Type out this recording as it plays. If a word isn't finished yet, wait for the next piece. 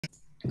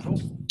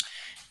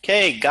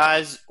Okay,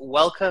 guys,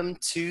 welcome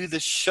to the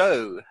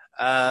show.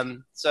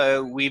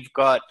 So we've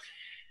got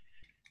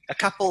a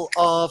couple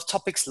of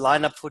topics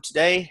lined up for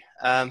today.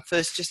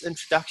 First, just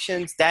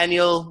introductions.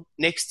 Daniel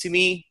next to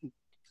me,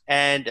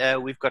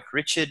 and we've got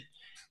Richard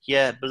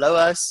here below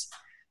us.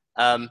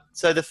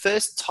 So the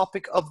first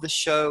topic of the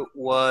show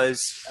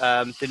was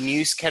the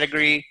news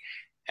category,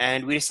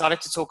 and we decided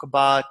to talk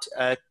about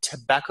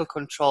tobacco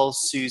control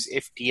sues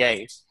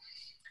FDA.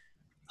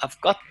 I've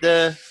got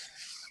the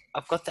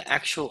I've got the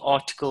actual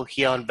article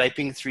here on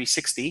Vaping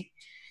 360.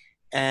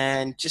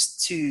 And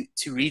just to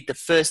read the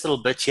first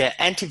little bit here,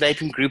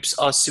 anti-vaping groups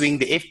are suing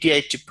the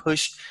FDA to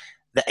push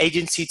the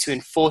agency to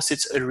enforce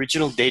its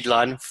original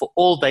deadline for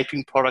all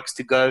vaping products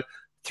to go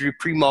through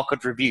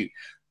pre-market review.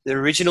 The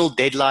original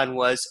deadline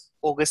was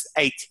August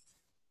 8th,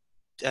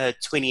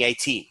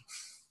 2018.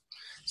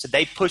 So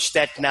they pushed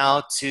that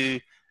now to,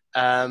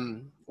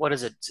 what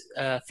is it?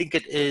 I think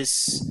it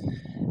is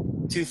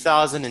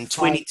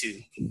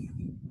 2022.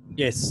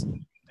 Yes.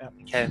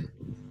 Okay.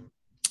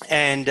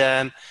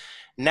 And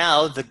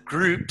now the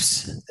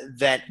groups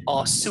that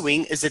are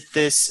suing, is it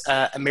this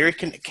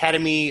American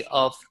Academy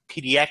of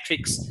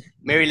Pediatrics,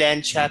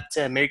 Maryland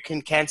chapter,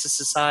 American Cancer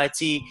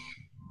Society,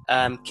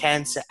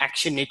 Cancer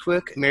Action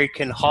Network,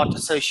 American Heart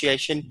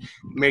Association,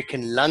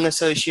 American Lung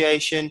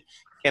Association,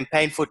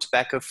 Campaign for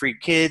Tobacco-Free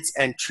Kids,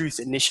 and Truth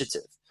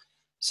Initiative.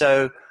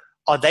 So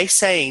are they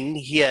saying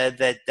here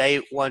that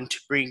they want to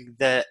bring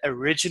the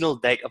original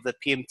date of the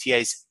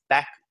PMTAs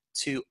back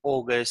to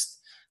August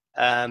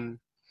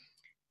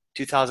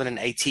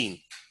 2018,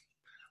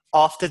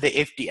 after the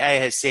FDA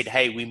has said,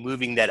 hey, we're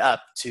moving that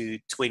up to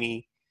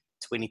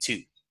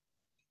 2022?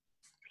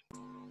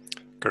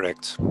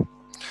 Correct.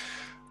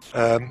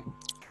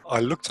 I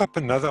looked up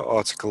another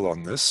article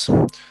on this.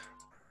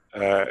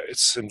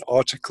 It's an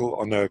article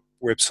on a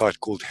website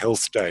called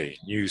Health Day,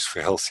 News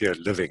for Healthier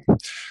Living.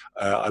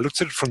 I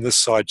looked at it from this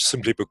side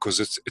simply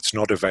because it's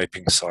not a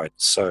vaping site,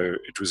 so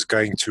it was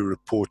going to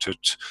report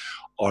it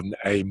on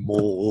a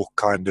more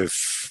kind of,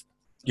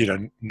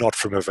 not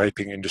from a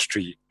vaping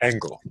industry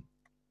angle.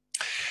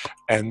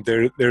 And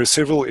there are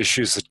several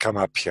issues that come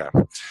up here.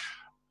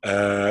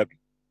 The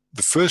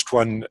first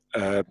one,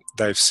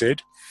 they've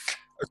said,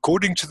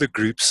 according to the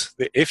groups,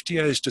 the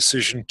FDA's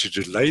decision to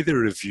delay the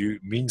review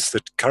means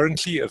that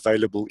currently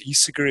available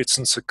e-cigarettes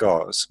and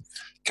cigars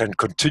can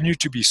continue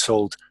to be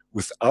sold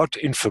without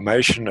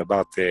information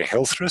about their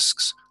health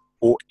risks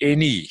or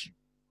any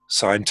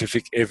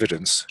scientific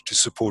evidence to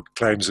support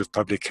claims of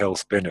public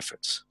health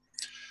benefits,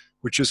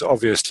 which is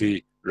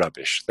obviously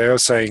rubbish. They are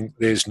saying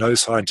there's no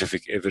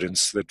scientific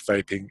evidence that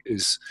vaping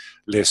is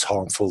less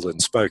harmful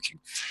than smoking.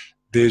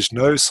 There's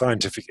no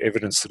scientific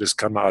evidence that has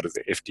come out of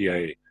the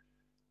FDA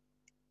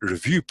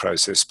review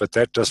process, but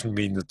that doesn't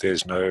mean that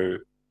there's no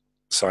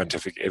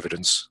scientific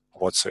evidence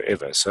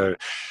whatsoever. So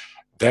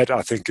that,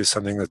 I think, is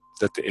something that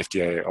the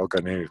FDA are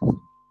going to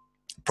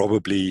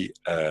probably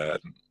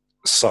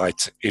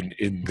cite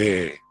in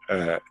their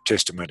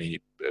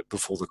testimony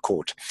before the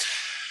court.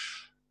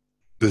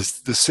 The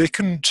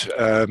second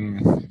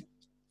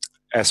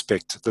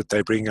aspect that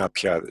they bring up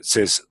here, that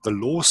says the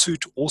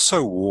lawsuit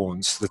also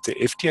warns that the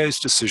FDA's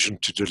decision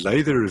to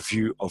delay the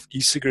review of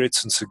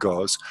e-cigarettes and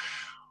cigars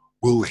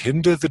will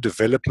hinder the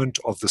development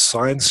of the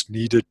science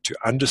needed to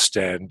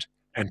understand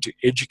and to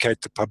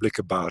educate the public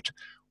about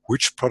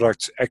which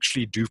products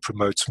actually do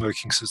promote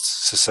smoking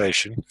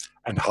cessation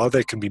and how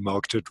they can be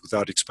marketed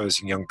without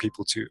exposing young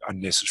people to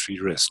unnecessary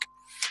risk,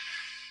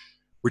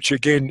 which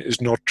again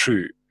is not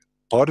true.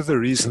 Part of the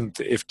reason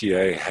the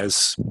FDA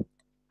has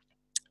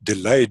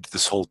delayed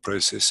this whole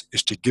process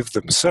is to give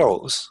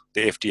themselves,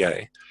 the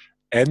FDA,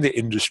 and the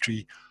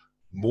industry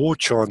more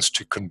chance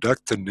to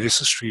conduct the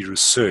necessary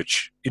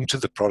research into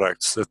the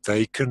products that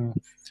they can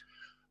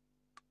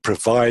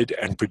provide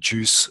and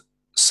produce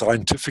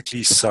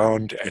scientifically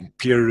sound and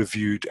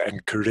peer-reviewed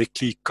and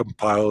correctly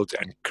compiled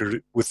and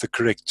with the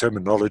correct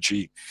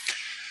terminology,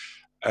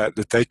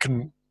 that they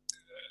can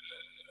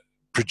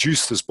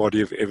produce this body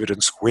of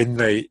evidence when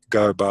they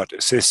go about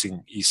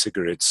assessing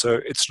e-cigarettes. So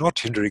it's not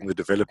hindering the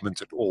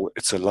development at all.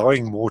 It's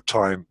allowing more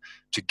time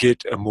to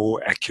get a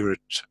more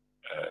accurate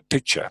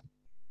picture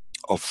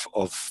of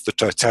the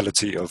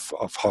totality of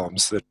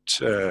harms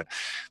that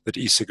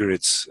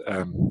e-cigarettes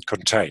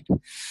contain.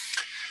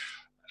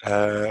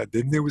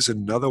 Then there was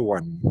another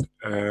one.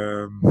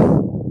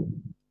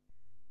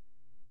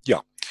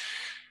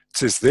 It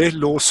says their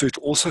lawsuit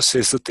also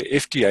says that the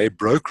FDA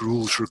broke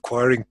rules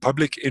requiring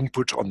public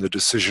input on the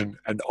decision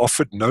and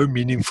offered no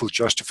meaningful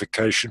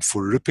justification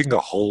for ripping a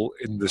hole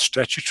in the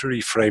statutory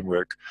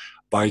framework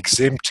by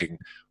exempting,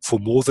 for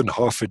more than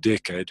half a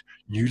decade,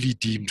 newly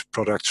deemed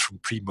products from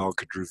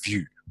pre-market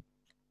review.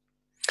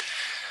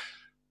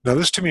 Now,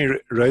 this to me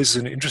raises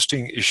an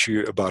interesting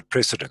issue about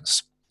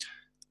precedence.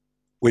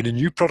 When a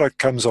new product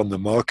comes on the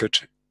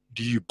market,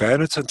 do you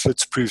ban it until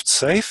it's proved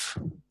safe,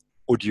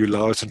 or do you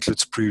allow it until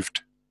it's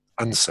proved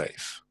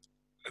unsafe?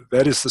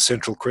 That is the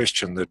central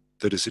question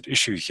that is at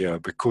issue here,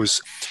 because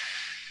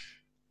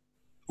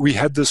we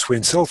had this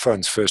when cell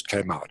phones first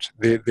came out.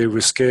 There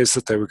were scares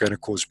that they were going to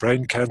cause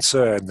brain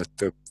cancer and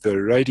that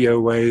the radio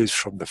waves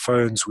from the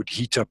phones would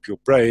heat up your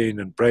brain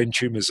and brain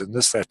tumors and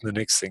this, that, and the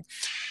next thing.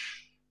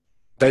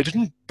 They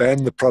didn't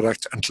ban the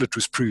product until it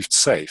was proved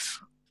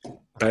safe.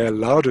 They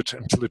allowed it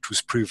until it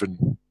was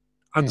proven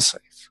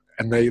unsafe.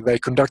 And they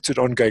conducted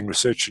ongoing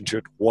research into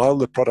it while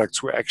the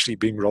products were actually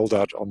being rolled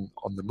out on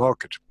the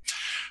market.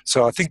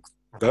 So I think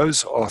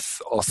those are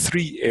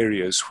three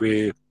areas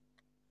where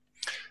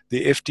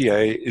the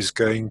FDA is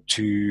going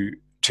to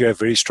have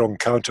very strong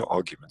counter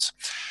arguments.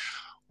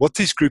 What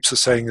these groups are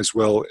saying as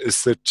well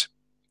is that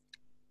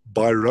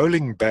by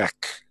rolling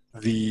back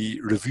the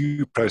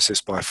review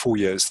process by 4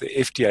 years, the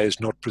FDA is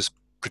not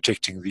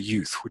protecting the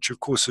youth, which of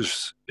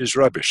course is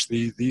rubbish.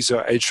 These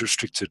are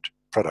age-restricted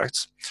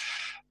products.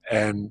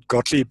 And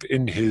Gottlieb,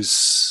 in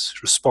his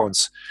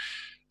response,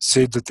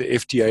 said that the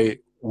FDA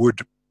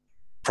would,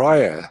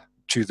 prior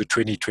to the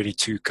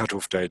 2022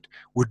 cutoff date,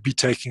 would be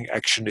taking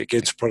action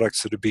against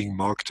products that are being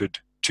marketed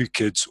to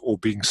kids or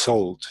being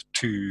sold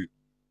to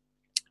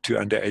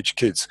underage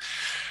kids.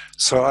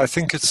 So I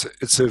think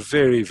it's a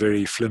very,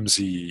 very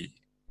flimsy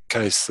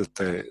case that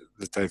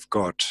they've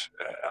got.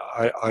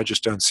 I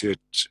just don't see it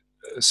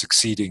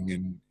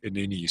succeeding in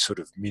any sort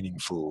of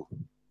meaningful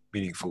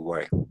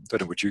way.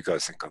 Don't know what you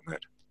guys think on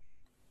that.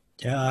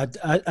 Yeah,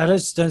 I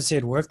just don't see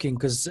it working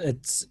because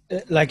it's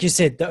like you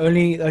said, the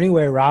only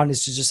way around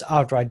is to just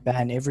outright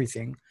ban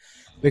everything.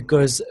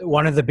 Because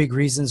one of the big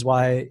reasons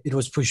why it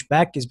was pushed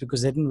back is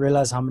because they didn't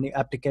realize how many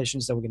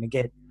applications they were going to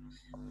get,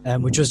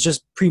 which was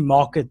just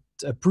pre-market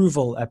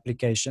approval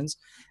applications,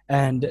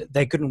 and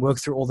they couldn't work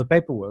through all the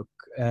paperwork.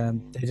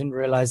 They didn't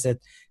realize that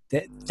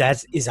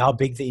is how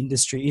big the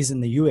industry is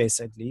in the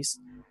US, at least.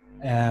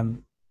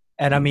 And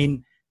I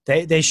mean,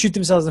 they shoot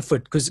themselves in the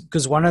foot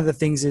because one of the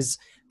things is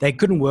they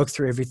couldn't work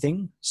through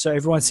everything. So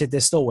everyone said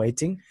they're still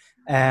waiting,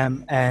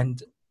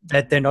 and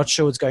that they're not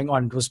sure what's going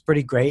on. It was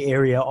pretty gray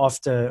area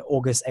after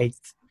August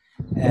 8th.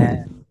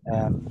 And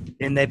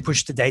then they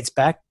pushed the dates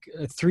back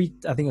I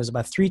think it was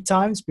about 3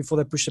 times before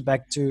they pushed it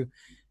back to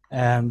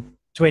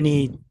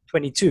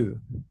 2022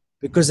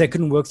 because they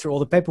couldn't work through all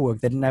the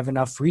paperwork. They didn't have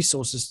enough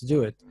resources to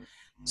do it.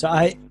 So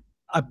I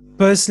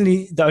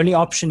personally, the only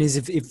option is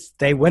if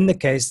they win the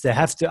case, they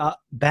have to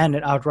ban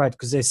it outright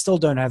because they still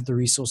don't have the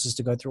resources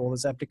to go through all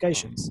those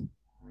applications.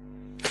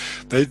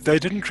 They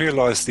didn't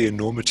realize the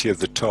enormity of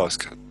the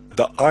task.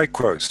 The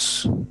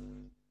IQOS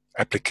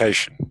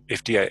application,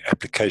 FDA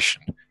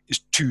application, is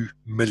 2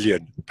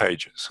 million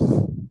pages.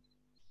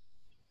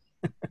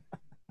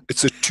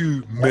 It's a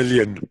 2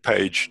 million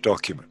page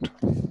document.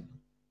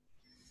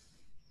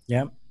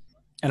 Yeah.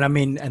 And I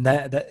mean, and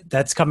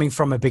that's coming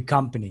from a big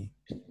company.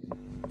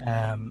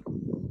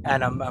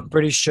 And I'm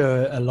pretty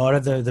sure a lot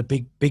of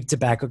the big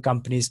tobacco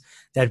companies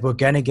that were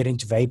going to get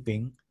into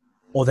vaping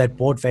or that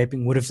bought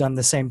vaping would have done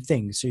the same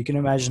thing. So you can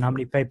imagine how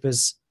many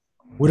papers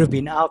would have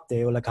been out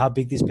there, or like how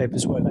big these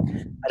papers were. Like,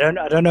 I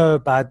don't know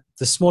about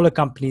the smaller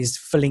companies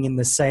filling in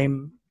the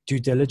same due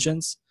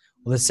diligence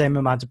or the same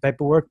amount of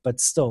paperwork, but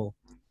still.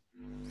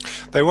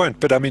 They won't.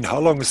 But I mean, how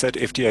long is that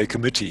FDA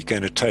committee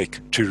going to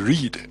take to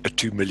read a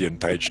 2 million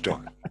page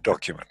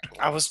document?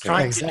 I was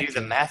trying to do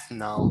the math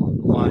now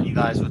while you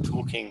guys were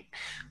talking.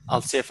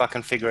 I'll see if I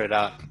can figure it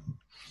out.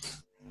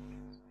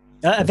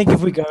 I think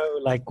if we go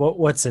like,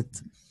 what's it?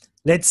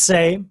 Let's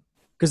say,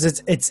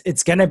 because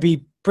it's going to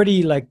be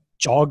pretty like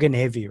jargon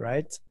heavy,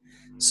 right?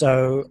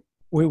 So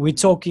we're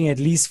talking at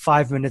least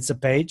 5 minutes a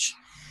page,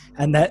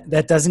 and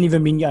that doesn't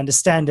even mean you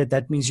understand it.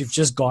 That means you've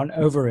just gone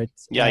over it.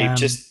 Yeah, you've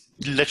just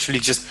literally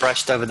just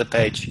brushed over the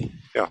page.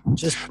 Yeah.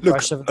 Just look,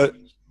 brush over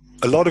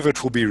a lot of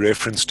it will be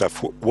reference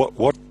stuff.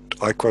 What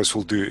IQOS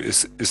will do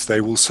is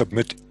they will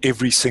submit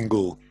every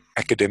single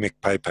academic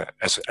paper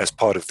as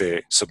part of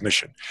their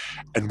submission.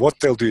 And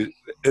what they'll do,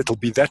 it'll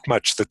be that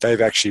much that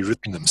they've actually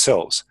written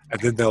themselves. And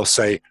then they'll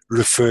say,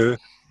 refer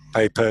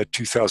paper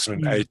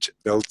 2008.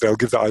 They'll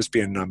give the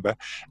ISBN number.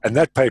 And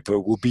that paper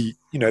will be,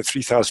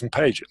 3,000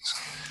 pages.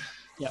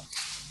 Yeah.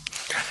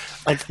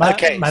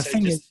 Okay, my so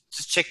thing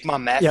just check my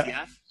math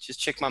here. Just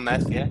check my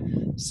math here.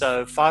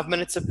 So 5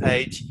 minutes a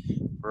page,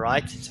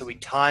 right? So we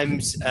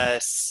times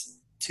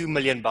 2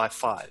 million by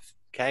 5,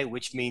 okay?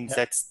 Which means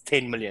that's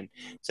 10 million.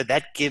 So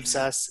that gives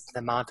us the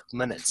amount of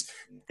minutes.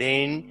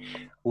 Then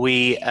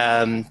we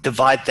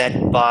divide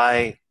that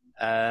by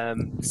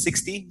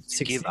 60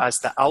 to give us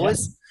the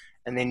hours. Yeah.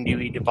 And then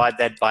we divide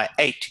that by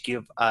 8 to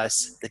give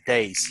us the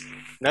days.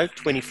 No,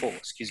 24,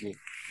 excuse me.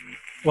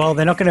 Well,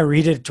 they're not going to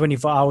read it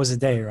 24 hours a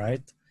day,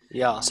 right?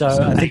 Yeah. So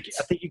I think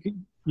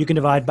you can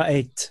divide by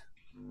 8.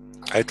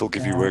 8 will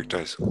give you work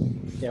days.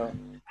 Yeah.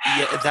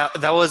 Yeah,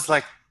 that was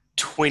like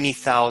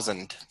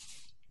 20,000.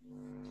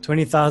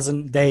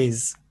 20,000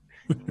 days.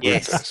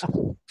 Yes.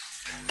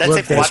 That's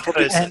if one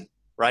person,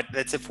 right?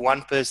 That's if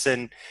one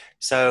person.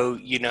 So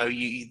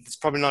it's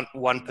probably not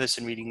one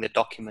person reading the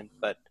document,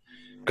 but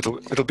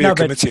It'll be No, a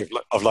committee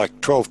of like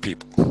 12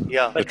 people.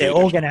 Yeah. but they're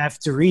all going to have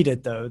to read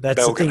it, though. That's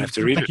They're the all going thing. to have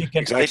to read But it.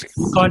 Exactly.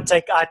 you can't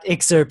take out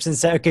excerpts and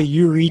say, okay,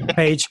 you read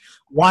page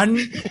 1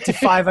 to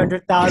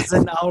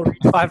 500,000. I'll read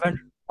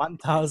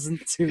 1,000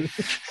 to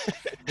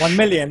 1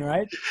 million,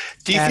 right?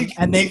 Do you think?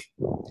 And then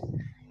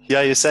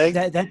Yeah, you're saying?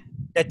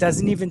 that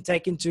doesn't even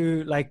take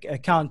into like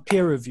account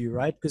peer review,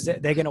 right? Because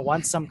they're going to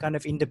want some kind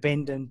of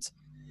independent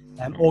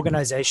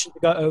organization to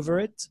go over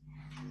it.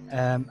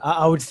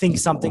 I would think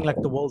something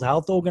like the World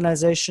Health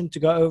Organization to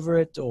go over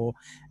it, or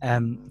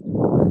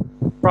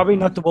probably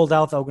not the World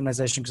Health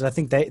Organization, because I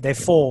think they're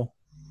for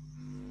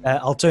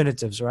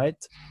alternatives, right?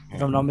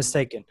 If I'm not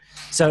mistaken.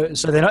 So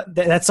they're not.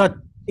 That's not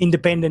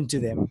independent to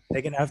them.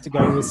 They're going to have to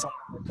go with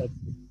something that's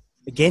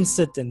against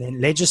it, and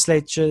then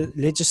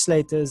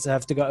legislators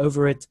have to go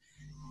over it.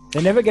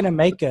 They're never going to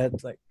make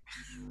it. Like,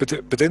 but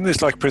then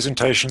there's like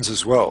presentations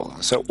as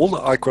well. So all the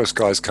IQOS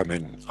guys come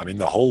in. I mean,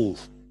 the whole,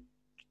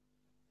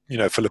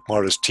 Philip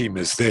Morris team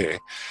is there,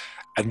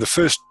 and the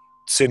first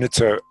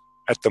senator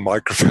at the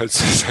microphone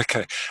says,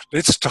 "Okay,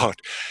 let's start.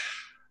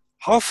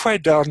 Halfway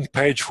down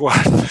page 1,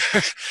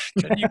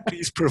 can you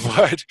please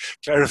provide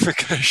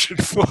clarification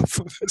for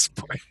this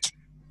point?"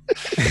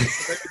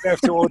 They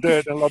have to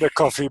order a lot of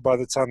coffee by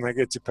the time they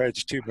get to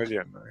page 2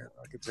 million.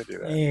 I can tell you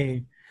that.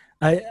 hey,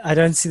 I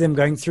don't see them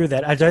going through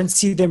that. I don't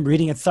see them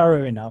reading it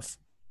thorough enough.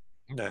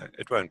 No,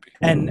 it won't be.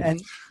 And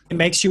it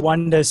makes you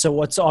wonder, so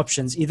what's the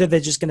options? Either they're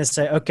just going to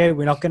say, okay,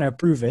 we're not going to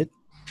approve it.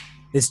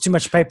 There's too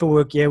much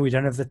paperwork here. We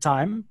don't have the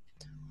time.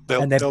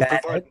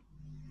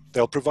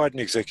 They'll provide an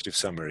executive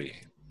summary,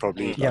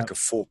 probably like a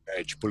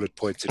 4-page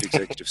bullet-pointed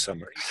executive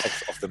summary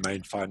of the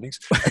main findings.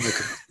 And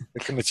the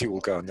committee will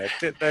go on that.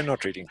 They're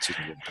not reading 2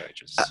 million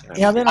pages.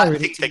 I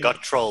think they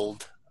got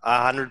trolled.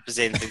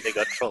 100% think they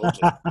got trolled.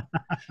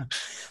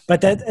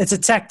 But it's a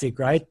tactic,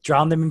 right?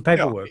 Drown them in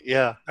paperwork.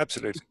 Yeah,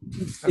 absolutely.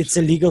 It's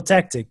a legal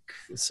tactic.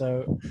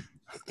 So,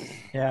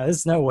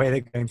 there's no way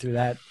they're going through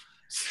that.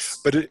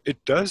 But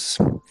it does,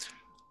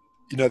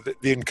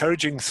 the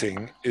encouraging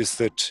thing is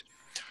that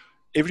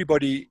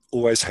everybody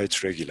always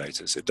hates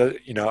regulators. It does,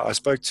 I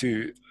spoke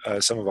to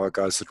some of our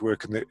guys that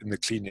work in the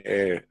clean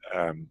air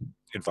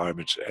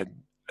environment, and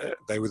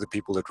they were the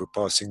people that were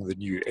passing the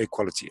new Air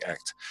Quality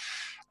Act.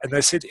 And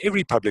they said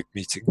every public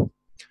meeting,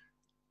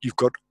 you've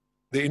got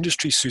the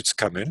industry suits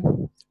come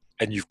in,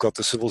 and you've got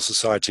the civil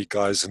society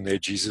guys in their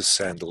Jesus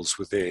sandals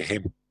with their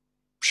hemp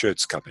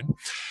shirts come in.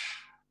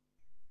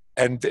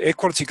 And the air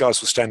quality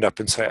guys will stand up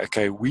and say,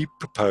 okay, we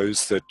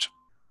propose that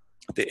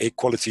the air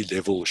quality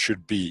level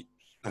should be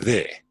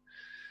there.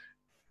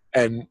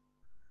 And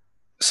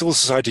civil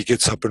society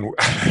gets up and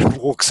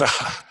walks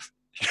out.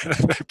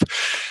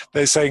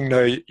 They're saying,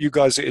 no, you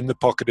guys are in the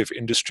pocket of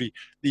industry.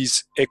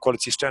 These air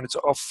quality standards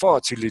are far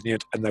too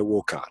lenient, and they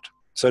walk out.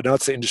 So now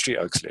it's the industry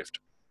oaks left.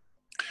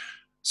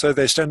 So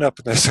they stand up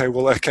and they say,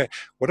 well, okay,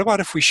 what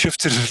about if we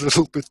shifted a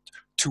little bit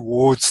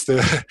towards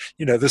the,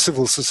 the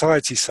civil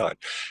society side?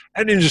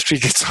 And industry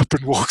gets up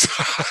and walks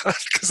out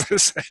because they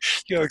say,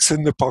 it's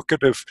in the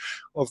pocket of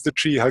the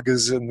tree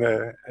huggers and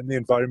the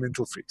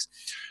environmental freaks.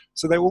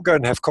 So they all go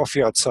and have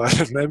coffee outside,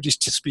 and nobody's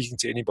just speaking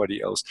to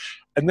anybody else.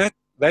 And that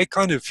they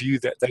kind of view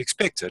that, they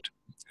expect it,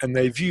 and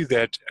they view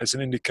that as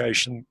an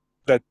indication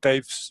that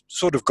they've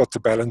sort of got the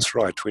balance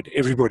right when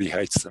everybody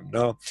hates them.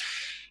 Now,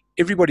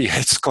 everybody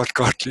hates Scott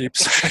Gottlieb.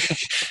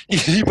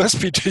 He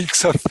must be doing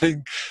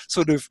something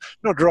sort of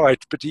not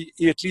right, but he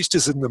at least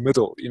is in the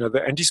middle.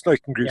 The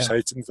anti-smoking groups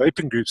hate him,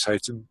 vaping groups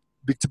hate him,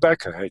 big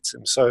tobacco hates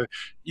him. So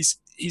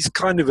he's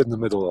kind of in the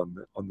middle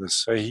on this.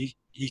 So he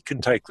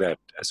can take that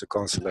as a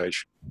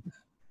consolation.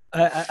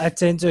 I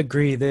tend to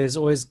agree. There's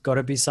always got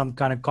to be some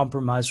kind of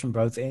compromise from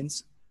both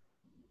ends.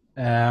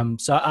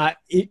 So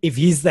if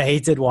he's the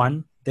hated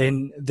one,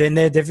 then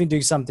they're definitely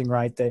doing something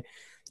right. They're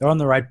on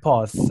the right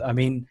path. I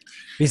mean,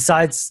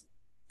 besides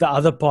the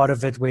other part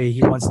of it where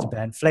he wants to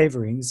ban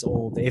flavorings,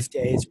 or the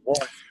FDA is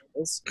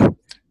wrong.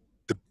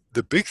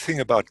 The big thing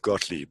about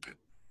Gottlieb,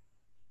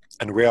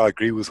 and where I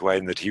agree with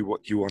Wayne that he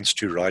wants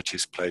to write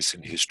his place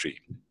in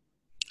history,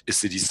 is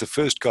that he's the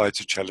first guy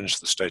to challenge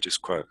the status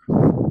quo.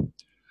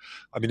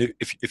 I mean,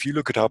 if you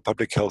look at how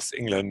Public Health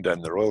England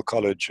and the Royal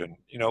College and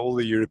all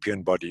the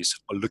European bodies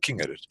are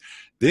looking at it,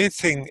 their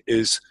thing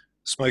is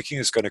smoking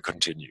is going to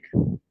continue.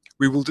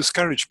 We will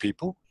discourage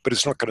people, but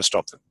it's not going to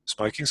stop them.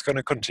 Smoking is going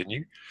to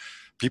continue.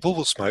 People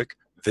will smoke,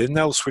 then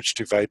they'll switch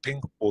to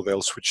vaping, or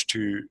they'll switch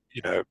to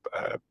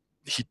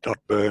heat not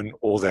burn,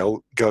 or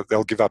they'll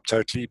give up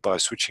totally by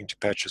switching to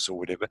patches or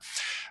whatever.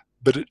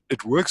 But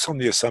it works on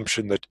the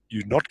assumption that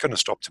you're not going to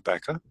stop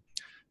tobacco.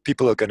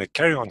 People are going to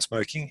carry on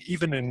smoking,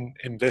 even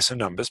in lesser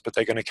numbers, but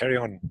they're going to carry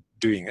on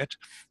doing it.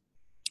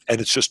 And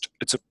it's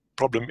a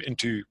problem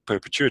into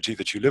perpetuity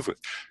that you live with.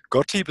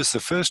 Gottlieb is the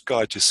first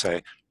guy to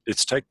say,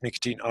 let's take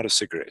nicotine out of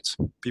cigarettes.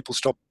 People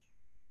stop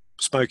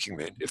smoking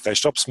then. If they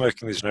stop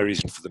smoking, there's no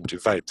reason for them to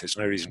vape. There's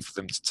no reason for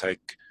them to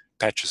take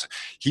patches.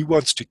 He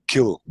wants to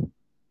kill.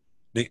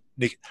 The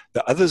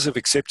others have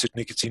accepted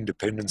nicotine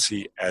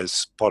dependency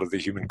as part of the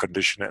human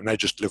condition, and they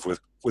just live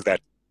with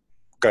that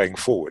going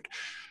forward.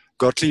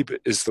 Gottlieb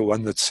is the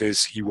one that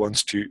says he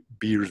wants to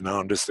be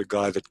renowned as the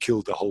guy that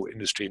killed the whole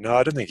industry. No,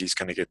 I don't think he's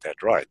going to get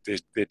that right. There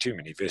are too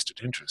many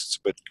vested interests,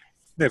 but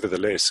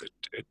nevertheless,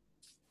 it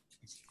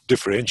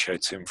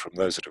differentiates him from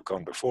those that have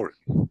gone before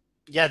him.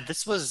 Yeah,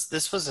 this was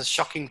a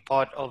shocking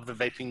part of the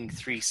Vaping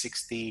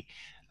 360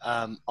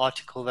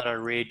 article that I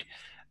read.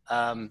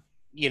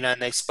 You know,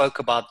 and they spoke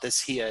about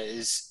this here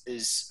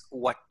is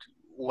what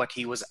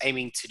he was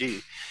aiming to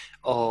do,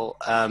 or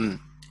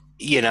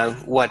you know,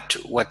 what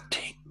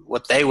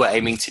they were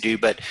aiming to do.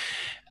 But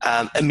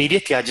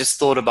immediately I just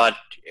thought about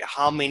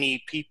how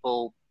many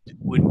people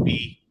would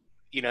be,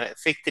 you know,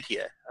 affected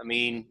here. I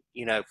mean,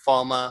 you know,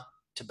 pharma,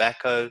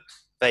 tobacco,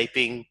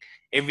 vaping,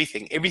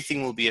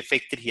 everything will be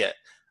affected here.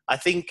 I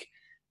think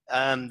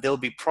there'll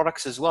be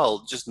products as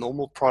well, just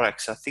normal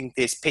products. I think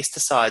there's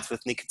pesticides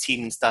with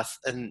nicotine and stuff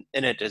in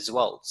it as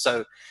well.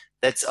 So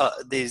that's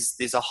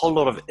there's a whole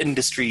lot of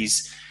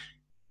industries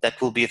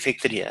that will be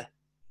affected here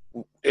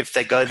if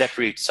they go that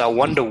route. So I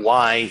wonder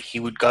why he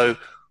would go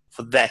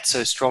for that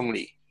so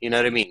strongly. You know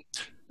what I mean?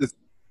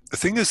 The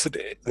thing is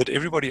that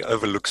everybody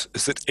overlooks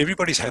is that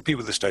everybody's happy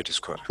with the status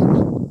quo.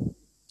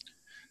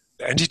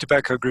 The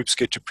anti-tobacco groups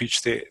get to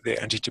preach their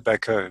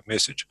anti-tobacco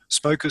message.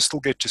 Smokers still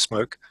get to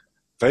smoke.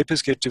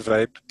 Vapers get to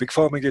vape. Big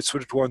Pharma gets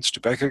what it wants.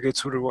 Tobacco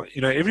gets what it wants.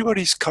 You know,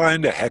 everybody's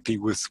kind of happy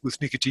with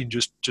nicotine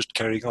just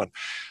carrying on.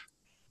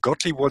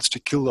 Gottlieb wants to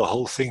kill the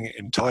whole thing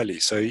entirely.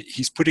 So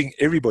he's putting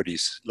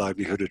everybody's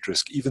livelihood at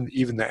risk, even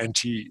the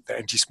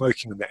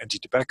anti-smoking and the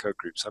anti-tobacco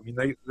groups. I mean,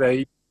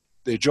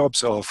 their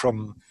jobs are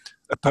from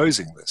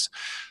opposing this.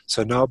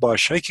 So now by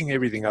shaking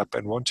everything up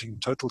and wanting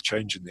total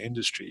change in the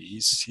industry,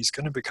 he's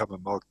going to become a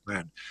marked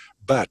man.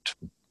 But,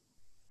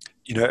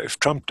 you know, if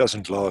Trump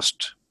doesn't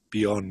last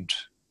beyond,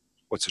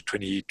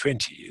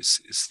 2020 is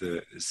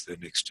the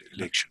next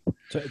election.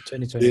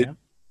 2020,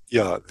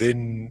 yeah,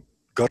 then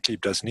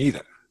Gottlieb doesn't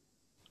either.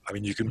 I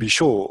mean, you can be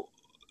sure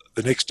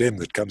the next Dem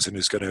that comes in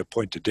is going to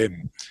appoint a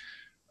Dem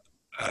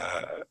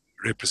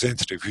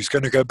representative who's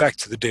going to go back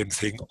to the Dem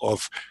thing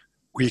of,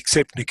 we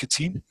accept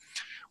nicotine,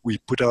 we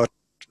put out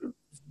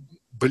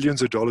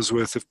billions of dollars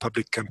worth of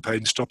public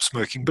campaigns, stop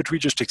smoking, but we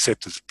just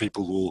accept that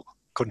people will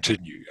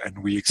continue,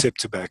 and we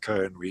accept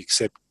tobacco and we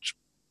accept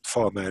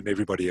pharma and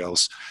everybody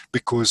else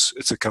because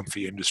it's a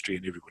comfy industry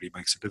and everybody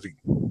makes a living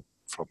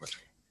from it.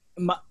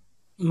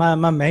 My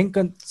main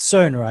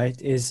concern, right,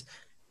 is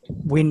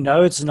we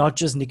know it's not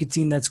just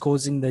nicotine that's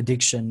causing the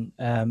addiction.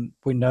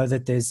 We know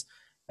that there's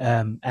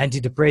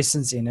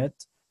antidepressants in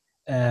it.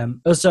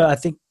 Also, I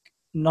think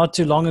not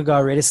too long ago, I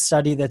read a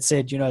study that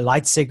said, you know,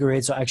 light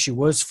cigarettes are actually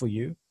worse for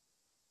you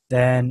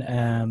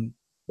than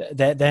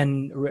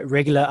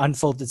regular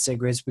unfiltered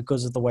cigarettes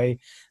because of the way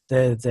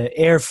the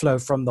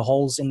airflow from the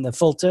holes in the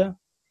filter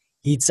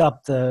heats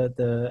up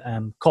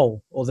the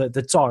coal or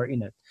the tar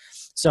in it.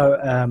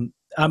 So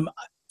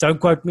don't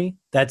quote me.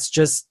 That's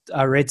just,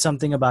 I read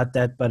something about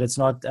that, but it's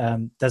not,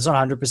 that's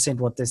not 100%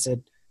 what they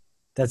said.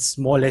 That's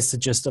more or less the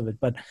gist of it.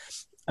 But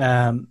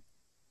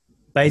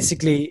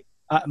basically,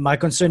 my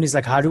concern is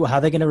like, how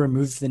are they going to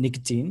remove the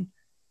nicotine?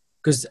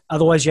 Because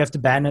otherwise you have to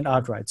ban it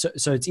outright.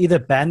 So it's either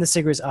ban the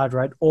cigarettes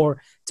outright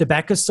or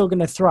tobacco's still going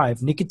to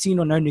thrive. Nicotine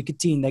or no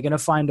nicotine, they're going to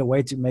find a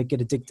way to make it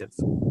addictive,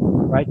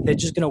 right? They're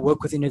just going to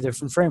work within a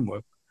different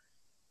framework.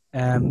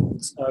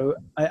 So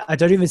I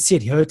don't even see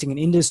it hurting an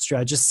industry.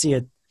 I just see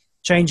it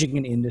changing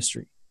an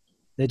industry.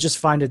 They just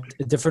find a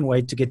different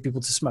way to get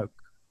people to smoke.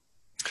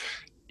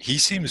 He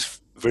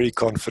seems very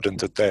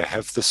confident that they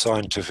have the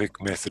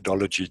scientific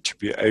methodology to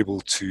be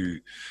able to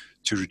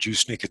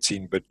reduce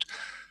nicotine, but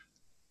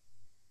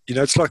you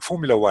know, it's like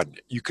Formula One.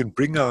 You can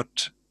bring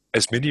out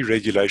as many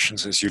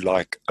regulations as you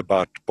like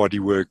about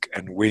bodywork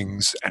and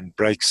wings and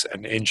brakes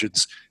and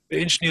engines. The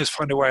engineers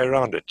find a way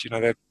around it. You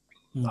know,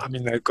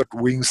 they've got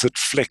wings that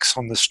flex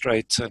on the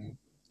straight and,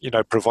 you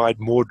know, provide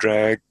more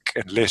drag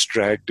and less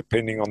drag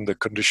depending on the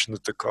condition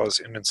that the car's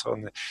in and so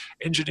on. The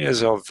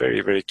engineers are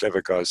very, very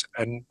clever guys.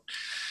 And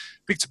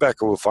Big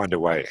Tobacco will find a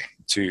way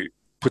to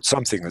put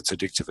something that's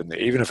addictive in there.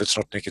 Even if it's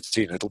not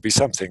nicotine, it'll be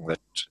something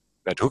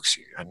that hooks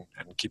you and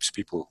keeps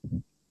people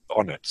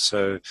on it.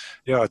 So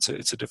yeah, it's a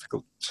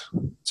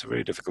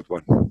very difficult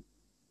one.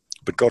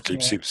 But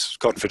Gottlieb seems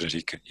confident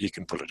he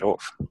can pull it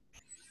off.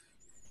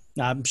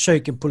 I'm sure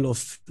he can pull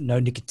off no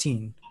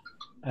nicotine.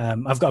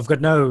 I've got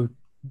no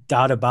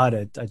doubt about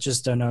it. I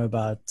just don't know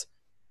about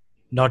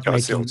not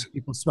making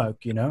people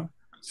smoke, you know?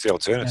 It's the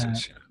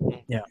alternatives.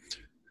 Yeah.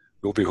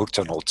 We'll be hooked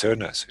on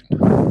Alterna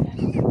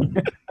soon.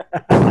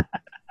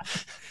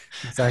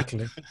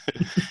 Exactly.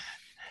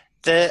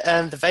 The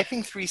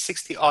Vaping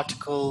 360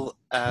 article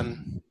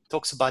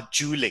talks about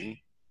juuling.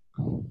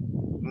 I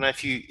don't know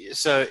if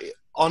so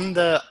on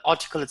the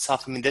article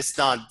itself, I mean, this is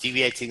now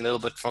deviating a little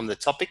bit from the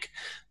topic,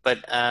 but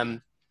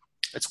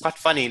it's quite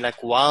funny.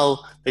 Like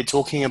while they're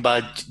talking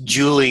about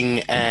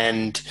juuling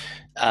and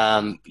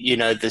you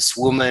know, this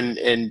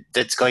woman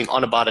that's going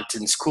on about it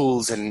in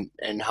schools and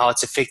how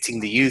it's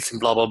affecting the youth and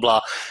blah blah blah,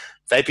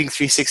 Vaping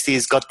 360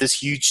 has got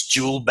this huge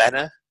Juul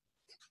banner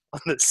on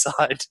the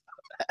side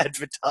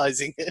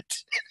advertising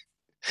it.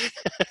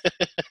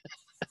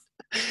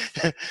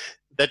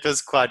 That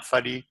was quite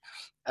funny.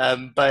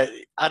 But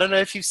I don't know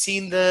if you've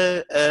seen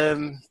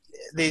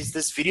there's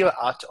this video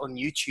out on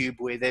YouTube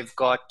where they've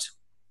got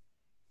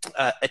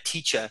a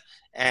teacher,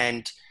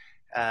 and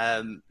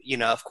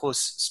of course,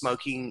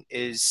 smoking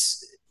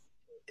is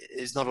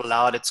not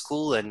allowed at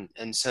school,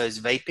 and so is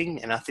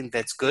vaping, and I think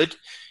that's good.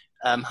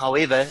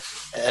 However,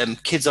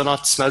 kids are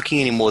not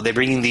smoking anymore. They're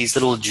bringing these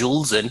little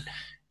jewels in,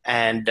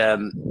 and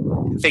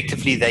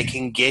effectively they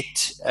can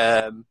get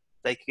their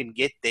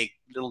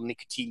little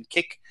nicotine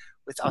kick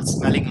without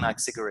smelling like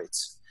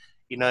cigarettes.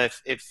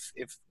 If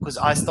because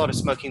I started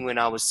smoking when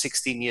I was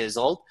 16 years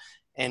old,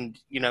 and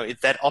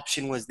if that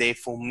option was there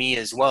for me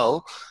as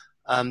well,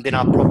 then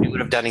I probably would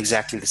have done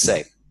exactly the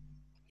same.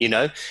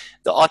 The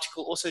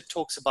article also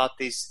talks about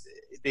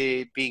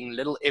there being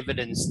little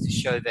evidence to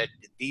show that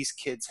these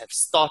kids have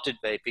started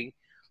vaping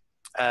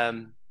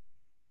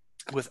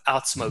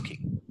without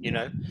smoking.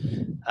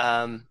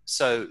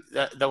 So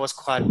that was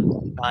quite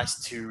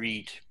nice to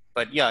read.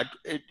 But yeah,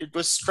 it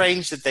was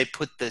strange that they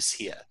put this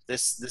here,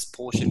 this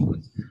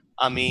portion.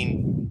 I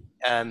mean,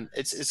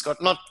 it's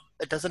got not.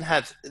 It doesn't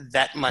have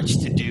that much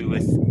to do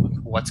with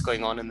what's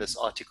going on in this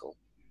article.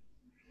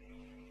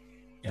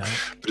 Yeah.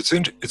 But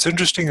it's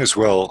interesting as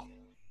well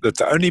that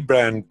the only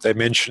brand they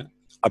mention,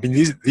 I mean,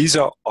 these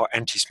are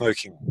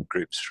anti-smoking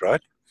groups,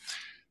 right?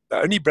 The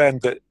only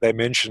brand that they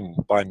mention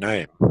by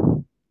name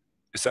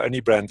is the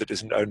only brand that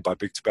isn't owned by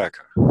Big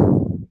Tobacco.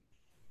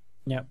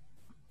 Yeah.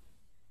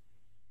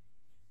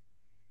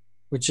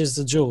 Which is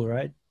the jewel,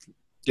 right?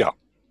 Yeah.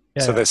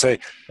 So they say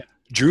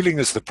juuling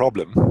is the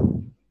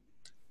problem.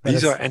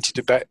 These are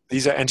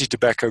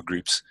anti-tobacco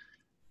groups.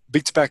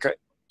 Big Tobacco,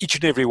 each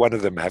and every one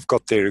of them have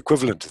got their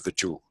equivalent of the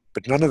jewel,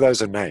 but none of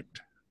those are named.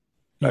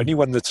 The only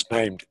one that's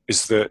named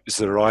is the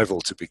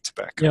rival to Big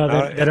Tobacco.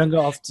 Yeah, they don't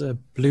go after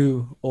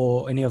Blue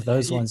or any of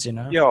those ones,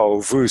 Yeah,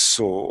 or Voos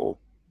or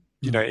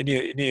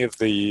any of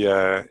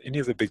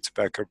the Big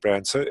Tobacco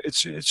brands. So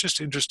it's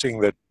just interesting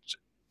that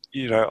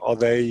are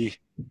they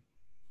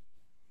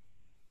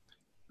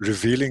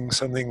revealing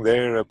something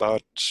there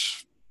about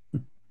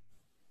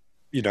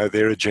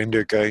their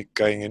agenda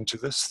going into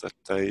this, that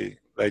they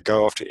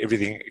go after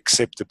everything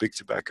except the Big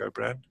Tobacco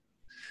brand.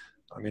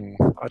 I mean,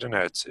 I don't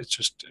know.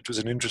 It was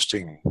an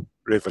interesting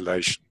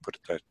revelation. Put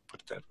it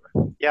that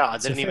way. Yeah, I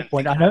didn't even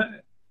point. I know.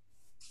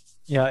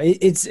 Yeah,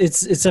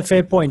 it's a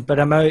fair point, but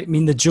I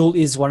mean, the Juul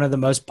is one of the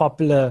most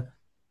popular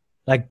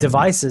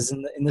devices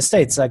in the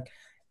States.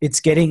 It's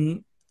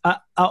getting. I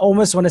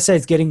almost want to say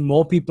it's getting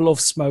more people off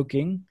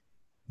smoking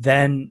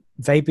than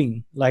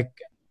vaping, like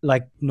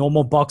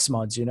normal box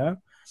mods.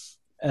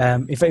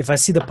 If I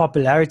see the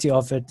popularity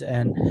of it,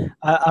 and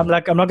I'm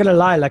not gonna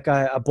lie,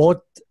 I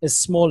bought a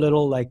small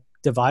little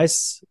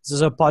device. This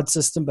is a pod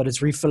system, but it's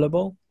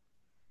refillable.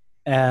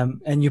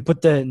 And you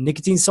put the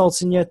nicotine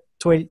salts in here,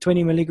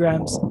 20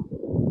 milligrams,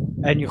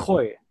 and you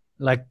gooi.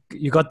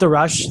 You got the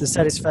rush, the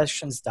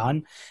satisfaction's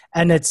done,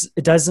 and it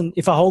doesn't.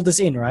 If I hold this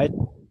in, right,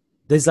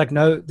 there's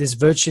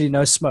virtually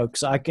no smoke,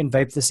 so I can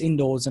vape this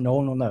indoors and no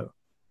one will know,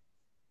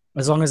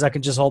 as long as I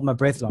can just hold my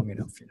breath long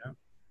enough,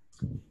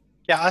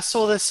 Yeah, I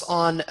saw this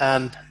on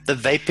the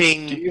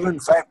vaping. Do you even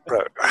vape,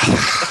 bro?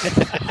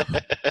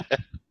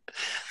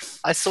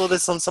 I saw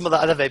this on some of the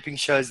other vaping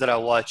shows that I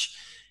watch,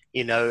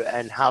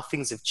 and how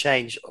things have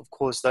changed. Of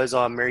course, those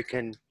are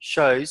American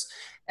shows,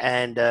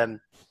 and a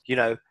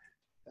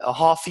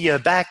half a year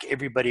back,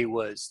 everybody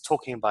was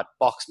talking about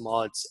box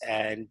mods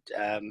and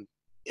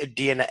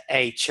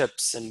DNA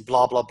chips and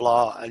blah blah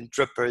blah and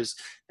drippers,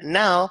 and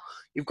now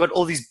you've got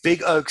all these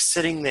big oaks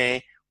sitting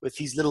there with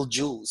these little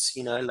jewels,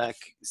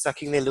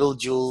 sucking their little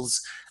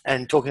jewels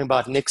and talking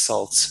about nic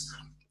salts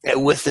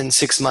within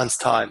 6 months'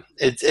 time.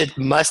 It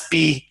must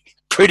be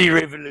pretty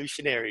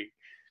revolutionary,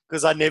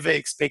 because I never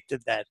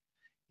expected that,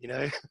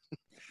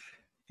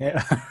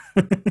 Yeah.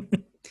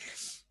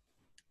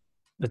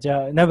 But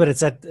yeah, no, but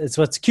it's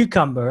what's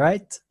cucumber,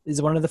 right?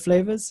 Is one of the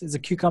flavors? Is a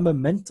cucumber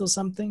mint or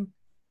something?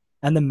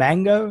 And the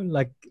mango,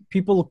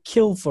 people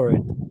kill for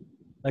it.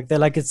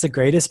 They're it's the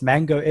greatest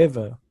mango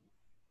ever.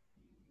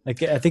 I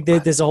think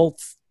there's a whole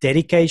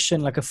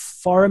dedication, a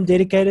forum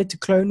dedicated to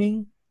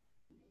cloning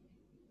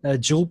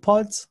jewel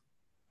pods.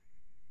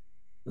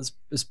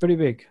 It's pretty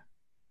big.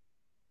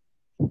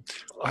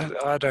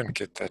 I don't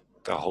get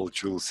the whole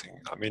jewel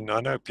thing. I mean, I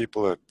know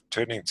people are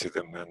turning to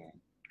them and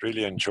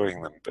really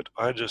enjoying them, but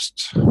I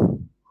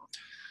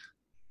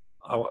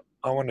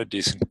want a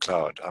decent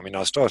cloud. I mean,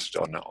 I started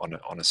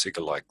on a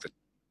cigar that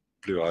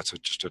blew out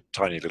just a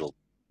tiny little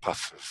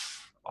puff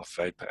of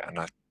vapor, and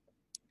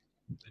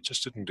it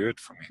just didn't do it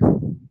for me.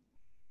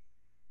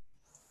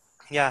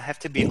 Yeah, I have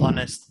to be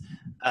honest.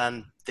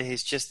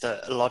 There's just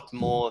a lot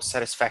more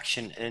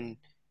satisfaction in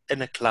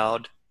a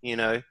cloud,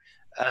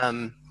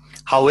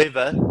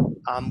 However,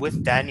 I'm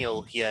with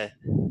Daniel here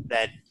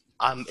that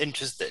I'm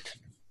interested.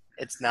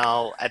 It's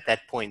now at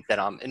that point that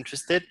I'm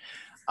interested.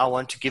 I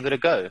want to give it a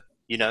go,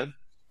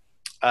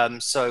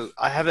 So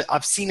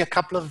I've seen a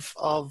couple of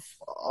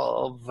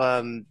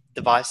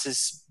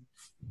devices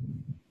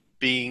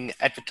being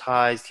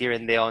advertised here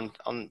and there on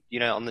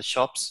the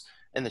shops,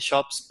 in the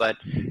shops, but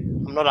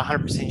I'm not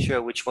 100%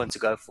 sure which one to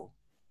go for.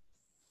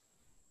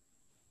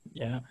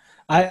 Yeah,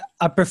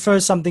 I prefer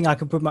something I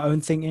can put my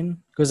own thing in,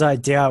 because I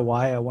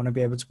DIY. I want to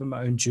be able to put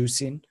my own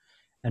juice in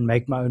and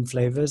make my own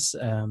flavors.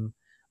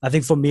 I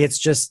think for me, it's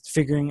just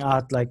figuring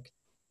out like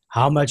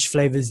how much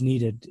flavor is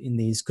needed in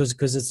these,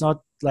 because it's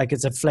not like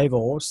it's a flavor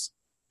horse.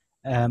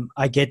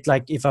 I get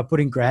like, if I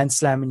put in Grand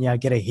Slam in here, I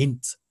get a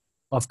hint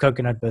of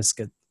coconut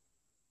biscuit,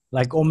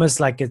 like almost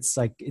like it's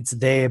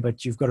there,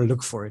 but you've got to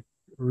look for it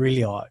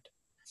really hard.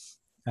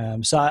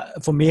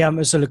 For me, I'm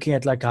also looking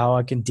at like how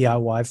I can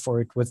DIY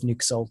for it with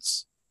Nick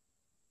Salts.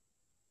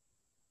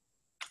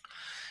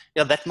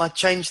 Yeah, that might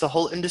change the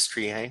whole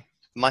industry, hey?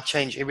 Might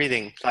change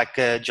everything. Like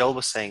Joel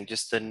was saying,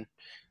 just in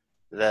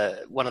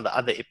one of the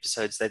other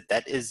episodes,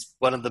 that is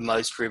one of the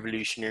most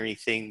revolutionary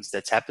things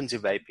that's happened to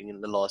vaping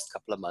in the last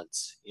couple of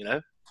months, you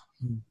know?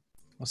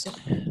 Awesome.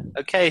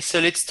 Okay, so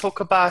let's talk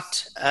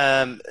about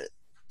a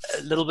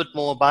little bit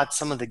more about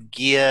some of the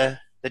gear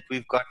that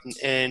we've gotten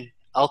in.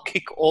 I'll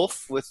kick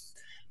off with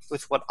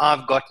what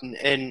I've gotten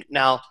in.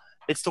 Now,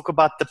 let's talk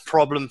about the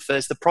problem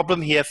first. The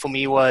problem here for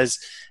me was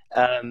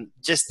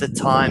just the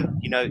time.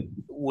 You know,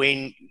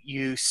 when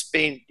you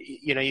spend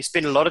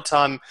a lot of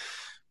time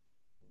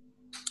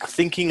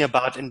thinking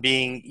about and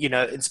being, you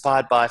know,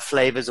 inspired by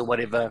flavors or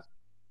whatever,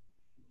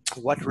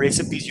 what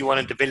recipes you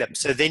want to develop.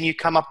 So then you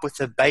come up with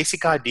a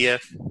basic idea,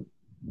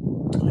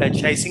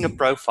 chasing a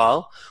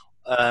profile,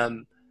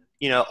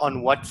 you know,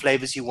 on what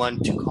flavors you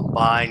want to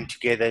combine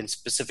together in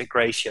specific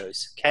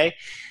ratios. Okay.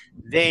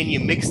 Then you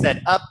mix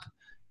that up,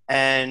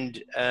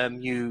 and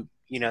you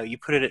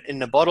put it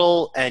in a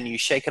bottle and you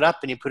shake it up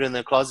and you put it in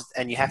the closet,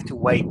 and you have to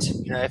wait.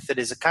 You know, if it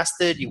is a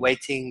custard, you're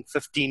waiting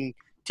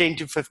 10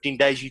 to 15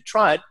 days. You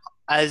try it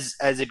as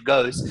it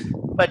goes,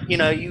 but you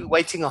know, you're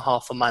waiting a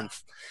half a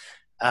month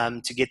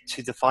to get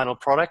to the final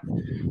product.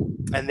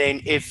 And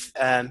then if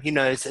you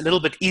know, it's a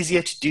little bit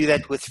easier to do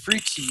that with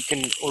fruits, you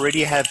can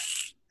already have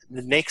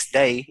the next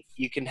day,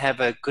 you can have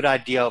a good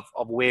idea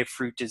of where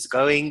fruit is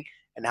going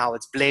and how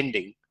it's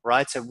blending,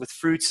 right? So with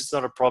fruits, it's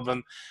not a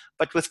problem.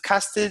 But with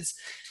custards,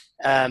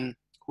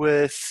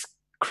 with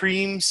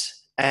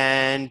creams,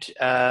 and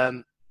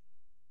I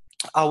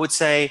would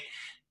say,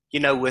 you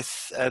know,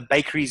 with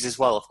bakeries as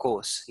well, of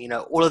course, you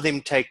know, all of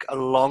them take a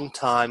long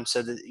time,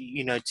 so that,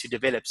 you know, to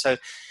develop. So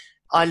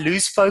I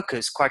lose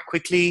focus quite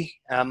quickly.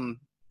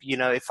 You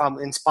know, if I'm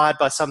inspired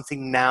by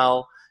something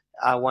now,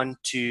 I want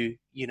to,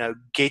 you know,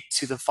 get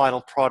to the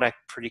final product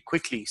pretty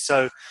quickly.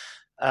 So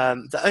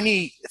the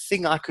only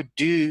thing I could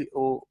do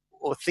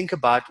or think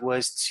about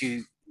was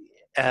to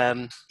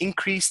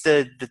increase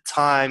the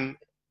time,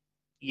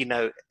 you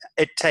know,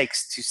 it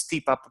takes to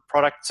steep up a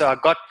product. So I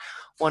got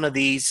one of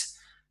these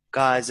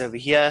guys over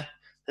here.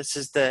 This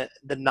is the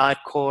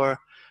Nitecore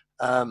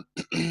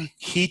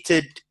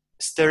heated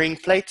stirring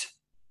plate.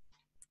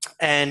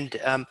 And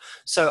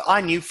so I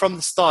knew from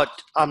the start,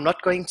 I'm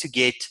not going to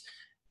get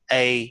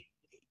a,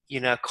 you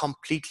know,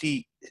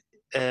 completely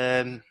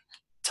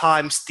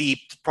time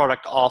steeped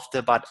product after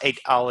about 8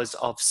 hours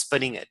of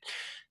spinning it.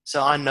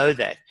 So I know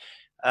that.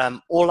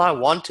 All I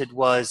wanted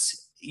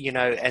was, you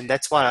know, and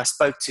that's why I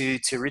spoke to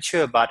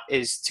Richard about,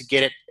 is to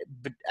get it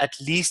at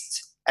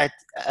least at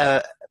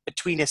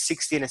between a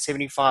 60 and a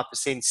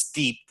 75%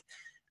 steeped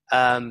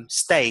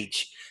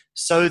stage,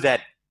 so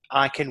that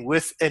I can,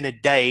 within a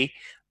day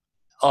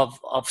of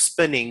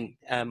spinning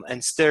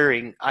and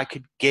stirring, I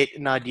could get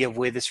an idea of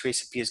where this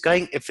recipe is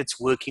going, if it's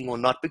working or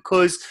not.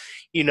 Because,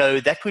 you know,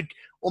 that would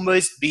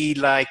almost be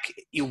like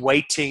you're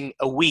waiting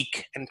a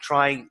week and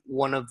trying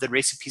one of the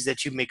recipes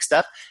that you mixed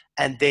up,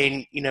 and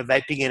then, you know,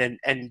 vaping it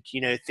and you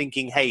know,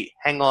 thinking, hey,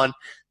 hang on,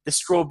 the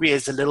strawberry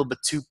is a little bit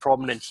too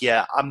prominent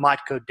here. I might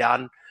go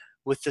down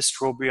with the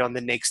strawberry on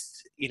the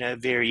next, you know,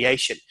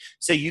 variation.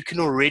 So you can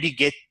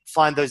already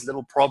find those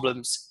little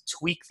problems,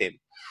 tweak them.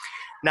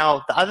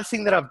 Now, the other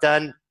thing that I've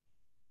done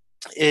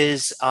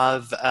is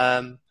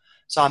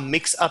so I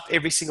mix up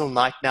every single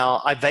night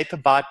now. I vape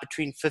about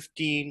between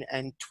 15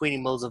 and 20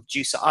 mils of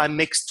juice. So I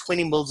mix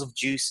 20 mils of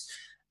juice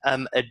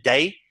a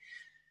day.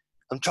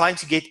 I'm trying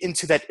to get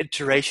into that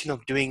iteration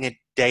of doing it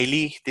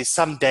daily. There's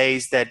some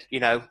days that, you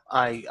know,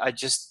 I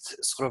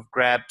just sort of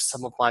grab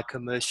some of my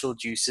commercial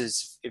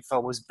juices if I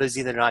was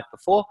busy the night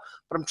before.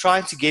 But I'm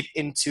trying to get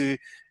into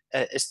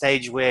a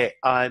stage where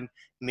I'm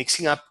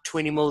mixing up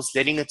 20 mils,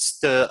 letting it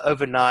stir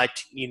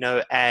overnight, you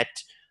know, at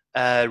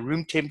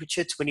room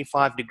temperature,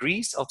 25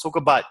 degrees. I'll talk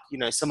about, you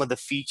know, some of the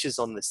features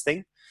on this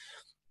thing,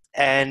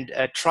 and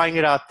trying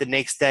it out the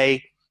next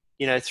day,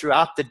 you know,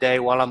 throughout the day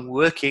while I'm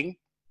working.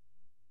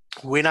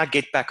 When I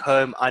get back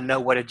home, I know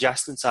what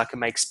adjustments I can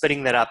make,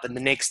 spinning that up, and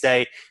the next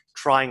day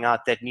trying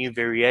out that new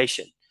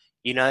variation.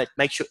 You know, it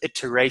makes your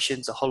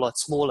iterations a whole lot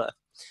smaller,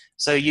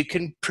 so you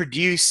can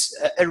produce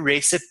a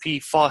recipe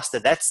faster.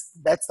 That's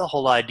the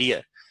whole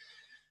idea.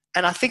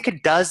 And I think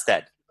it does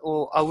that.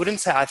 Or I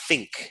wouldn't say I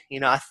think, you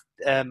know,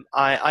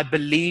 I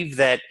believe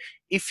that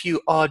if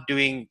you are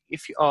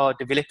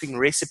developing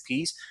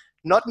recipes,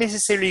 not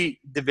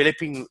necessarily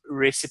developing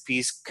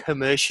recipes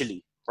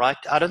commercially, right?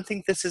 I don't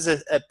think this is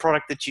a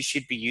product that you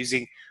should be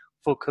using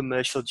for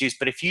commercial juice.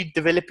 But if you're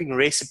developing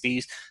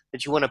recipes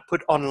that you want to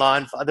put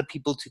online for other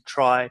people to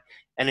try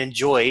and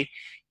enjoy,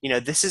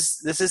 this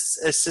is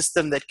a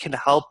system that can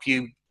help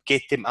you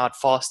get them out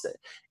faster,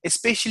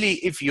 especially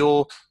if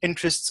your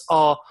interests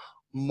are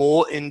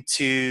more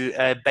into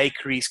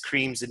bakeries,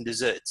 creams, and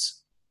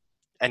desserts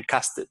and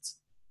custards.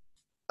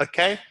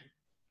 Okay,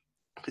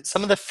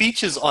 some of the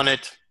features on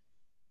it.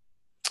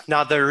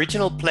 Now, the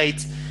original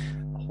plate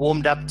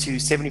warmed up to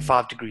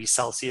 75 degrees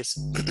Celsius.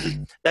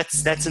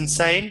 That's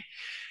insane.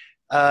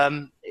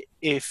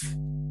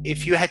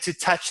 If you had to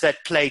touch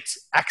that plate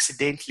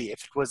accidentally,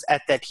 if it was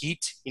at that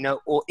heat,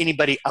 or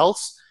anybody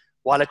else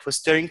while it was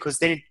stirring, because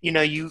then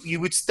you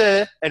would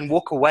stir and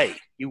walk away.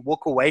 You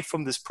walk away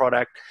from this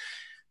product.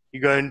 You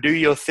go and do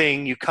your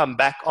thing. You come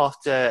back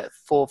after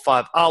 4 or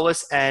 5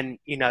 hours, and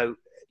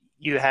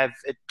you have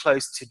it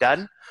close to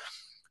done.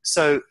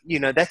 So,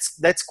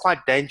 that's quite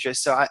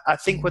dangerous. So I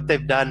think what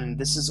they've done, and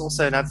this is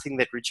also another thing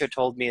that Richard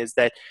told me, is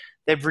that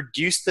they've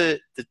reduced the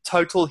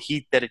total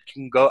heat that it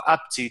can go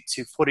up to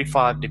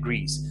 45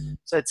 degrees.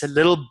 So it's a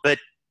little bit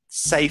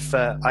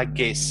safer, I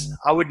guess.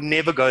 I would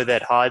never go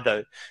that high,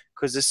 though,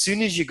 because as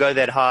soon as you go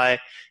that high,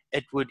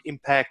 it would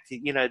impact,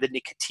 the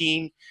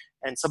nicotine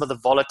and some of the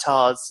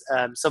volatiles,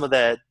 some of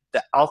the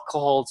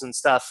alcohols and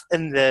stuff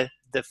in the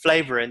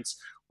flavorants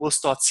will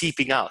start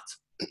seeping out.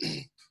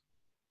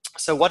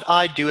 So what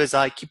I do is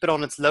I keep it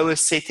on its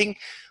lowest setting,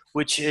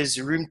 which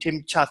is room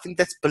temperature. I think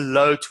that's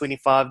below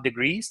 25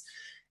 degrees.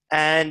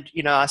 And,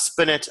 I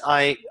spin it.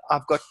 I've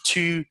got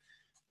two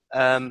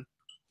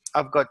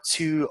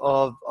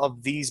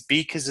of these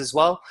beakers as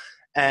well.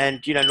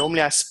 And,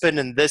 normally I spin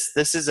in this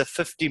is a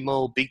 50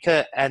 ml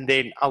beaker. And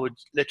then I would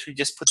literally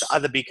just put the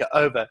other beaker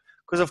over.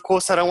 Because, of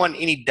course, I don't want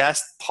any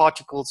dust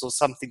particles or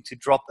something to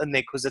drop in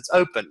there because it's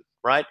open,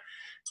 right?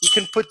 You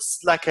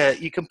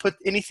can put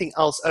anything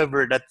else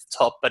over it at the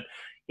top, but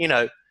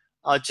I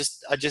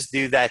just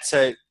do that.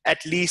 So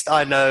at least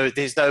I know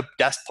there's no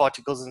dust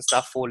particles and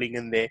stuff falling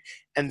in there,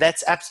 and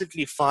that's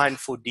absolutely fine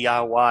for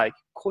DIY. Of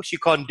course, you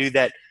can't do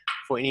that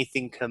for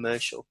anything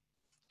commercial.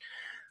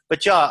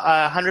 But yeah,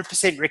 I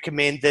 100%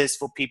 recommend this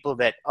for people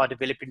that are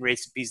developing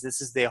recipes.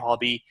 This is their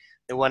hobby.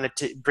 They wanted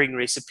to bring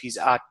recipes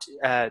out,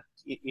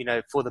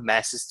 for the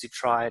masses to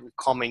try and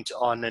comment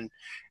on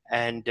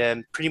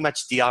and pretty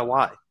much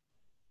DIY.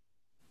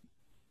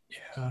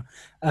 Yeah.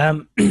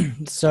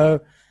 So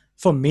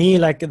for me,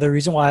 like the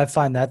reason why I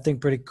find that thing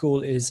pretty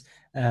cool is,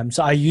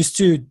 so I used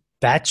to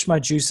batch my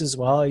juice as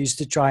well. I used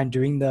to try and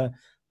doing the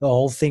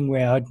whole thing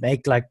where I'd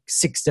make like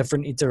 6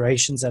 different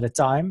iterations at a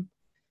time,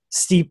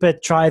 steep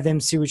it, try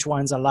them, see which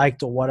ones I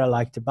liked or what I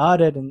liked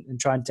about it, and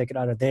try and take it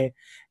out of there.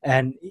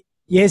 And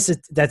yes,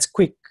 that's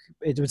quick.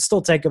 It would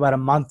still take about a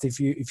month if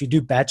you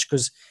do batch,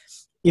 because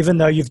even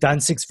though you've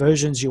done 6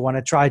 versions, you want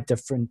to try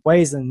different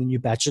ways, and then you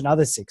batch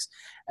another 6.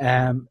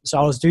 So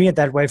I was doing it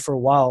that way for a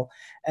while,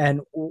 and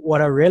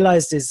what I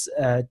realized is,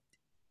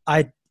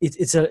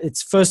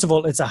 it's first of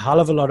all, it's a hell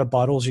of a lot of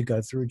bottles you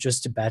go through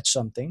just to batch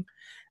something,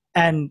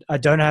 and I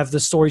don't have the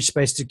storage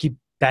space to keep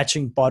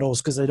batching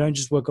bottles because I don't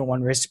just work on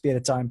one recipe at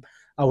a time.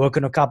 I work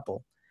on a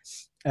couple.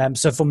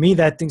 So for me,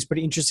 that thing's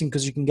pretty interesting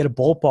because you can get a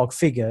ballpark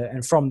figure,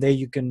 and from there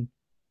you can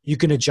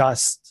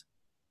adjust.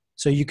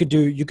 So you could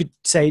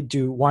say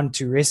do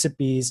 1-2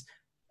 recipes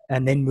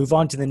and then move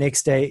on to the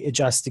next day,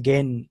 adjust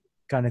again,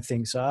 kind of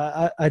thing. So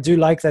I do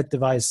like that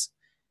device.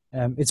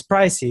 It's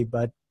pricey,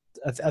 but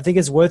I think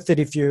it's worth it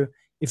if you're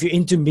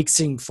into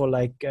mixing for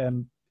like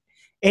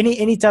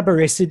any type of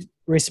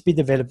recipe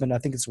development. I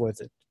think it's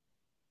worth it.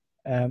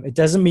 It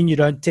doesn't mean you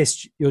don't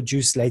test your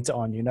juice later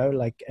on,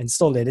 and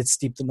still let it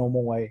steep the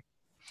normal way.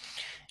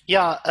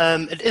 Yeah,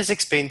 it is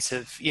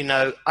expensive.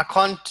 I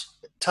can't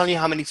tell you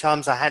how many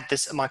times I had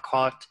this in my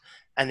cart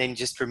and then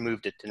just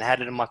removed it, and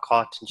had it in my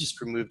cart and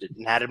just removed it,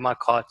 and had it in my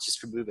cart,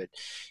 just remove it,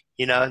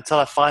 until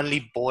I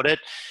finally bought it.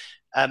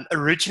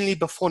 Originally,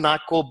 before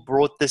Nitecore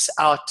brought this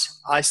out,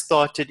 I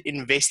started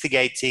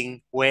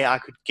investigating where I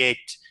could get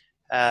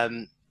a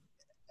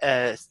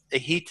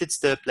heated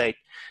stir plate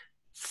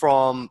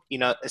from,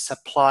 a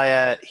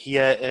supplier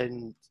here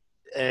in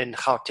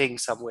Gauteng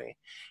somewhere.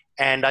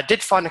 And I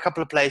did find a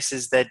couple of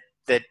places that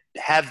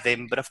have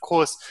them, but of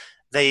course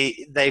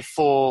they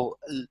for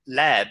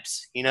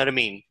labs, you know what I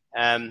mean?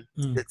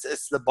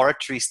 It's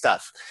laboratory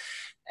stuff.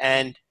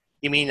 And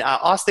I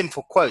asked them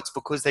for quotes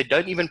because they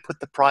don't even put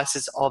the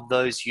prices of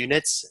those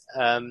units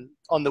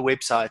on the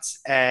websites.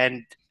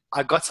 And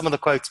I got some of the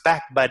quotes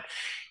back, but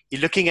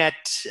you're looking at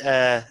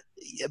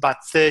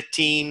about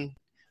 13,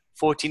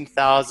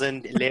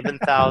 14,000,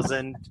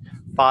 11,000,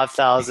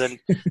 5,000.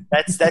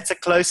 That's the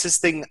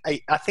closest thing.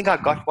 I think I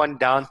got one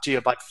down to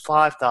about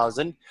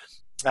 5,000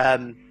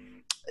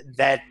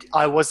 that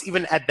I was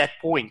even at that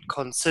point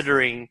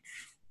considering,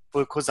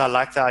 because I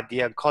like the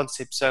idea and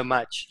concept so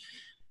much.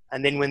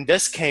 And then when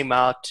this came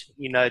out,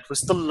 it was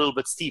still a little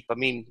bit steep.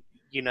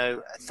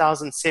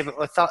 1,007,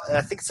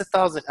 I think it's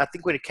 1,000. I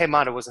think when it came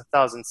out, it was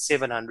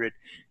 1,700,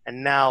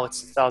 and now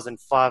it's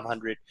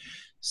 1,500.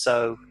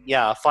 So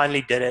yeah, I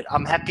finally did it.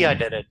 I'm happy I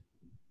did it.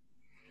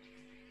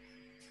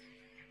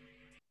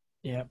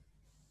 Yeah.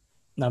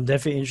 I'm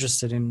definitely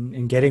interested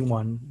in getting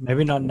one.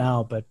 Maybe not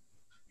now, but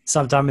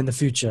sometime in the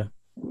future.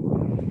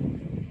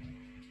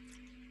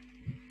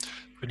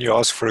 When you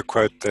ask for a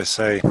quote, they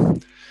say,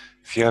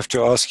 if you have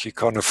to ask, you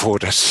can't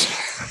afford it.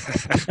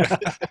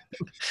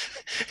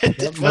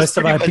 It was Most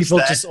of pretty our much people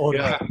that, just order.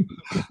 yeah.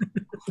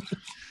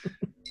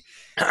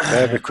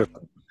 Lab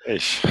equipment.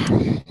 Ish.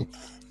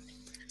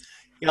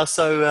 Yeah,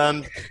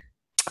 so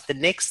the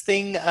next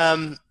thing,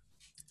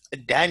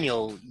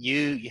 Daniel,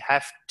 you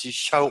have to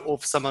show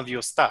off some of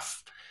your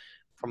stuff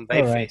from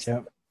All right, Vapefest.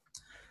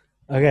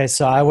 yeah. Okay,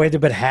 so I went a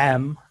bit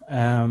ham.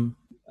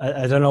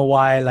 I don't know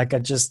why. Like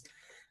I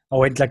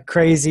went like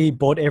crazy,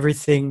 bought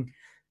everything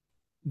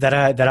that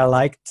I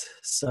liked.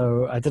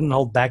 So I didn't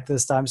hold back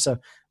this time. So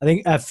I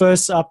think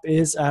first up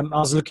is I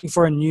was looking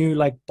for a new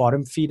like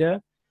bottom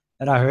feeder,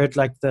 and I heard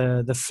like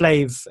the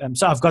Flav.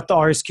 So I've got the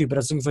RSQ, but I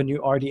was looking for a new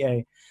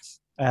RDA.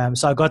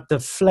 So I got the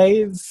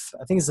Flav.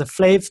 I think it's the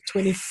Flav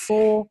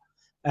 24.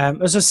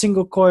 It's a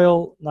single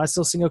coil, nice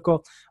little single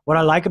coil. What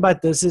I like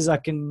about this is I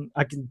can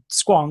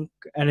squonk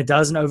and it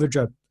doesn't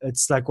overdrip.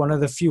 It's like one of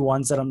the few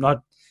ones that I'm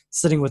not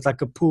sitting with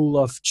like a pool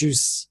of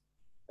juice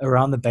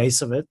around the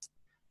base of it.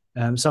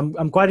 So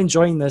I'm quite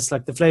enjoying this.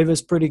 Like the flavor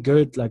is pretty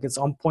good. Like it's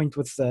on point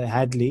with the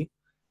Hadley.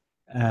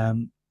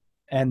 And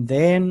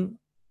then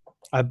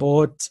I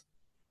bought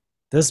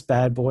this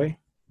bad boy,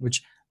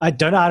 which I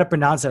don't know how to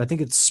pronounce it. I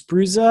think it's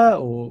Spruza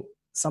or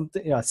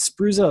something. Yeah,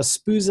 Spruza or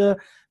Spooza,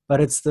 but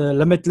it's the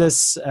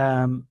limitless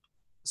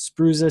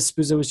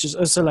Spruza, which is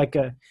also like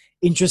a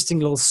interesting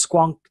little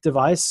squonk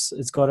device.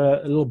 It's got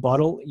a little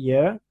bottle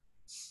here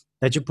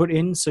that you put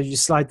in. So you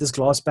slide this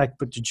glass back,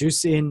 put your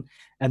juice in,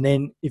 and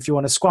then if you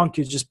want to squonk,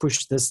 you just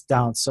push this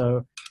down.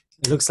 So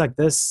it looks like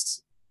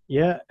this,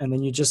 yeah, and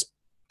then you just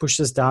push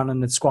this down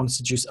and it squonks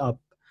the juice up,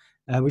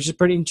 which is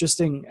pretty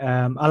interesting.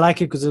 I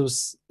like it because it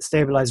was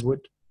stabilized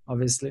wood,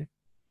 obviously.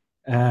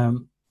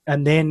 And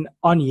then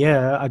on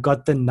here, I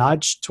got the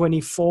Nudge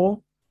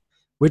 24,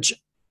 which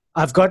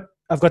I've got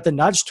the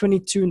Nudge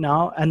 22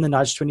 now and the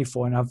Nudge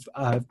 24, and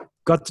I've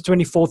got the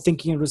 24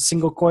 thinking it was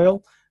single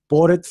coil.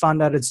 Bought it,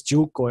 found out it's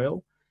dual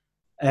coil,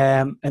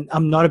 and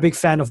I'm not a big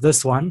fan of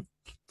this one.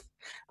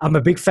 I'm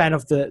a big fan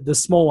of the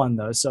small one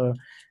though, so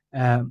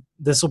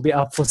this will be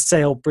up for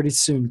sale pretty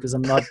soon because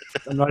I'm not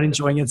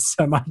enjoying it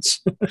so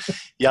much.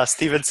 Yeah,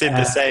 Steven said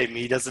the same.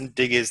 He doesn't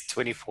dig his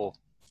 24.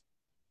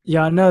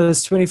 Yeah, no,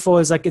 this 24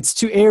 is like it's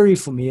too airy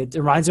for me. It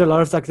reminds me a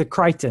lot of like the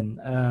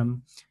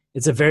Crichton.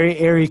 It's a very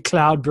airy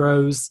Cloud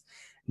Bros.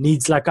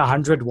 Needs like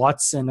 100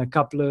 watts and a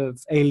couple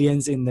of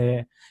aliens in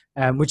there.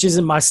 Which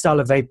isn't my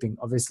style of vaping,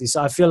 obviously.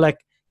 So I feel like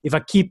if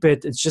I keep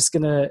it,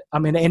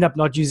 I'm gonna end up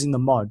not using the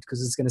mod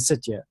because it's gonna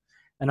sit here,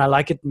 and I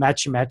like it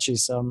matchy.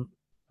 So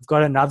I've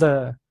got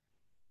another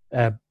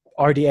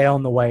RDA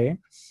on the way,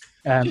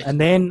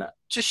 and then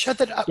just show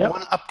that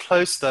one up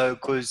close though,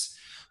 because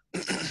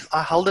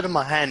I held it in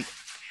my hand.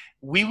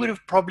 We would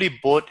have probably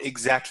bought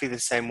exactly the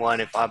same one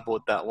if I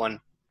bought that one.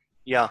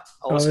 Yeah,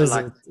 also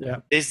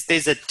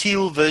there's a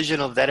teal version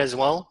of that as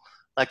well,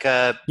 like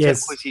a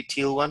turquoisey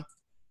teal one.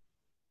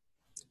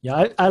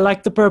 Yeah, I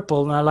like the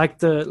purple, and I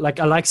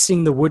like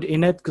seeing the wood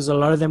in it because a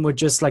lot of them were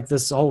just like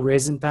this whole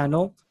resin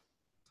panel.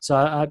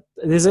 So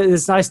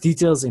there's nice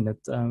details in it.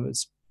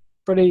 It's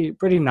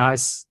pretty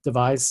nice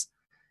device.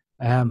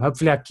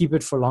 Hopefully I keep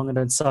it for long and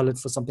don't sell it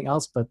for something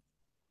else. But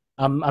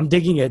I'm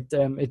digging it.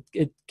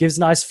 It gives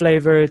nice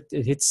flavor.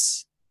 It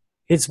hits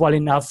well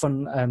enough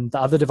on the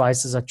other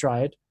devices I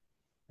tried.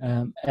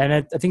 And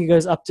I think it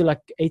goes up to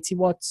like 80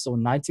 watts or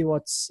 90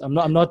 watts. I'm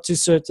not too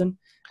certain.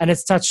 And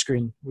it's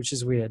touchscreen, which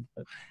is weird.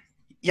 But.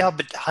 Yeah,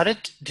 but how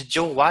did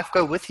your wife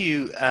go with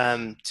you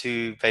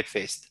to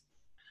Vapefest?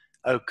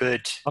 Oh,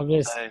 good.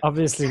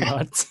 Obviously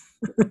not.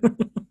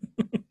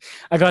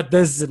 I got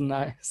this, didn't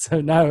I?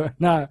 So no.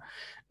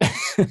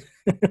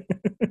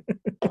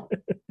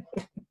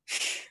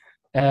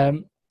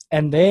 And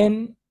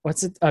then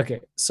what's it?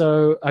 Okay,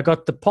 so I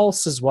got the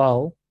Pulse as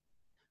well,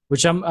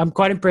 which I'm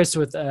quite impressed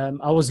with.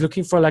 I was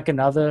looking for like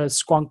another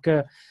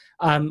squonker.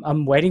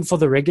 I'm waiting for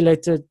the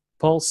regulated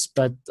Pulse,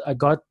 but I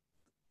got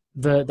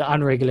the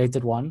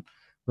unregulated one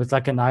with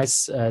like a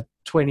nice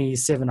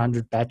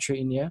 2700 battery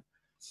in here.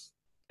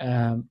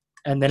 And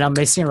then I'm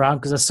messing around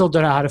because I still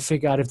don't know how to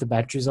figure out if the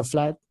batteries are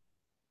flat,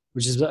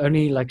 which is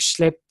only like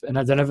Schlep, and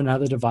I don't have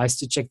another device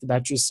to check the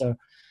batteries. So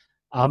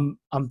I'm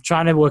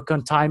trying to work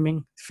on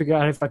timing, figure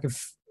out if I can,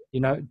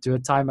 do a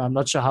timer. I'm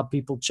not sure how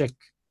people check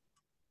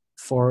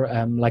for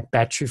like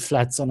battery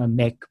flats on a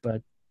mech,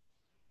 but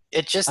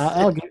it just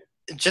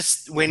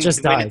when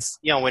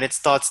it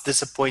starts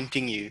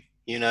disappointing you,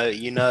 you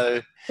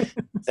know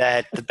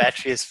that the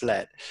battery is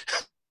flat.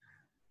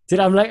 Dude,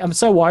 I'm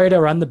so worried I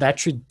run the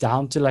battery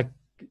down to like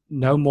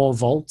no more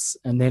volts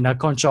and then I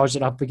can't charge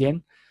it up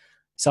again.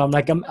 So I'm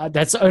like,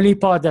 that's the only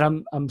part that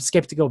I'm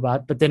skeptical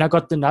about. But then I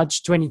got the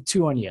Nudge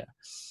 22 on here.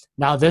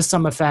 Now this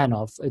I'm a fan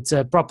of. It's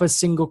a proper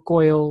single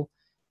coil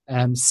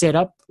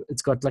setup.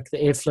 It's got like the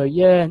airflow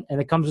here,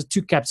 and it comes with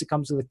two caps. It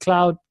comes with a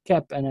cloud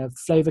cap and a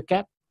flavor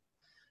cap.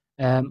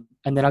 And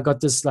then I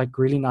got this like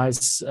really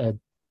nice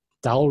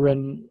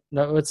Dalren,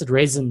 no, what's it?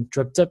 Resin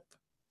drip tip,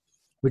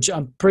 which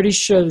I'm pretty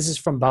sure this is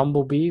from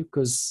Bumblebee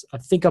because I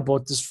think I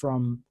bought this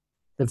from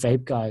the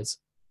Vape guys,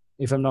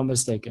 if I'm not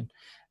mistaken.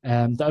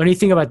 The only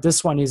thing about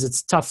this one is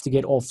it's tough to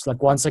get off.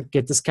 Like once I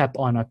get this cap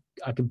on,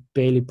 I can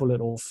barely pull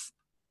it off.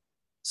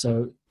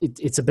 So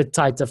it's a bit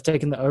tight. I've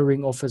taken the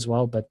O-ring off as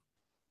well, but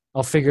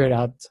I'll figure it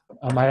out.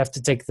 I might have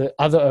to take the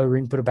other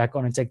O-ring, put it back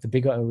on, and take the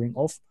bigger O-ring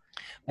off.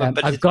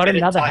 But I've got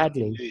another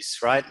Hadley. Loose,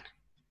 right?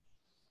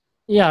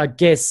 Yeah, I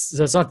guess.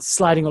 So it's not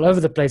sliding all over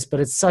the place, but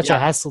it's such a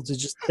hassle to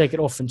just take it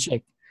off and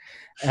check.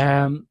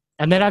 And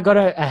then I got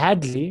a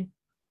Hadley,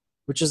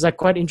 which is like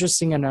quite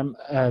interesting. And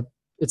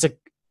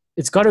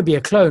it's got to be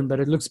a clone, but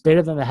it looks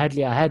better than the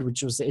Hadley I had,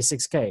 which was the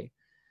S6K.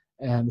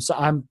 So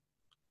I'm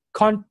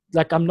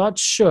not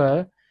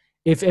sure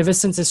if ever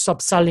since they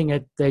stopped selling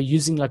it, they're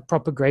using like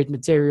proper grade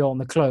material on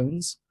the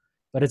clones.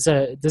 But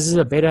this is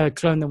a better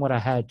clone than what I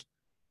had.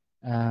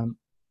 And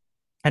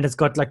it's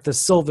got like the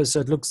silver, so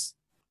it looks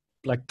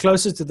like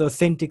closer to the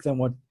authentic than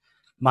what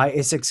my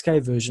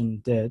S6K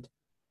version did.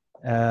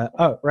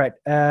 Right.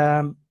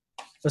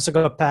 Also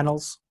got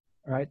panels.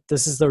 Right.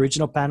 This is the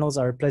original panels.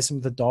 I replaced them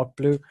with the dark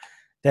blue.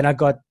 Then I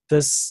got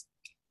this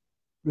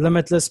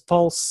limitless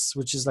pulse,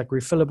 which is like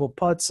refillable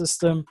pod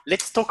system.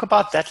 Let's talk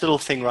about that little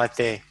thing right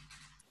there.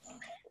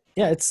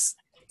 Yeah, it's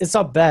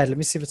not bad. Let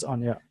me see if it's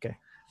on. Yeah, okay.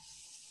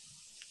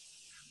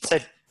 So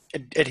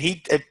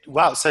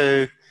wow.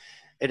 So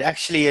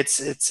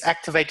it's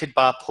activated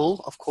by a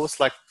pull, of course,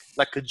 like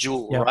a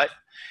jewel, right?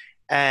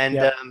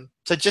 And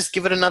so just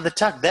give it another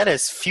tug. That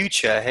is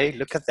future. Hey,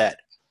 look at that.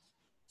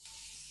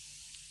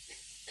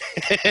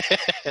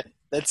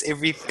 That's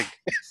everything.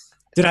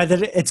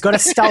 It's got a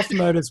stealth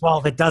mode as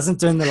well that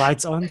doesn't turn the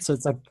lights on. So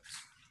it's like,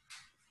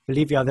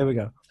 there we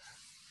go.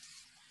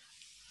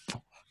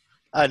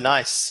 Oh,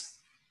 nice.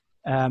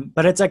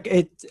 But it's like,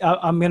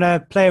 I'm going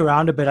to play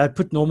around a bit. I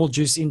put normal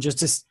juice in just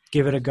to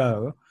give it a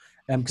go.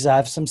 Because I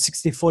have some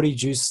 60-40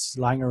 juice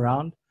lying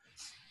around.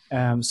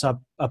 So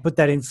I put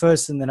that in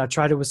first, and then I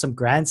tried it with some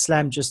Grand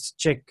Slam just to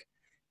check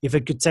if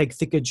it could take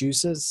thicker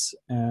juices.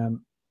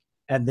 And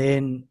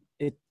then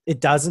it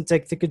doesn't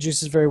take thicker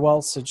juices very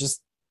well. So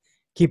just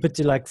keep it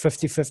to like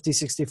 50-50,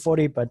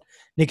 60-40. But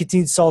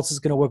nicotine salts is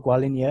going to work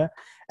well in here.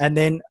 And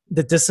then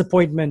the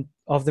disappointment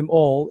of them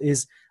all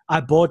is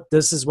I bought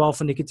this as well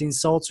for nicotine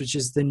salts, which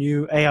is the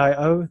new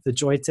AIO, the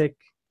Joytech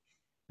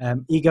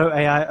Ego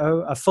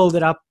AIO. I filled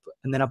it up,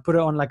 and then I put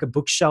it on like a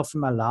bookshelf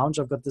in my lounge.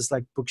 I've got this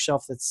like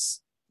bookshelf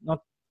that's not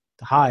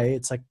high.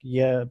 It's like,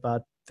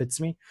 about fits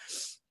me.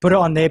 Put it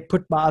on there,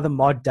 put my other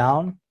mod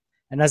down.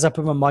 And as I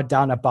put my mod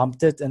down, I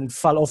bumped it and it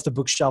fell off the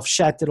bookshelf,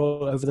 shattered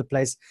all over the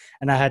place.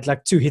 And I had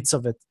like 2 hits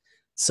of it.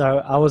 So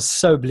I was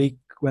so bleak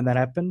when that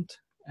happened.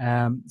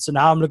 So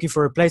now I'm looking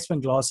for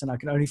replacement glass, and I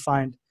can only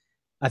find,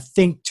 I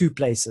think, 2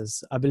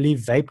 places. I believe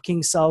Vape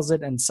King sells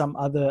it, and some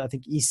other, I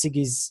think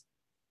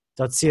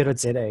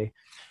esiggies.co.za.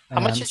 How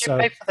much did you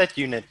pay for that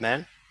unit,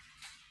 man?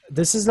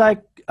 This is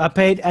like, I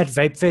paid at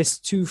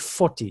VapeFest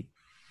 $240.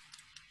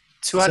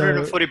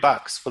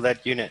 $240 for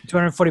that unit.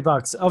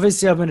 $240.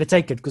 Obviously, I'm going to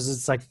take it because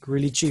it's like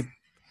really cheap.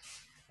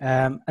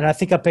 And I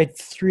think I paid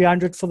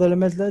 $300 for the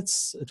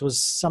limitless. It was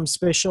some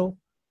special,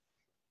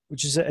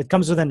 which is, it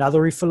comes with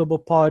another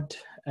refillable pod.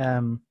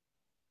 So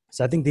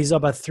I think these are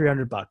about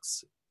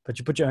 $300, but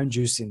you put your own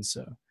juice in.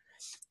 So,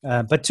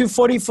 but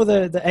 $240 for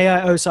the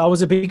AIO. So I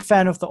was a big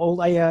fan of the old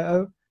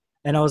AIO.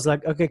 And I was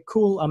like, okay,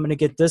 cool. I'm going to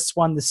get this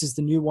one. This is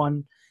the new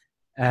one.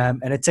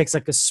 And it takes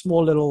like a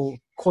small little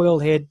coil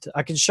head.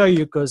 I can show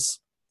you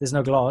because there's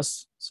no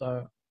glass.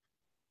 So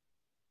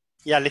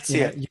yeah, let's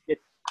see it.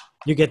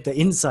 You get the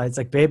insides,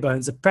 like bare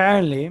bones.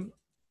 Apparently,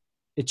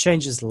 it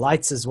changes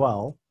lights as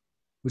well,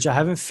 which I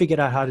haven't figured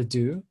out how to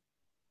do.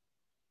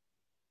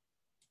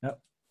 No.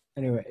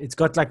 Anyway, it's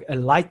got like a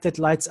light that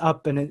lights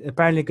up, and it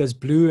apparently goes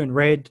blue and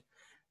red.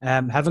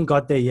 Haven't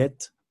got there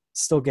yet.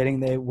 Still getting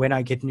there when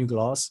I get new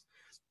glass.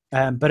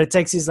 But it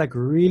takes these like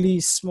really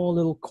small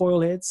little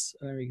coil heads.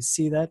 You can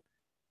see that.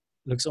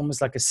 Looks almost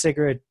like a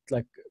cigarette,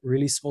 like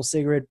really small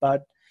cigarette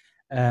butt.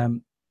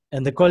 And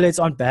the coil heads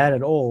aren't bad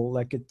at all.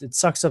 Like it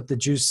sucks up the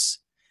juice.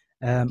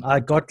 I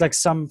got like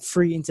some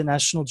free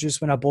international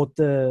juice when I bought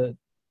the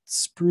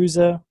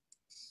Spruzer.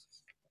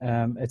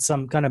 It's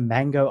some kind of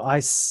mango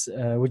ice,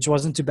 which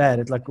wasn't too bad.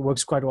 It like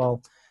works quite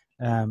well.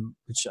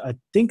 Which I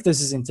think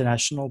this is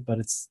international, but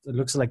it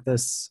looks like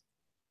this.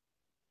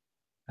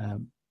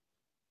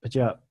 But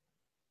yeah.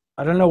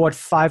 I don't know what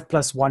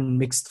 5+1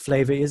 mixed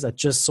flavor is. I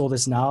just saw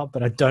this now,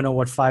 but I don't know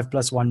what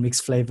 5+1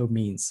 mixed flavor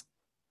means.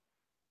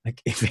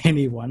 Like, if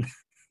anyone.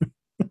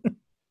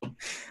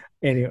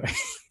 Anyway.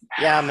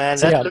 Yeah, man.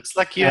 So that looks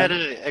like you had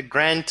a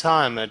grand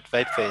time at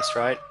VapeFest,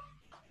 right?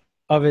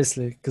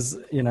 Obviously, because,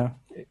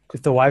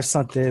 if the wife's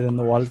not there, then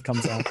the wallet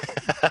comes out.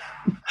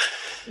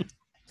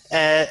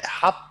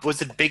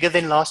 Was it bigger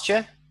than last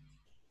year?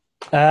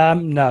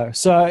 No.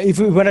 So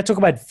when I talk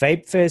about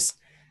VapeFest,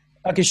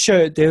 okay,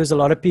 sure, there was a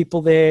lot of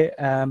people there,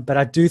 but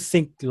I do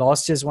think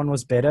last year's one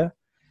was better.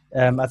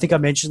 I think I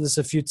mentioned this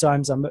a few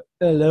times. I'm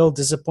a little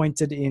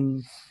disappointed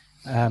in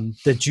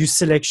the juice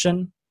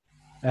selection.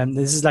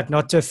 This is like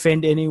not to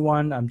offend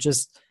anyone.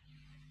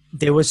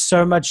 There was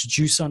so much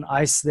juice on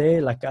ice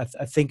there. Like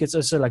I think it's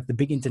also like the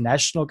big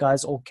international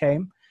guys all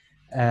came.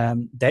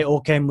 They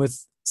all came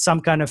with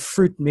some kind of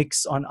fruit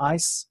mix on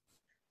ice.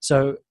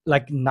 So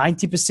like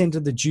 90%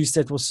 of the juice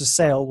that was for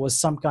sale was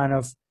some kind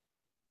of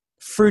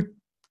fruit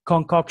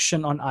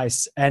concoction on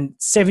ice, and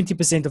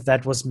 70% of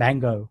that was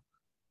mango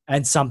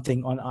and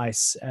something on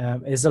ice.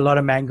 There's a lot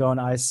of mango on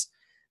ice.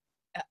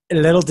 A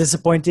little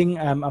disappointing.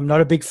 I'm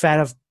not a big fan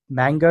of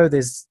mango.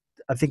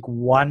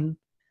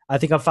 I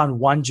think I found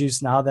one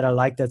juice now that I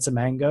like that's a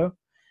mango,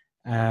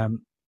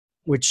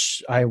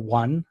 which I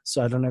won.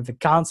 So I don't know if it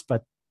counts,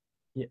 but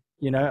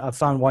I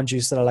found one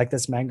juice that I like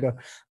that's mango.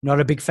 I'm not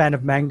a big fan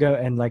of mango,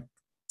 and like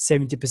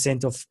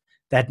 70% of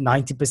that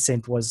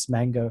 90% was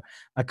mango.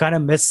 I kind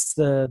of miss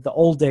the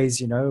old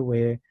days,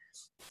 where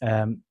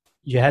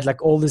you had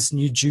like all this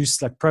new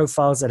juice, like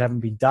profiles that haven't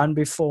been done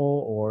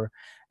before, or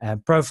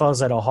profiles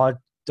that are hard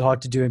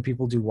to do and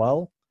people do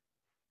well.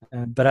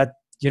 But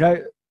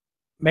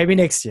maybe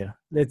next year.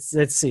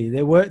 Let's see.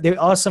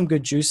 There are some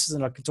good juices,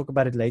 and I can talk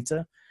about it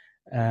later.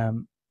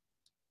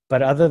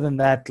 But other than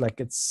that,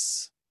 like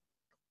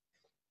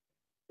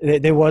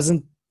there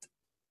wasn't.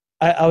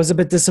 I was a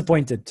bit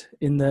disappointed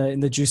in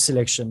the juice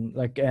selection.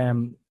 Like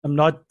I'm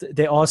not.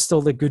 There are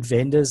still the good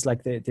vendors.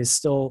 Like there's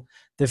still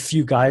the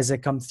few guys that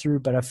come through,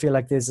 but I feel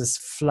like there's this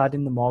flood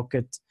in the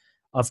market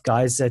of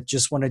guys that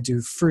just want to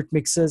do fruit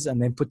mixes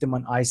and then put them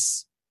on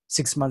ice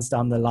 6 months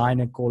down the line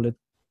and call it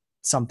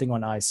something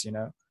on ice.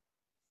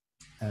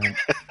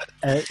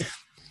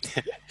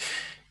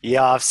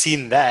 Yeah, I've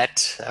seen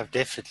that. I've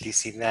definitely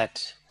seen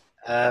that.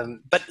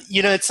 But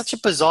it's such a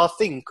bizarre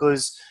thing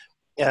because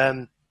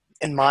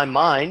in my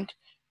mind,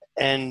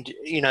 and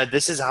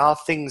this is how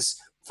things,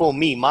 for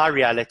me, my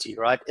reality,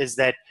 right, is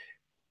that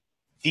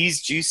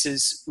these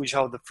juices, which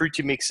are the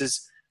fruity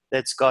mixes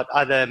that's got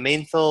either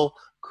menthol,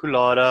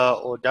 colada,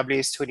 or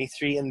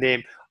WS23 in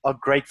them, are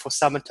great for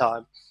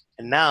summertime.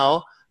 And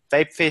now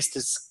Vape Fest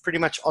is pretty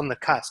much on the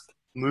cusp,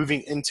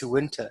 moving into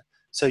winter.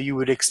 So you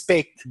would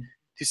expect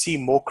to see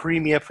more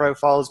creamier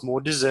profiles,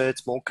 more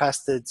desserts, more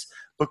custards,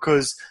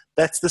 because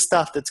that's the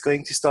stuff that's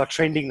going to start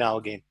trending now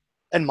again,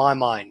 in my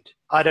mind.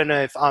 I don't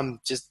know if I'm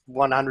just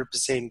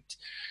 100%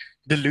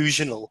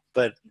 delusional,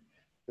 but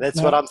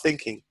that's what I'm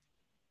thinking.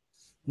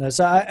 No,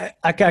 so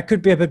I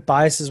could be a bit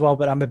biased as well,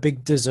 but I'm a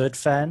big dessert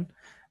fan.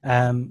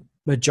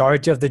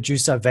 Majority of the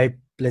juice I vape,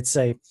 let's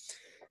say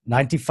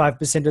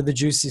 95% of the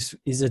juice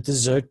is a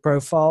dessert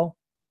profile,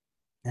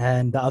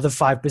 and the other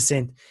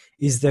 5%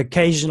 is the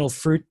occasional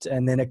fruit.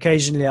 And then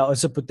occasionally I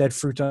also put that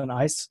fruit on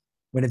ice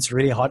when it's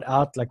really hot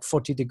out, like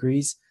 40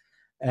 degrees,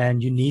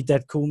 and you need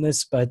that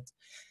coolness. But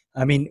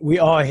I mean, we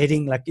are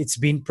heading, like, it's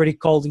been pretty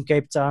cold in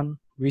Cape Town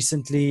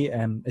recently,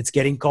 and it's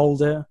getting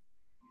colder.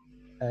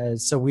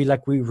 So we're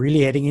really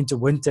heading into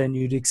winter, and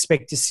you'd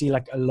expect to see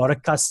like a lot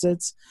of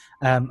custards.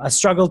 I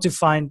struggled to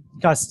find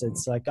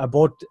custards. Like I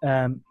bought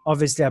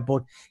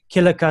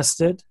Killer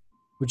Custard,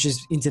 which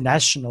is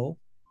international,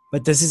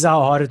 but this is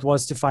how hard it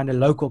was to find a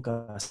local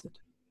custard.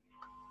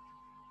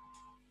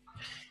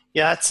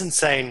 Yeah, that's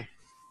insane.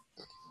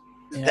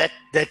 Yeah.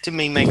 That to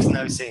me makes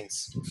no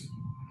sense.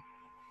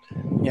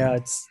 Yeah,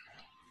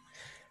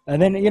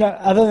 and then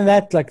other than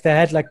that, like they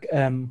had like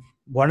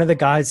one of the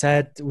guys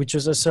had, which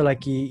was also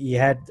like he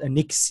had a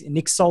Nick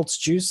Salt's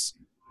juice,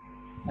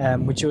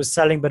 which he was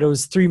selling, but it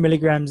was 3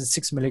 milligrams and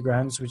 6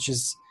 milligrams, which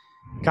is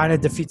kind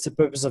of defeats the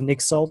purpose of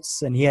Nick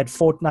Salt's. And he had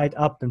Fortnite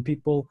up, and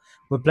people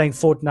were playing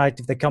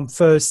Fortnite. If they come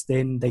first,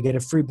 then they get a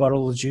free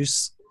bottle of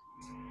juice,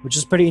 which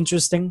is pretty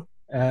interesting.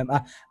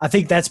 I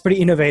think that's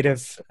pretty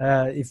innovative.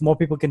 If more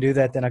people can do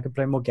that, then I can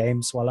play more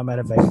games while I'm at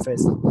a Vape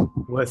Fest.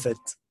 Worth it.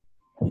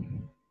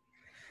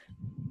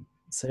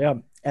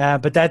 So yeah,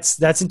 but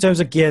that's in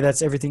terms of gear.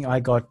 That's everything I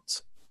got.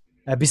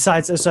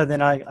 Besides, also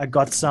then I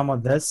got some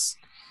of this,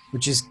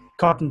 which is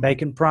Cotton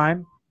Bacon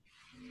Prime,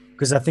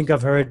 because I think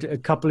I've heard a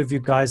couple of you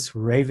guys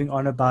raving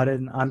on about it,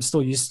 and I'm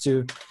still used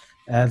to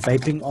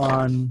vaping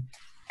on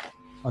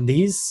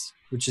these,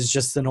 which is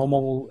just the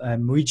normal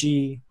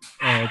Muji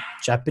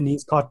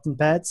Japanese cotton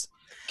pads.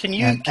 Can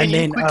you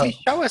quickly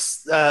show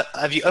us?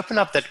 Have you opened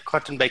up that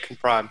Cotton Bacon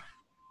Prime?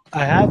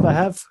 I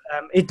have.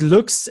 It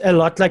looks a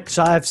lot like,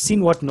 so I've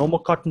seen what normal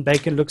cotton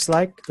bacon looks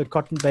like, the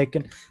cotton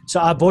bacon. So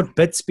I bought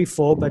bits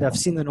before, but I've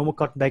seen the normal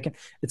cotton bacon.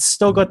 It's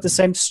still got the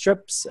same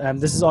strips.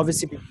 This is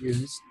obviously been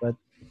used, but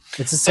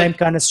it's the same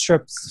kind of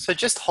strips. So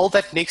just hold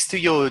that next to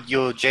your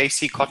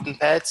JC cotton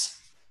pads.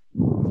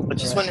 I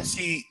just want to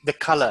see the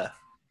color,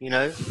 I don't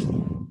know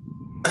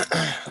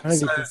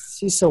if you can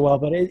see so well,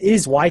 but it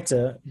is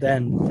whiter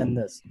than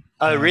this.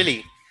 Oh,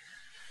 really?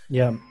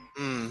 Yeah.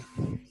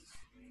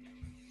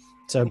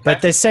 So, okay.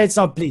 But they say it's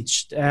not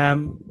bleached.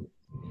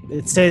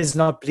 It says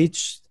not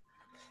bleached.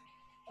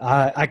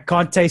 I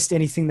can't taste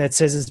anything that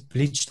says it's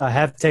bleached. I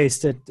have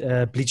tasted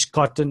bleached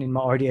cotton in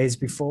my RDAs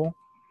before,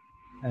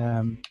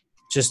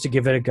 just to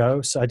give it a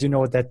go. So I do know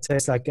what that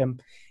tastes like.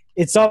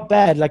 It's not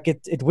bad. Like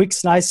it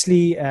wicks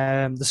nicely.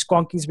 The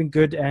squonking's been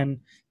good, and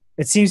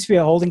it seems to be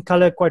holding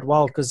color quite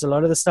well, because a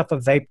lot of the stuff I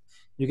vape,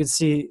 You can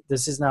see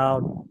this is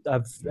now,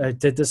 I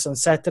did this on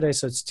Saturday,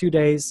 so it's 2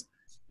 days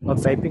of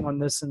vaping on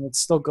this, and it's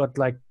still got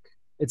like,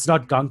 it's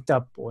not gunked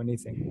up or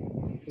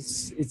anything.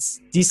 It's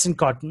decent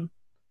cotton.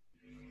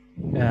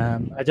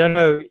 I don't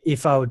know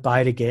if I would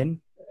buy it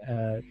again.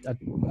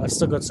 I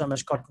still got so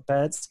much cotton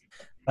pads,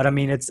 but I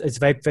mean, it's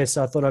Vape Fest,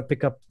 so I thought I'd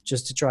pick up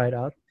just to try it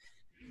out.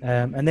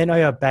 And then,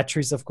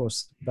 batteries, of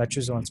course.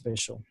 Batteries are on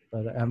special.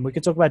 But we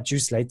can talk about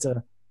juice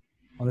later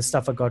on the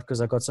stuff I got, because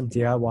I got some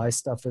DIY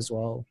stuff as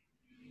well.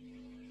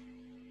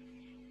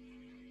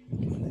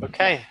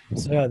 Okay.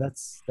 So yeah,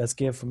 that's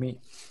gear for me.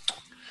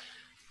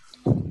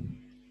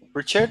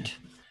 Richard,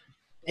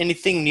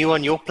 anything new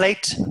on your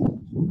plate?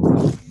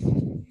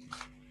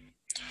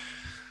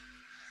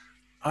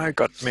 I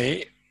got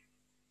me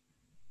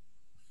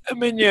a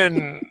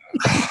minion.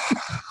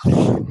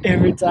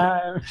 Every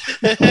time.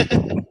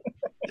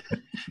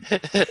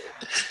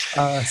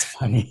 Oh, that's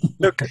funny.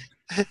 Look,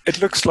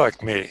 it looks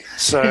like me.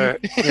 So,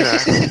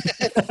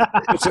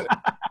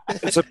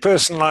 it's a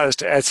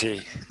personalized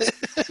Atty.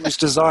 It was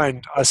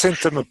designed. I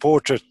sent them a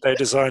portrait. They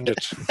designed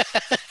it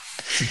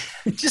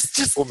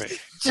just for me.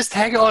 Just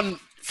hang on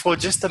for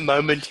just a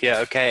moment here,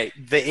 okay?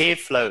 The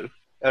airflow.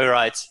 All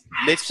right.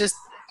 I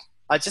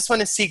just want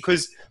to see,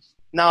 because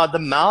now the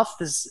mouth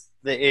is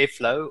the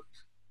airflow.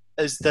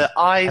 Is the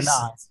eyes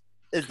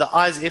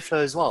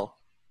airflow as well?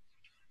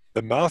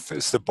 The mouth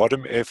is the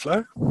bottom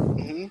airflow.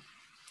 Mm-hmm.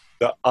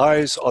 The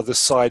eyes are the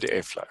side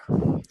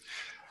airflow.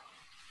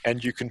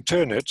 And you can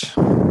turn it.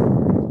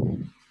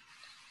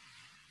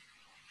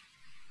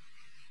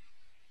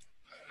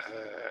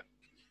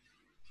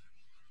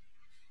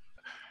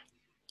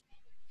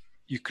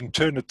 You can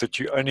turn it that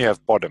you only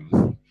have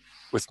bottom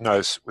with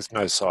no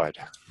side.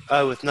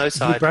 Oh, with no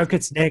side. You broke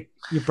its neck.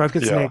 You broke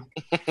its neck.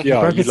 Yeah, you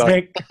broke its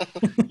neck.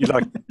 You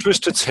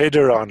twist its head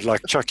around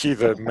like Chucky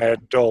the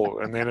mad doll,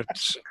 and then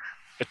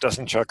it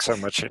doesn't chuck so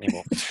much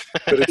anymore.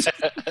 But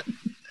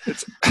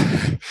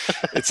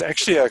it's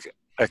actually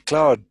a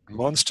cloud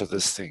monster,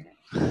 this thing.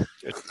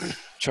 It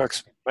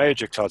chucks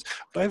major clouds.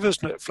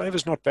 Flavor's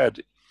not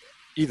bad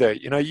either.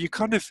 You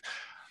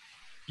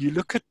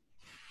look at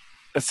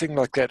a thing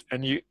like that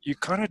and you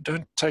kind of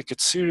don't take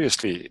it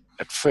seriously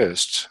at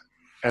first,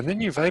 and then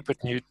you vape it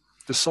and you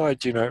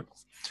decide,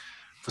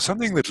 for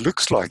something that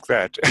looks like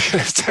that,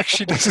 it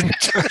actually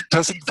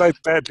doesn't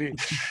vape badly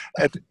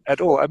at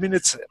all. I mean,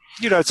 it's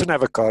an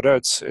avocado.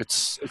 It's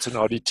an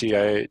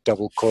RDTA,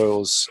 double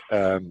coils,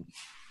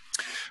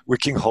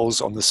 wicking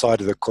holes on the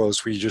side of the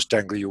coils where you just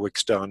dangle your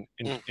wicks down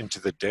into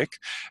the deck.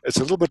 It's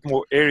a little bit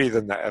more airy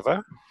than the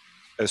Ava,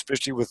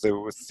 especially with the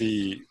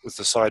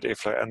side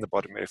airflow and the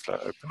bottom airflow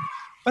open.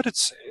 But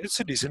it's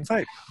a decent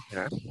vape,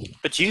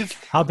 But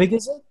how big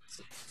is it?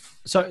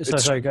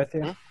 Sorry, go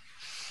Theo.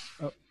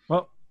 Oh,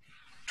 well,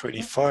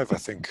 25, I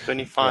think.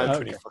 25. Yeah,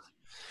 Okay.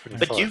 25.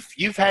 But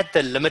you've had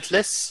the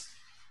Limitless,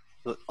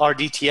 the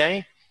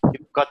RDTA,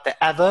 you've got the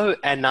Avo,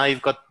 and now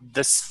you've got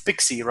this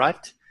Pixy,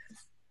 right?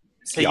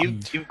 So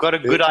you've got a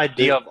good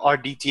idea of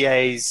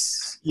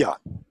RDTAs. Yeah.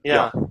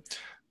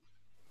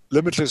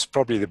 Limitless is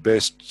probably the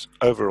best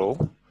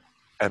overall,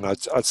 and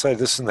I'd say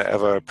this and the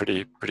Avo are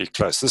pretty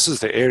close. This is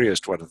the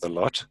airiest one of the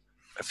lot.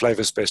 The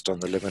flavor's best on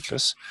the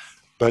Limitless,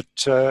 but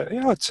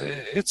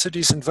it's a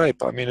decent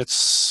vape. I mean,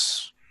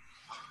 it's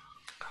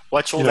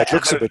watch all the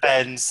Avo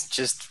fans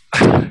just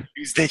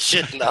lose their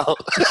shit now.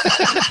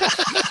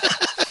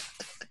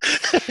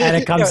 And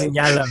it comes in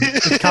yellow.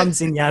 It comes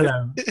in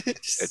yellow.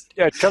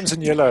 It comes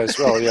in yellow as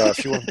well. Yeah,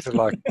 if you want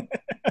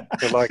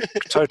the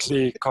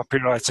totally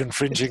copyright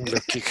infringing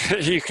look,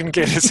 you can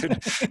get it in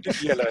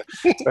yellow.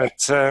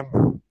 But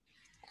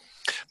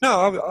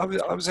no,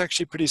 I was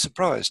actually pretty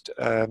surprised.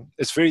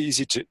 It's very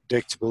easy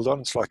deck to build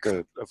on. It's like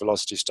a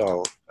velocity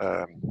style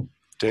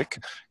deck.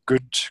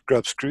 Good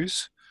grub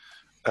screws.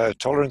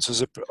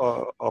 Tolerances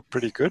are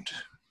pretty good.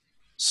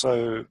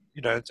 So,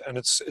 and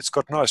it's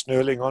got nice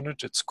knurling on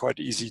it. It's quite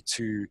easy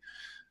to,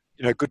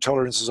 good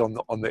tolerances on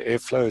the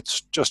airflow.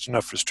 It's just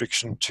enough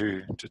restriction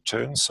to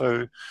turn.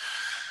 So,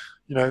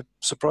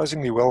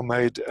 surprisingly well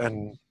made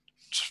and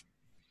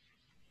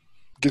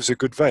gives a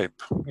good vape,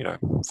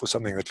 for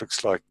something that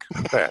looks like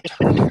that.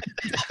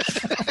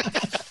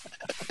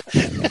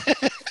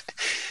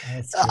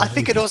 I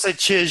think it also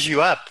cheers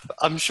you up.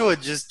 I'm sure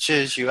it just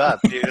cheers you up.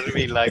 You know what I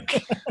mean?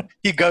 Like,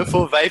 you go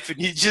for a vape and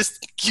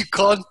you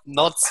can't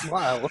not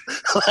smile.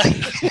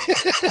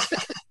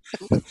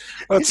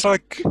 Well, it's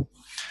like,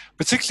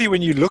 particularly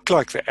when you look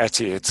like the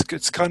Atty, it's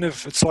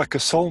like a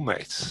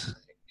soulmate.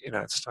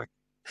 It's like,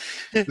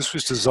 this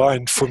was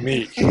designed for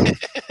me.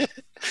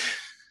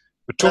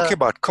 But talking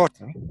about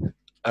cotton,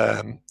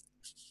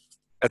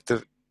 at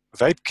the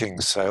Vape King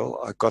sale,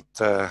 I got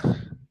the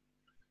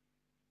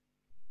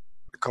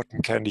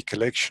Cotton Candy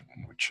Collection,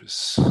 which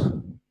is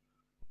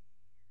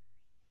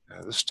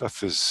this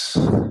stuff is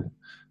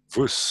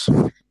Vus.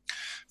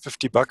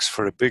 $50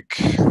 for a big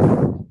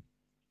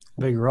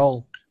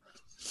roll.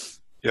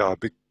 Yeah, a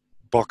big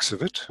box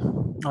of it.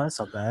 Oh, that's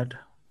not bad.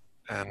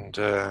 And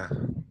I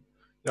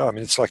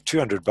mean, it's like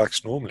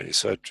 $200 normally,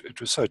 so it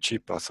was so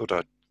cheap. I thought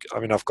I'd I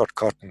mean, I've got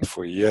cotton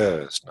for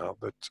years now,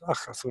 but I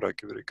thought I'd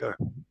give it a go.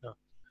 Yeah.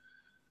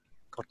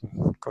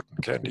 Cotton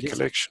candy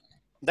collection.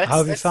 How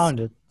have you found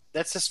it?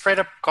 That's a straight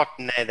up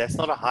cotton, eh? That's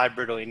not a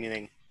hybrid or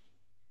anything.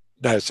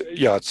 No,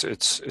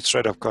 it's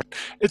straight up cotton.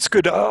 It's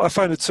good. I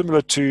find it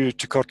similar to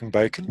cotton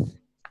bacon.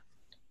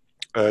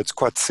 It's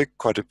quite thick,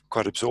 quite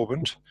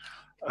absorbent.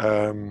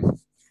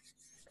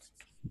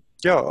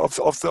 Yeah, of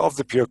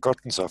the pure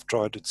cottons I've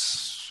tried,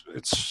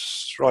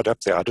 it's right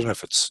up there. I don't know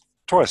if it's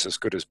twice as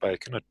good as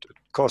bacon. It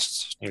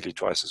costs nearly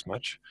twice as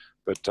much,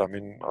 but I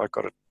mean, I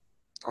got it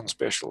on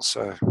special,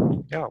 so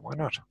yeah, why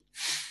not?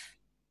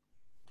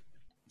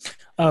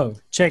 Oh,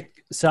 check.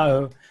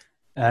 So,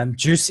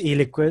 juice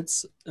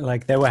e-liquids,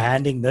 like they were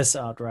handing this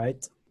out,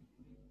 right?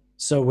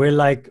 So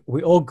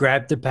we all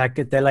grabbed the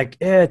packet. They're like,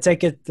 yeah,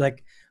 take it.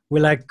 Like,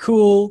 we're like,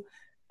 cool.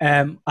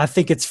 I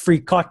think it's free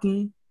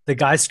cotton. The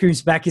guy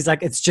screams back. He's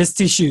like, it's just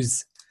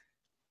tissues.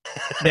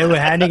 They were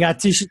handing out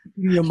tissues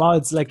in your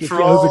mouths, like if you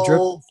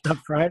overdrip and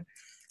stuff, right?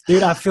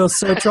 Dude, I feel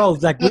so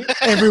trolled. Like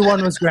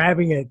everyone was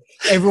grabbing it.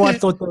 Everyone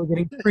thought they were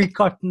getting free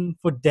cotton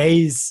for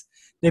days.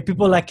 There are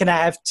people like, can I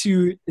have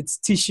 2? It's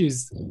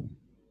tissues.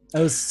 It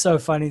was so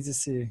funny to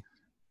see.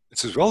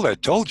 It's as well they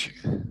told you.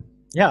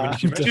 Yeah. I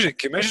mean, can you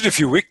imagine if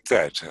you wicked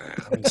that?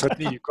 I mean,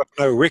 suddenly you've got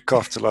no wick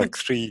after like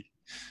 3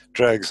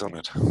 drags on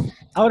it.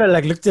 I would have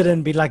like looked at it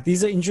and be like,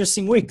 these are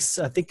interesting wicks.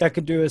 I think I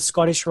could do a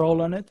Scottish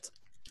roll on it.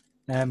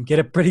 Get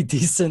a pretty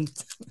decent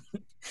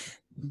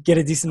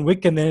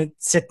wick and then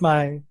set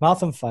my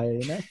mouth on fire,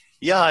 you know?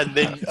 Yeah, and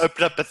then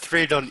open up a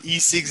thread on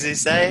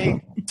e-cigs SA,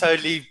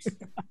 totally,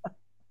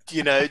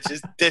 you know,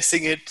 just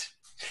dissing it.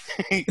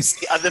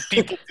 See other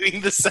people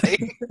doing the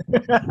same.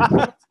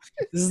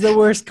 This is the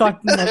worst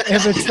cotton I've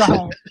ever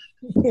tried.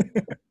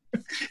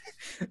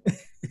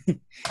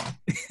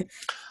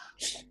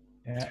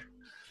 Yeah.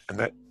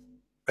 And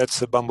that's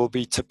the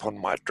bumblebee tip on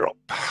my drop.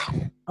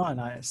 Oh,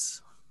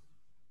 nice.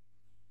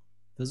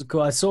 Those are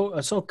cool. I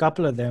saw a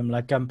couple of them.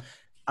 Like I'm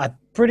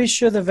pretty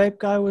sure the vape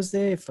guy was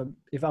there.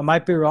 If I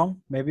might be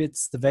wrong, maybe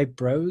it's the Vape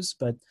Bros.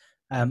 But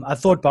I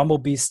thought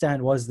Bumblebee's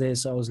stand was there,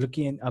 so I was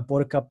looking. I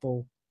bought a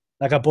couple.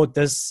 Like I bought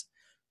this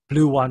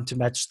blue one to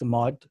match the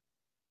mod.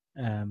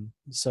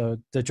 So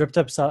the drip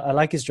tips, I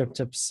like his drip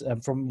tips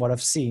from what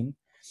I've seen.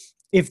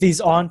 If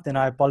these aren't, then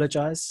I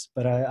apologize.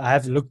 But I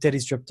have looked at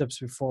his drip tips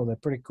before. They're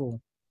pretty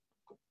cool.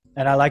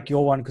 And I like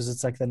your one because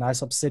it's like the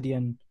nice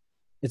obsidian.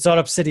 It's not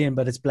obsidian,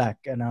 but it's black.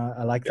 And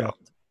I like that.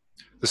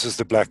 This is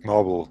the black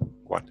marble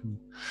one.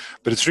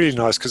 But it's really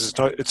nice because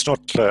it's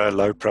not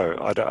low pro.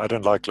 I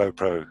don't like low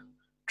pro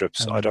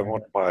drips. I don't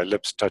want my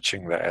lips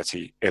touching the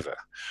atty ever.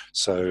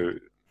 So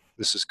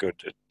this is good.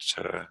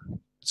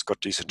 It's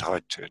got decent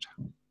height to it.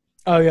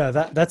 Oh, yeah.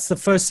 That's the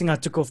first thing I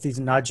took off these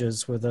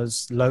nudges were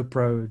those low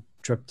pro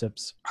drip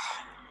tips.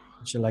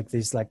 Which are like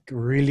these like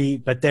really,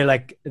 but they're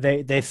like,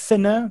 they're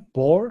thinner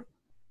bore,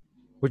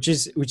 which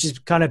is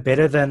kind of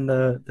better than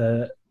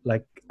the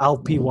like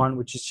LP one,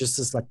 which is just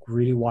this like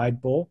really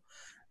wide bore.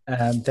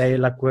 They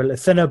like were a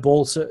thinner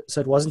ball, so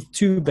it wasn't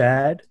too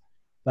bad,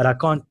 but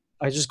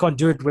I just can't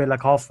do it where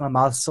like half my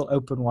mouth's still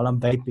open while I'm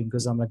vaping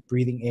because I'm like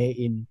breathing air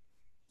in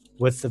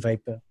with the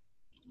vapor.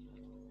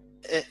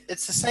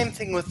 It's the same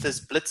thing with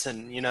this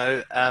Blitzen, you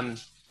know.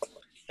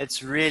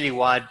 It's really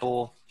wide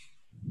bore.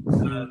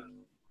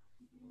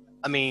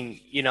 I mean,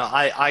 you know,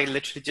 I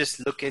literally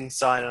just look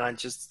inside and I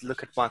just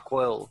look at my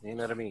coil, you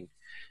know what I mean?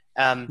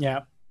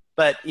 Yeah.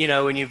 But, you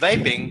know, when you're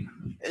vaping,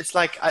 it's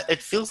like,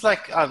 it feels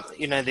like,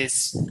 you know,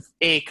 there's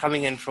air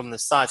coming in from the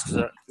sides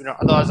because, you know,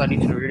 otherwise I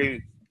need to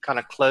really kind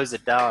of close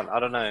it down. I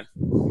don't know.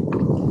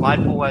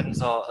 Wide bore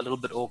ones are a little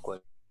bit awkward.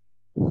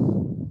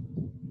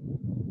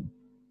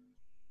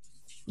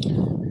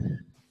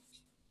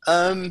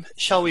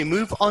 Shall we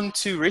move on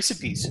to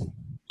recipes?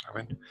 I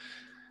mean,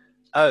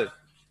 Oh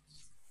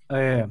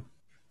yeah,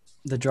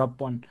 the drop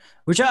one,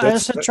 which I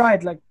also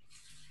tried. Like,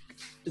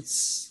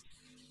 it's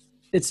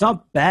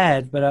not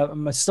bad, but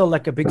I'm still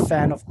like a big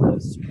fan of the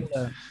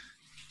smaller.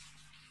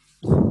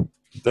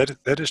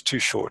 That is too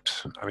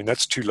short. I mean,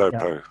 that's too low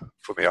pro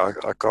for me. I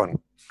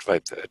can't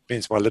vape that. It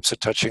means my lips are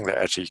touching the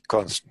atty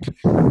constantly.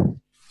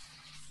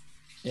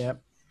 Yeah.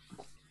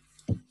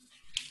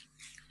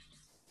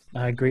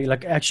 I agree.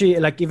 Like actually,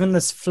 like even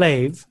this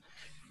Flav,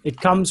 it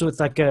comes with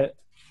like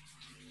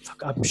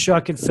I'm sure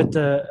I can fit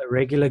a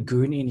regular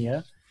goon in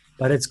here,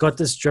 but it's got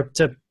this drip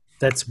tip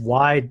that's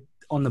wide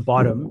on the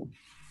bottom,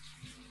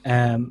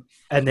 and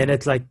then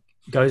it like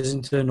goes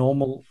into a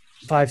normal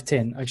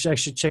 510. Actually, I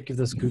should check if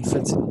this goon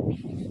fits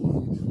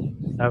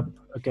in. Nope.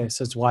 Okay,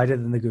 so it's wider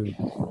than the goon.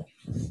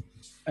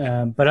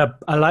 But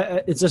I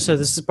like it's also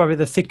this is probably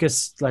the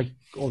thickest like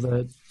or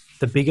the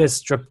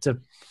biggest drip tip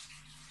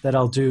that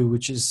I'll do,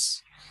 which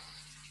is.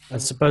 I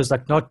suppose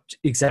like not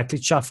exactly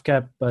chuff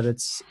cap, but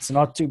it's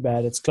not too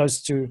bad. It's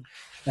close to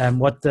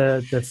what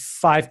the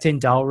 510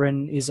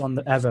 Dalrin is on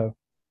the Avo.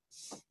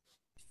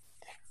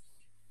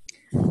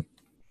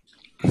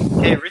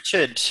 Hey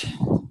Richard,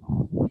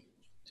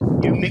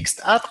 you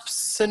mixed up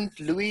St.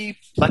 Louis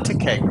butter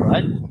cake,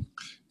 right?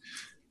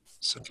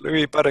 St.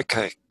 Louis butter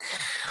cake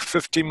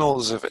 50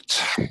 mils of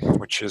it,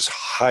 which is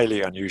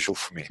highly unusual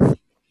for me.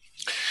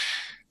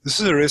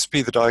 This is a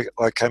recipe that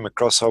I came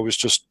across. I was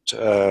just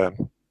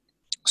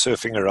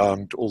surfing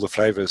around all the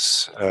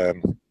flavors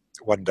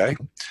one day,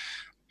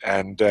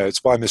 and it's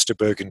by Mr.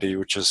 Burgundy,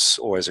 which is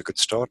always a good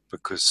start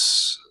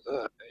because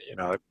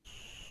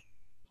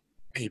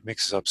he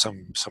mixes up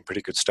some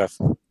pretty good stuff.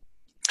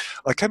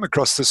 I came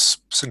across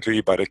this St.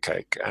 Louis butter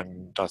cake,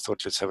 and I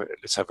thought, let's have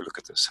a look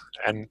at this.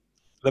 And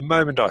the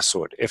moment I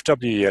saw it,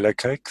 FW yellow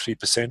cake,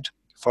 3%,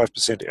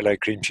 5% LA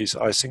cream cheese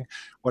icing,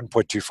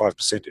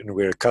 1.25%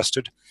 Inawera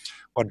custard,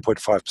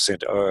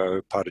 1.5%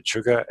 OO powdered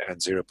sugar, and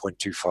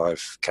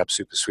 0.25 cap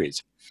super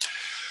sweet.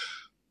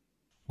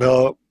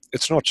 Now,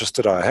 it's not just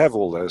that I have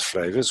all those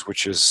flavors,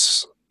 which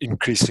is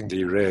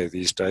increasingly rare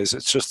these days.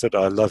 It's just that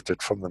I loved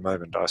it from the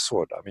moment I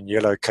saw it. I mean,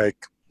 yellow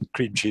cake,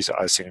 cream cheese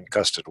icing, and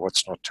custard,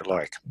 what's not to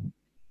like?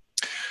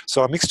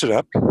 So I mixed it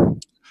up,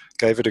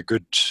 gave it a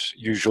good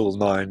usual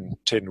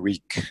 9-10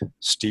 week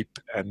steep,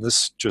 and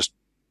this just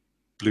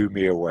blew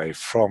me away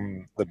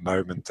from the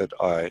moment that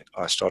I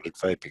started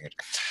vaping it.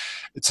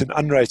 It's an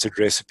unrated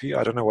recipe.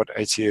 I don't know what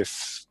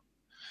ATF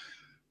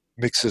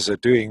mixers are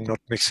doing, not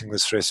mixing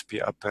this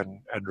recipe up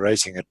and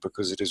rating it,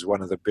 because it is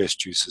one of the best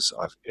juices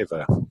I've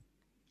ever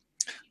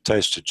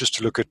tasted. Just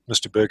to look at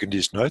Mr.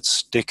 Burgundy's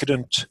notes: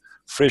 decadent,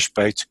 fresh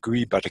baked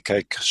gooey butter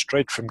cake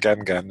straight from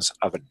Gam Gam's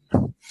oven.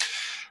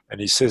 And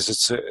he says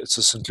it's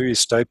a St. Louis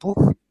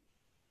staple.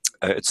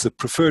 It's the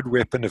preferred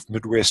weapon of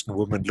Midwestern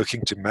women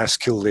looking to mass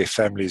kill their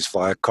families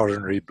via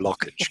coronary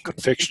blockage.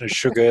 Confectioner's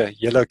sugar,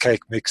 yellow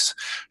cake mix,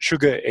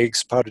 sugar,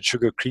 eggs, powdered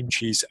sugar, cream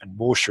cheese, and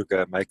more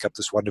sugar make up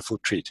this wonderful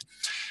treat.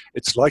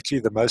 It's likely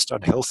the most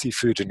unhealthy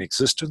food in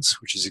existence,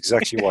 which is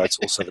exactly why it's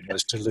also the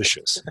most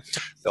delicious.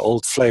 The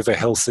old flavor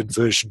health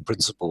inversion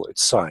principle,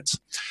 it's science.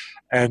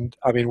 And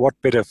I mean,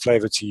 what better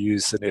flavor to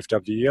use than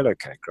FW yellow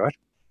cake, right?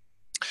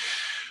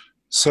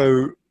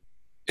 So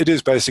it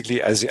is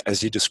basically,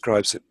 as he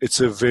describes it,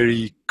 it's a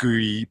very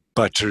gooey,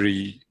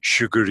 buttery,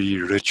 sugary,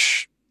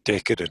 rich,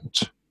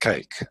 decadent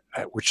cake,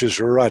 which is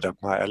right up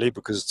my alley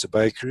because it's a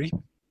bakery.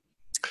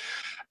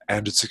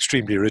 And it's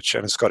extremely rich,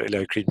 and it's got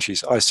LA cream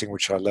cheese icing,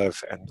 which I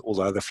love, and all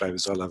the other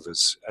flavors I love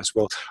as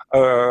well.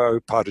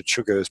 Powdered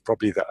sugar is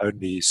probably the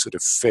only sort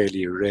of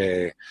fairly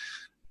rare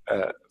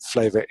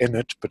flavor in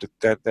it, but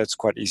that's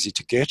quite easy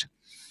to get.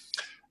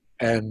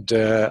 And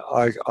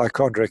I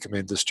can't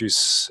recommend this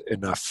juice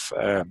enough.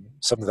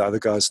 Some of the other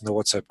guys in the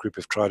WhatsApp group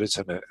have tried it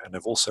and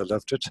have also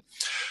loved it.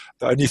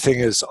 The only thing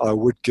is I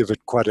would give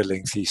it quite a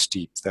lengthy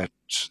steep. That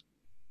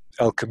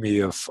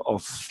alchemy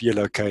of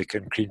yellow cake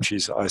and cream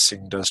cheese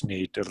icing does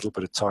need a little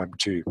bit of time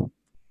to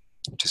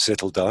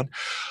settle down.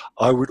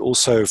 I would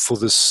also, for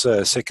this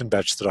second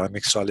batch that I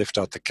mixed, I left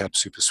out the cap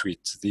super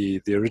sweet.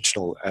 The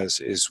original as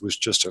is was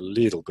just a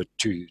little bit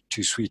too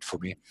sweet for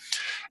me.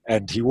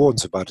 And he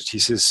warns about it. He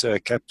says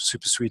cap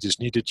super sweet is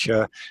needed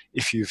here.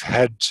 If you've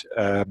had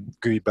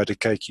gooey butter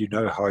cake, you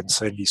know how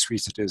insanely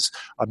sweet it is.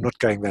 I'm not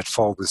going that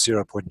far with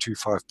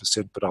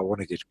 0.25%, but I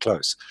want to get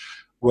close.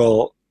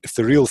 Well, if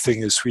the real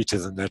thing is sweeter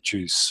than that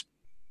juice,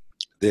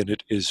 then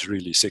it is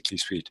really sickly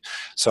sweet.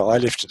 So I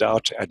left it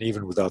out, and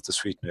even without the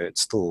sweetener,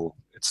 it's still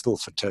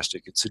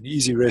fantastic. It's an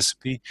easy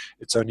recipe.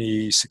 It's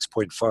only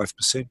 6.5%,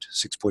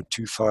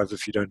 6.25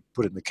 if you don't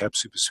put in the cap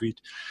super sweet.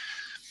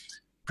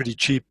 Pretty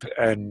cheap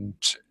and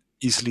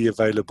easily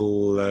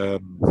available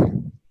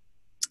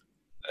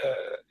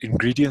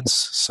ingredients.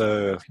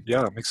 So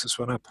yeah, mix this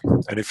one up.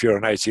 And if you're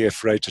an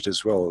ATF, rate it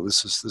as well.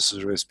 This is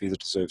a recipe that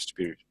deserves to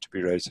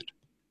be rated.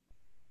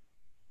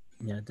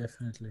 Yeah,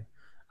 definitely.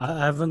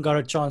 I haven't got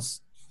a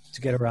chance to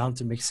get around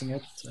to mixing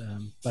it,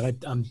 but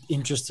I'm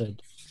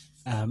interested.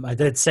 I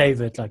did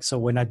save it, so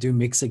when I do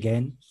mix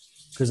again,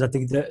 because I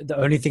think the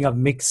only thing I've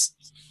mixed,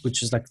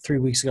 which is 3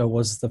 weeks ago,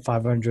 was the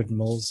 500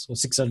 mils or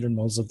 600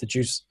 mils of the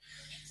juice,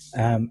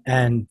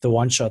 and the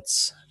one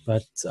shots.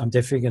 But I'm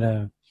definitely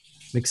gonna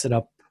mix it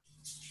up.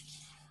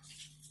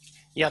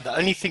 Yeah, the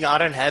only thing I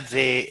don't have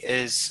there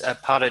is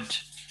powdered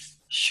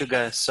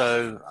sugar,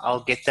 so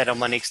I'll get that on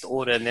my next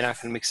order, and then I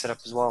can mix it up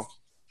as well.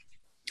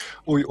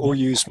 Or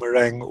use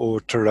meringue or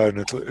Tyrone.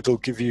 It'll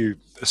give you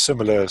a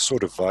similar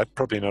sort of vibe.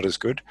 Probably not as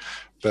good,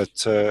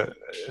 but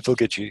it'll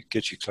get you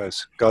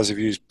close. Guys have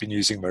been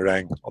using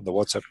meringue on the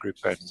WhatsApp group.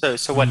 And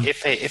so what?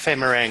 FA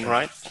meringue,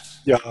 right?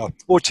 Yeah,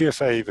 or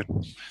TFA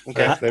even.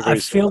 Okay. I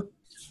feel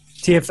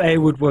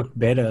TFA would work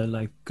better,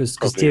 because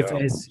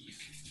TFA's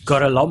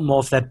got a lot more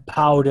of that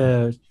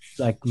powder,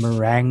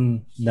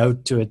 meringue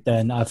note to it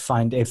than I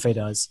find FA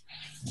does.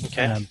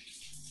 Okay.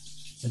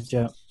 But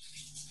yeah.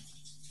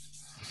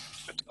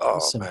 Oh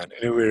Awesome. Man,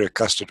 anywhere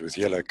custard with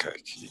yellow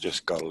cake, you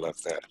just gotta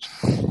love that.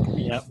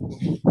 Yeah,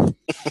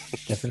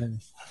 definitely.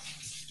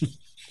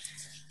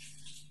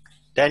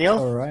 Daniel?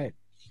 All right.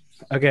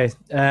 Okay.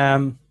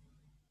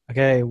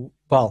 Okay.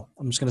 Well,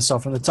 I'm just gonna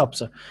start from the top.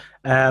 So,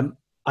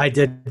 I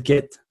did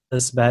get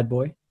this bad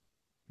boy.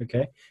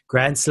 Okay,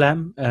 Grand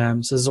Slam. So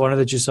this is one of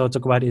the juices I'll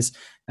talk about. Is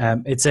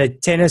it's a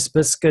tennis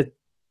biscuit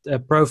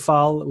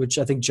profile, which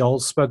I think Joel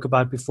spoke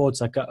about before.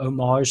 It's like an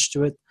homage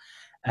to it.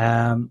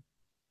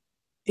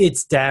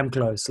 it's damn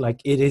close.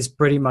 Like it is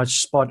pretty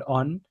much spot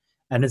on,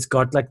 and it's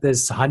got like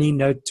this honey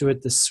note to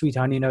it, this sweet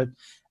honey note.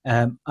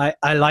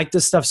 I like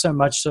this stuff so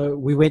much. So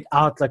we went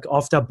out like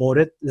after I bought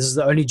it. This is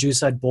the only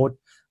juice I'd bought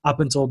up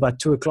until about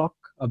 2:00.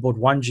 I bought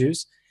one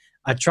juice.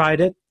 I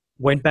tried it,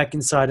 went back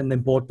inside, and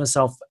then bought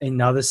myself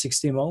another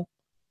 60 ml.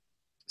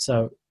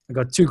 So I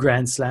got 2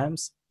 Grand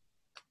Slams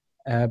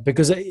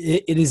because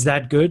it is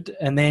that good.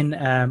 And then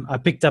I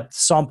picked up the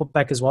sample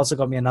pack as well. So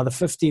got me another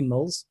 15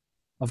 mils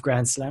of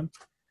Grand Slam.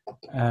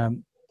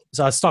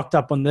 So I stocked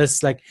up on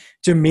this. Like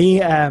to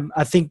me,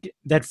 I think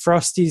that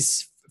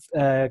Frosties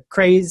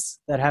craze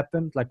that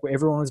happened, like where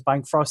everyone was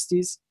buying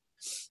Frosties,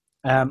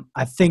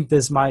 I think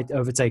this might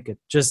overtake it.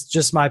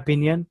 Just my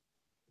opinion.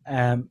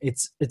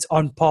 It's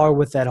on par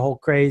with that whole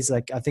craze.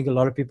 Like I think a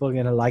lot of people are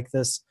gonna like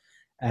this.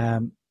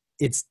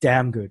 It's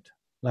damn good.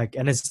 Like,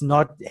 and it's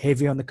not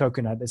heavy on the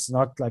coconut. It's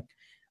not like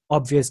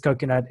obvious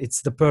coconut.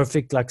 It's the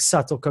perfect like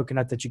subtle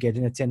coconut that you get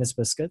in a tennis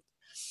biscuit.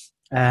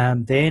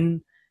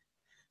 Then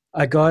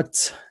I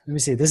got, let me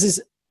see. This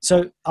is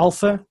so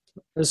Alpha.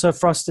 So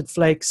Frosted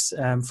Flakes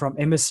from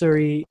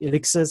Emissary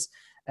Elixirs.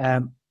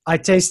 I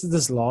tasted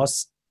this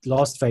last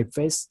Vape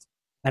Fest,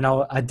 and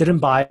I didn't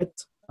buy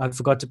it. I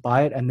forgot to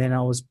buy it, and then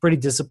I was pretty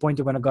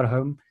disappointed when I got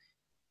home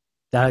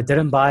that I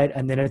didn't buy it,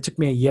 and then it took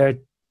me a year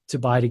to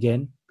buy it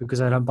again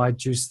because I don't buy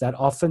juice that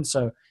often.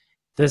 So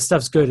this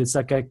stuff's good. It's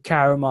like a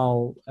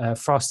caramel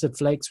Frosted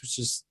Flakes, which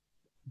is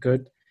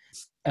good.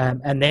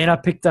 And then I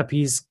picked up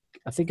his,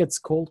 I think it's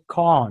called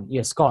Corn.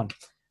 Yes, Corn,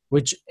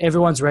 which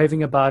everyone's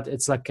raving about.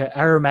 It's like an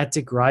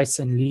aromatic rice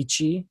and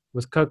lychee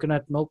with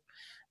coconut milk.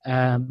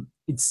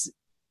 It's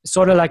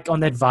sort of like on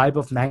that vibe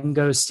of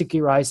mango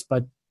sticky rice,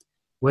 but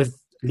with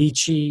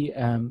lychee.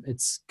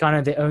 It's kind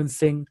of their own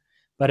thing.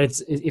 But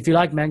if you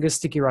like mango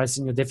sticky rice,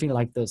 then you'll definitely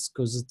like this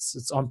because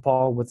it's on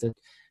par with it.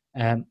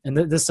 And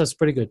this stuff's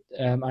pretty good.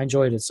 I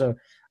enjoyed it. So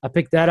I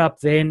picked that up.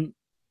 Then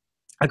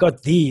I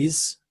got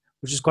these,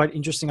 which is quite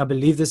interesting. I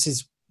believe this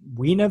is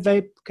Wiener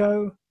Vape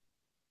Co.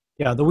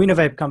 Yeah, the Wiener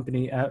Vape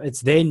company.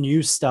 It's their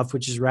new stuff,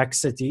 which is Rack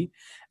City.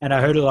 And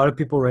I heard a lot of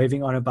people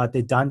raving on about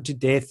their Done to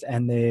Death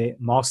and their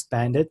Masked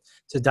Bandit.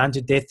 So Done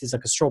to Death is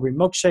like a strawberry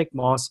milkshake.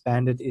 Masked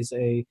Bandit is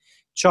a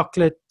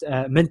chocolate,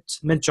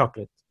 mint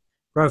chocolate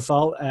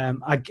profile.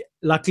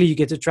 Luckily, you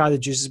get to try the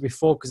juices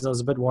before because I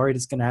was a bit worried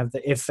it's going to have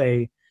the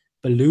FA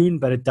balloon,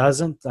 but it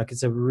doesn't. Like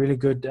it's a really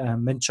good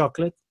mint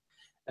chocolate.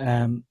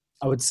 I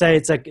would say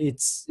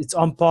it's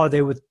on par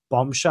there with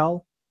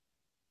Bombshell,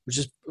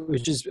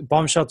 which is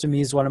Bombshell to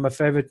me is one of my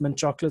favorite mint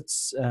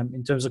chocolates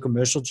in terms of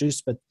commercial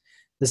juice, but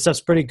this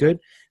stuff's pretty good.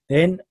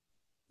 Then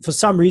for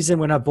some reason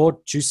when I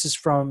bought juices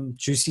from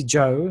Juicy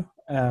Joe,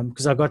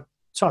 because I got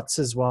Tots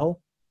as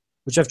well,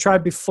 which I've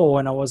tried before,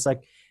 and I was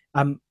like,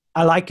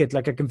 I like it,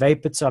 like I can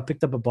vape it, so I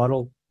picked up a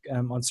bottle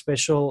on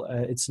special.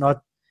 It's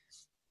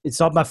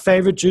not my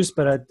favorite juice,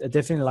 but I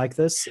definitely like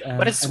this.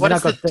 What is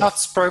the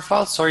Tots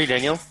profile? Sorry,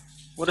 Daniel.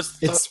 What is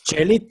it's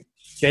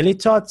jelly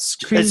tots,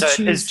 cream cheese.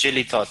 It is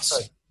jelly tots.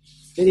 Sorry.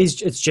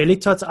 It's jelly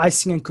tots,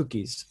 icing, and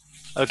cookies.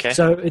 Okay.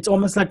 So it's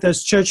almost like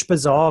those Church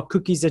Bazaar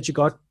cookies that you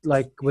got,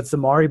 like with the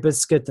Mari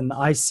biscuit and the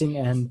icing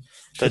and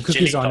the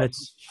cookies on it.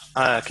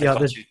 Okay,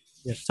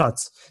 yeah,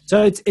 tots.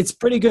 So it's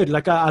pretty good.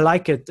 Like I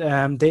like it.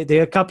 There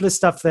are a couple of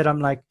stuff that I'm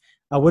like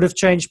I would have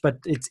changed, but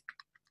it's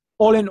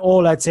all in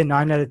all, I'd say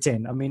 9 out of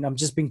 10. I mean, I'm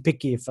just being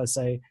picky if I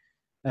say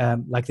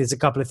like there's a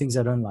couple of things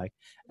I don't like.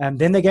 And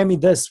then they gave me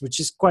this, which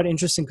is quite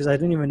interesting because I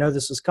didn't even know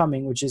this was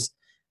coming.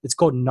 It's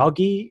called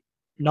Noggy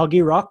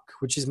Rock,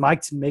 which is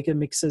Mike's Mega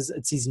Mixes.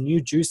 It's his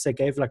new juice. They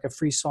gave like a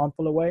free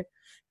sample away,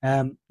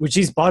 which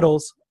these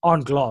bottles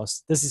aren't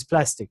glass. This is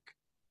plastic,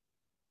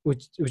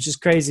 which is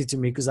crazy to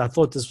me because I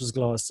thought this was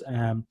glass,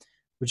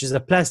 which is a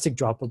plastic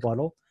dropper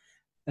bottle.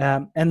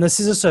 And this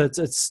is also,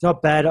 it's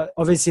not bad.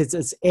 Obviously,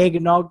 it's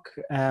eggnog.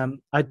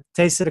 I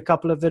tasted a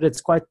couple of it.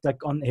 It's quite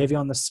like heavy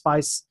on the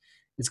spice.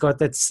 It's got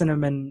that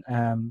cinnamon,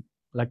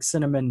 like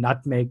cinnamon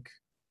nutmeg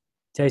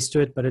taste to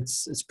it, but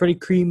it's pretty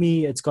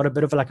creamy. It's got a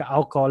bit of like an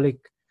alcoholic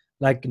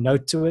like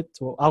note to it,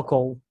 or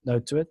alcohol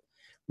note to it,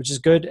 which is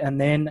good. And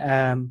then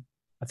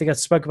I think I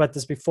spoke about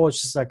this before.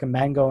 It's just like a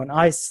mango and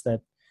ice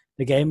that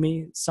they gave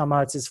me.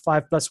 Somehow it says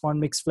 5+1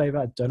 mixed flavor.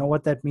 I don't know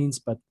what that means,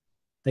 but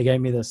they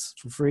gave me this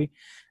for free.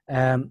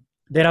 Then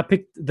I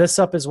picked this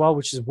up as well,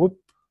 which is Whoop.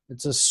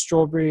 It's a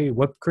strawberry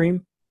whipped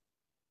cream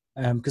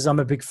because I'm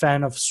a big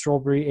fan of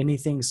strawberry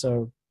anything.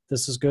 So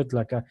this is good.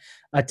 Like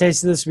I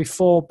tasted this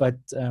before, but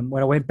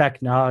when I went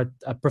back now,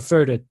 I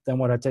preferred it than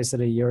what I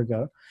tasted a year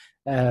ago.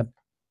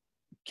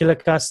 Killer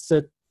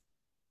custard,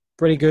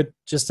 pretty good.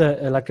 Just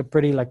a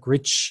pretty like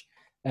rich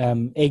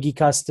eggy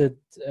custard.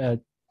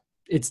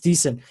 It's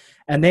decent.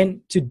 And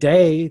then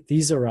today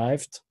these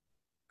arrived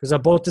because I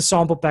bought the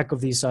sample pack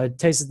of these, so I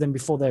tasted them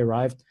before they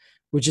arrived,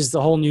 which is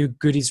the whole new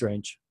goodies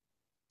range,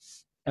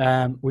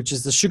 which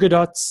is the sugar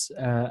dots.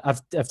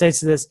 I've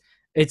tasted this.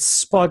 It's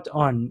spot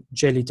on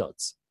jelly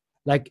dots,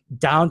 like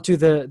down to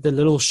the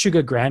little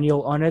sugar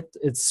granule on it.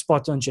 It's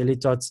spot on jelly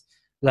dots,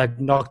 like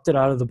knocked it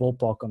out of the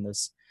ballpark on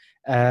this.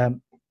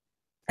 And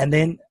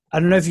then I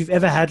don't know if you've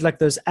ever had like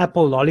those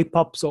apple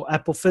lollipops or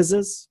apple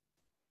fizzes,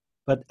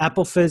 but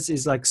apple fizz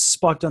is like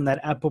spot on that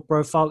apple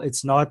profile.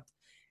 It's not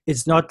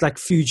like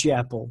Fuji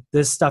apple.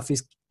 This stuff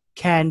is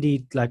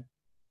candied, like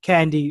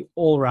candy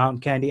all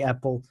around, candy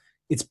apple.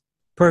 It's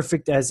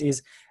perfect as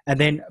is. And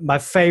then my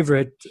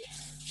favorite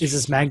is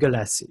this mango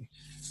lassi.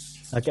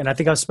 Like, and I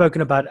think I've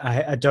spoken about,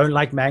 I don't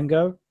like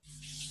mango,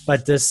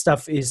 but this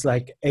stuff is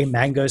like a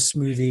mango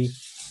smoothie.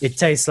 It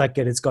tastes like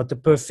it. It's got the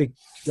perfect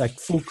like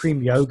full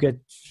cream yogurt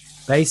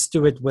base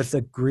to it with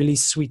a really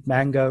sweet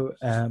mango.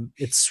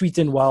 It's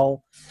sweetened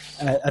well.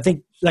 I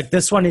think like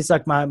this one is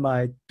like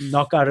my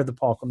knock out of the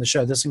park on the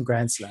show. This one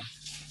Grand Slam.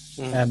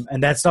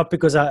 And that's not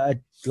because I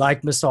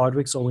like Mr.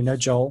 Hardwick's or we know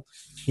Joel.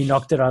 He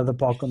knocked it out of the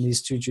park on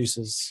these two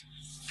juices,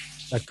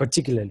 like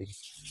particularly.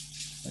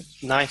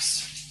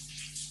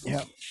 Nice.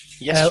 Yeah.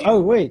 Yes. Oh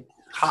wait.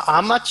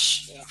 How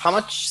much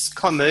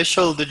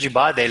commercial did you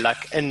buy there?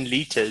 Like in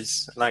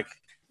liters? Like,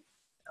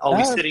 are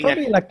we sitting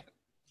probably at like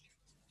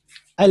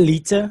a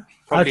liter?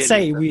 Probably I'd a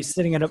say liter. we're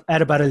sitting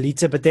at about a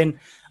liter. But then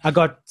I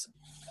got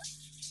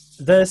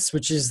this,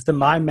 which is the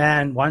My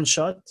Man one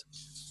shot.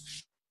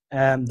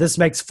 This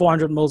makes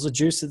 400 mils of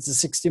juice. It's a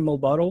 60 ml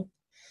bottle,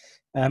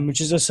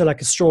 which is also like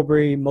a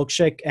strawberry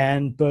milkshake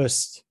and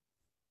burst.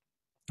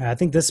 I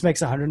think this makes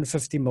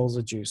 150 mils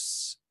of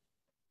juice,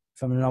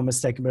 if I'm not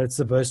mistaken, but it's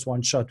the burst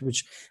one shot,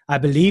 which I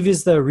believe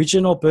is the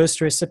original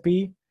burst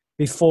recipe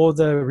before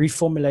the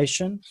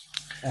reformulation.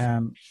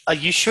 Are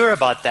you sure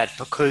about that?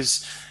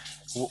 Because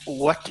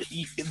what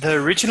the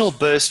original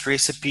burst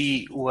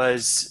recipe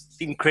was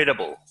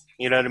incredible.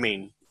 You know what I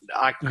mean?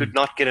 I could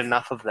not get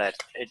enough of that.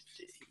 And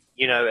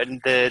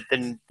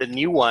the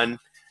new one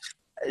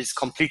is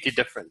completely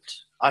different.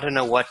 I don't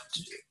know what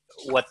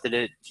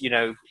the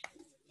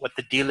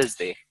deal is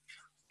there.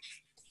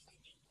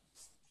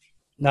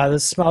 No,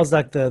 this smells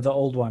like the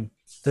old one.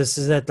 This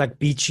is that like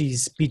beach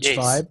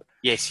vibe.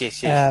 Yes.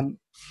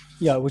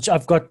 Yeah, which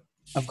I've got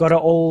an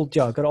old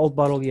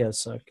bottle here,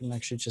 so I can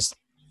actually just,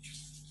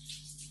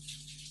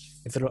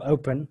 if it'll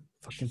open,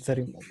 fucking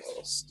 30 more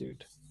bottles,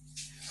 dude.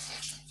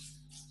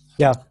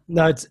 Yeah,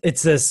 no,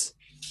 it's this.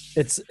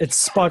 It's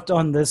spot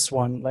on this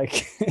one.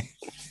 Like,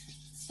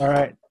 all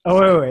right.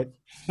 Oh wait.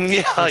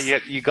 Yeah,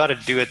 you got to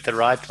do it the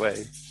right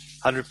way,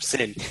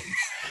 100%.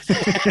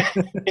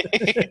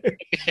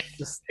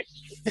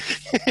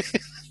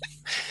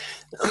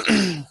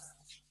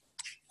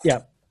 Yeah,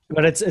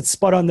 but it's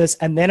spot on this.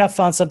 And then I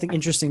found something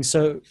interesting.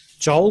 So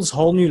Joel's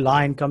whole new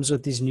line comes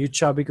with these new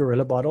Chubby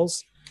Gorilla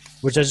bottles,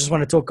 which I just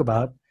want to talk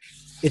about.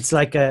 It's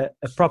like a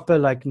proper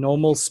like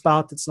normal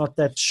spout. It's not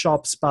that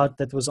sharp spout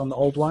that was on the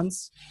old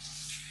ones.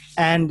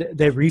 And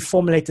they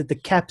reformulated the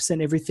caps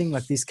and everything.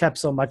 Like these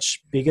caps are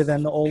much bigger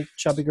than the old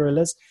Chubby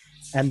Gorillas.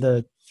 And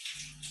the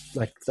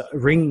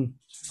ring,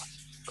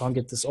 can't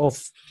get this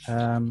off.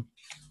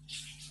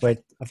 Wait,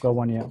 I've got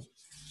one here.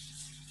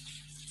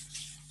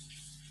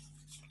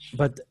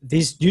 But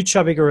these new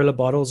Chubby Gorilla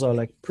bottles are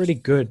like pretty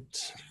good.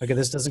 Okay,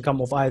 this doesn't come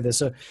off either.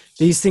 So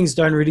these things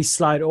don't really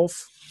slide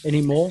off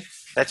anymore.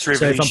 That's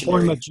revolutionary. So if I'm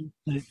pouring my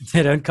juice,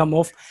 they don't come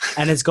off.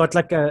 And it's got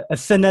like a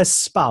thinner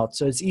spout.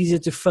 So it's easier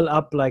to fill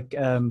up like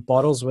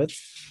bottles with.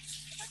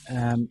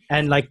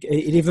 And like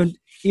it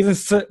even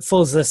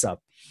fills this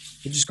up.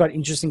 Which is quite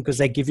interesting because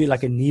they give you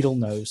like a needle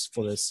nose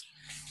for this.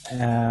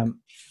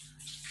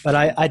 But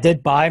I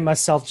did buy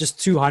myself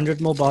just 200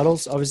 ml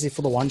bottles, obviously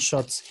for the one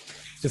shots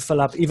to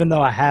fill up, even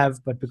though I have,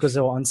 but because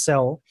they were on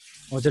sale,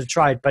 I wanted to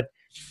try it. But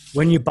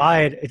when you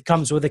buy it, it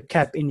comes with a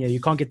cap in here.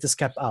 You can't get this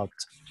cap out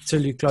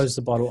till you close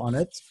the bottle on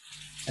it,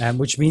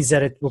 which means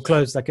that it will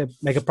close,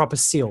 make a proper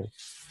seal.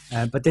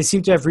 But they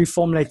seem to have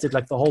reformulated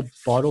like the whole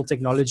bottle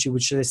technology,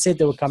 which they said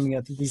they were coming.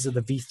 I think these are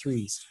the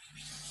V3s,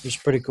 which is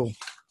pretty cool.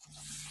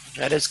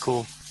 That is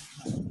cool.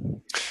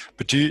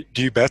 But do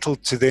you battle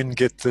to then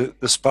get the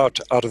spout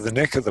out of the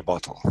neck of the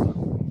bottle?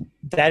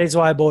 That is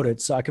why I bought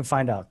it, so I can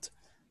find out.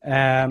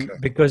 Okay.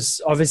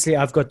 Because obviously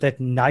I've got that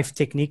knife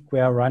technique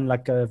where I run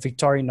like a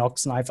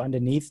Victorinox knife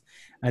underneath,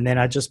 and then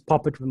I just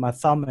pop it with my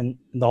thumb and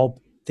the whole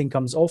thing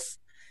comes off.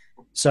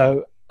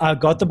 So I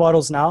got the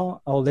bottles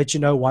now. I'll let you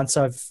know once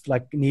I've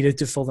like needed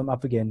to fill them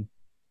up again.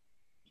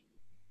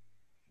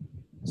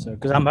 So,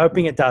 because I'm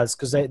hoping it does,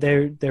 because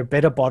they're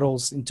better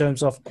bottles in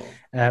terms of,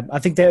 I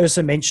think they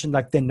also mentioned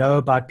like they know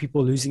about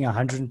people losing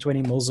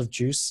 120 mils of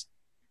juice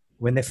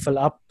when they fill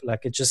up,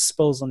 like it just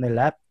spills on their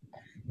lap.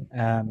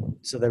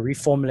 So they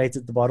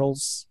reformulated the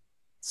bottles.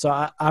 So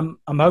I'm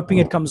hoping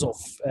it comes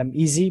off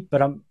easy,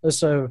 but I'm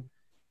also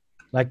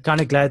like kind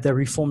of glad they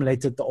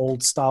reformulated the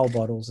old style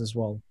bottles as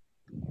well.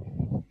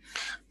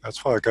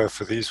 That's why I go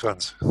for these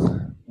ones.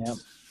 Yeah.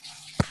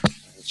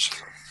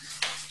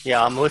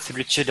 Yeah, I'm with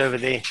Richard over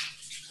there.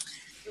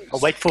 I'll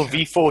wait for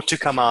V4 to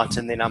come out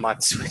and then I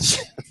might switch.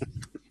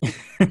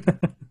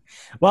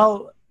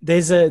 Well,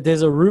 there's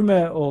a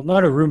rumor, or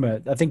not a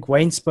rumor, I think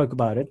Wayne spoke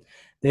about it.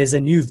 There's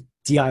a new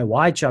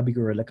DIY Chubby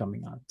Gorilla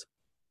coming out,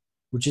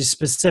 which is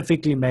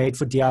specifically made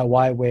for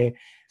DIY, where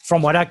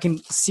from what I can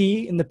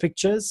see in the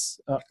pictures,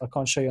 I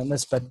can't show you on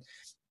this, but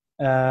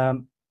yeah.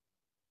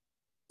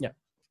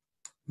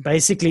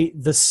 basically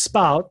the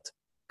spout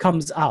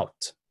comes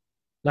out.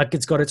 Like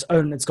it's got its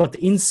own, it's got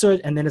the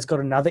insert and then it's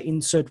got another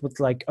insert with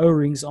like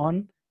O-rings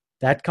on.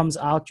 That comes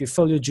out, you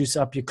fill your juice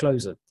up, you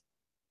close it.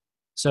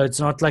 So it's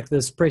not like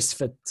this press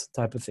fit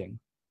type of thing,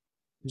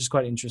 which is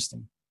quite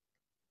interesting.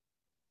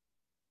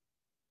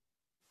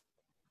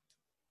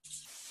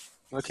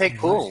 Okay,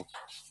 cool.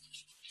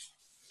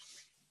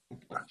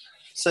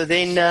 So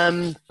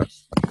then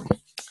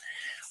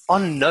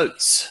on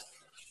notes,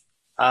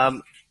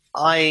 I've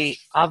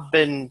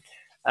been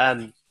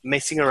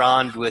messing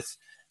around with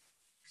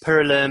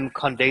Purilum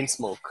condensed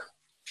milk,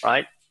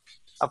 right?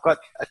 I've got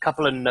a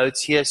couple of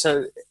notes here.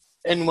 So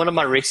in one of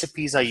my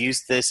recipes, I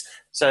used this.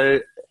 So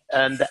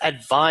the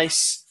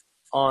advice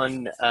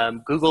on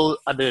Google,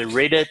 under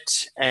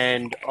Reddit,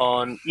 and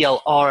on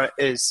ELR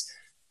is,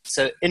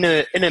 so in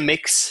a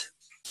mix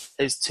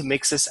is to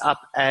mix this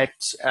up at,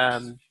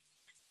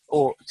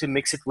 or to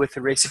mix it with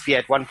a recipe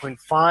at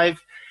 1.5.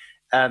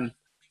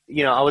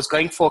 I was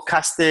going for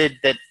custard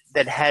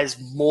that has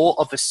more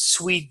of a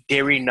sweet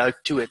dairy note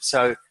to it.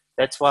 So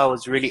that's why I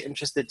was really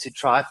interested to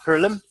try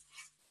Purilum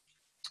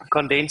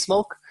condensed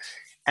milk,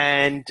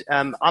 and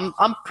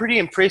I'm pretty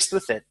impressed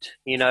with it.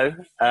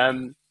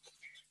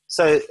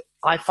 So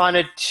I find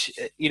it.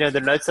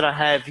 The notes that I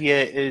have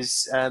here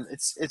is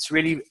it's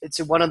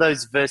one of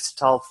those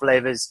versatile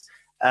flavors,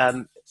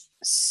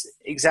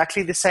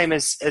 exactly the same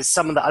as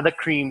some of the other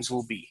creams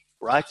will be,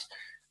 right?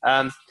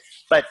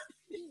 But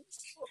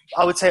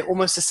I would say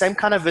almost the same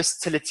kind of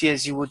versatility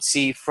as you would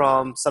see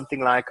from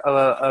something like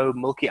OOO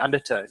Milky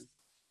Undertone.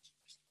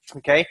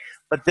 Okay,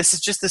 but this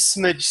is just a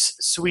smidge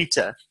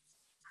sweeter.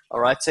 All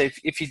right, so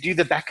if you do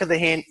the back of the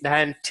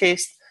hand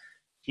test,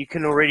 you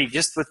can already,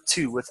 just with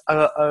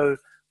OOO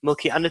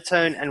Milky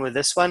Undertone and with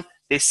this one,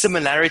 there's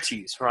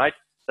similarities, right?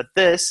 But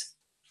this,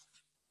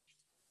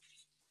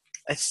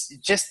 it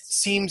just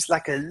seems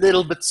like a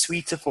little bit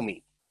sweeter for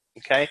me.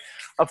 Okay,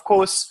 of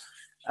course,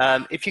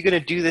 if you're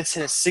going to do this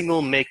in a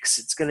single mix,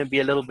 it's going to be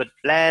a little bit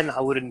bland.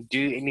 I wouldn't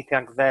do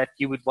anything like that.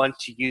 You would want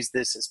to use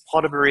this as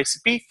part of a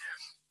recipe.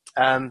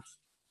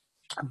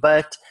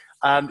 But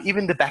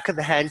even the back of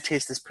the hand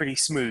test is pretty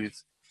smooth.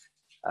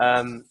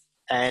 And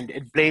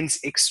it blends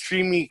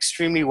extremely,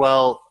 extremely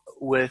well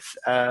with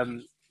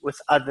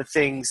other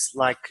things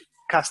like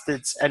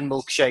custards and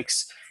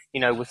milkshakes,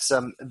 with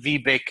some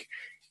VBIC.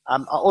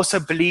 I also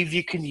believe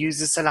you can use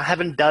this, and I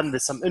haven't done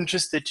this. I'm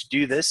interested to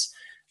do this.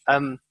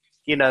 I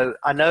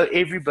know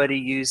everybody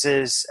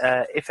uses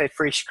FA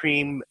Fresh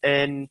Cream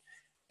to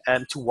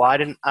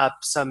widen up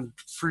some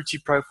fruity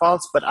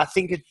profiles, but I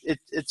think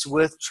it's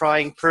worth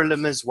trying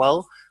Purilum as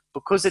well,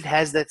 because it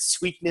has that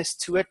sweetness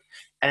to it,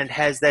 and it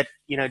has that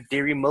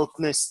dairy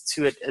milkness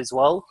to it as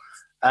well.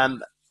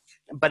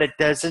 But it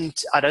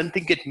doesn't. I don't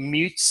think it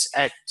mutes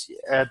at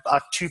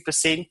about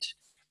 2%.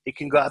 It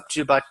can go up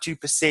to about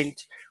 2%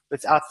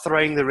 without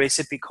throwing the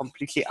recipe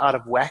completely out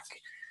of whack.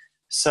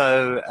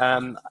 So,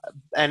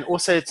 and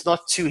also it's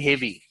not too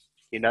heavy.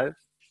 I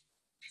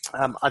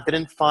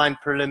didn't find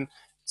Purilum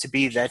to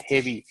be that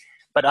heavy,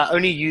 but I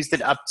only used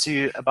it up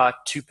to about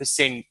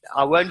 2%.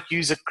 I won't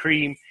use a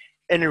cream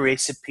in a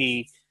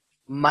recipe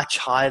much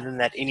higher than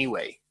that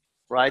anyway,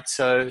 right?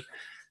 So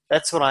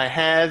that's what I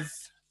have.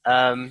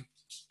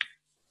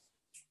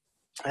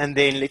 And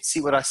then let's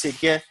see what I said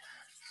here.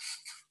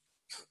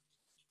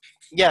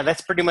 Yeah,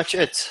 that's pretty much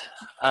it.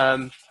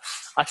 I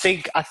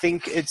think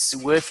it's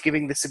worth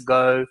giving this a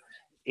go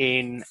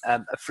in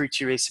a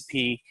fruity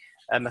recipe,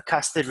 a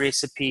custard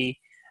recipe,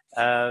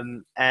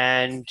 and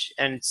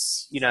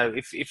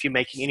if you're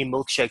making any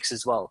milkshakes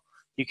as well,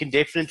 you can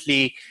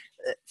definitely.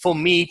 For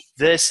me,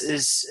 this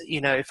is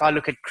if I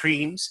look at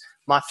creams,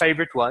 my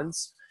favorite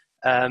ones,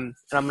 and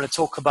I'm going to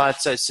talk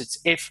about. So it's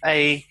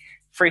FA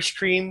Fresh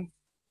Cream,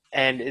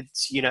 and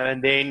it's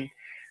and then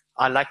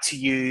I like to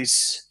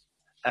use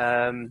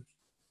a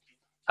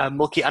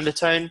Milky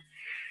Undertone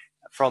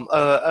from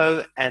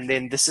OOO, and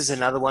then this is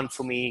another one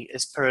for me,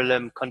 is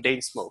Purilum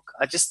condensed milk.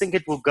 I just think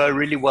it will go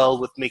really well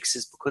with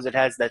mixes because it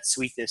has that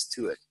sweetness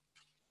to it.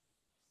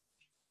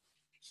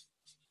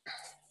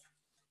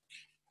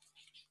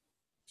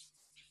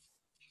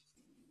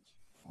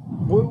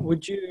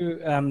 Would you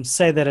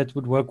say that it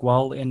would work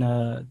well in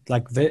a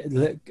like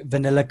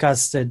vanilla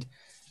custard,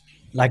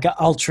 like an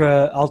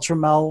ultra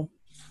mal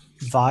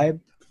vibe?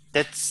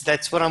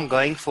 That's what I'm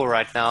going for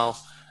right now.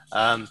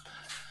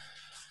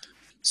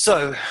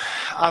 So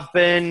I've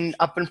been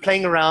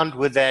playing around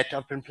with that.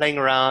 I've been playing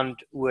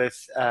around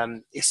with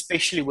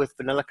especially with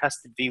vanilla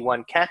custard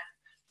V1 cap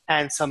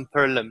and some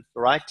Purilum,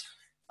 right?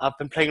 I've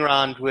been playing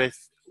around with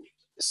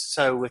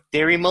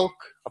dairy milk.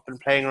 I've been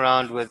playing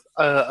around with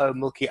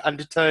Milky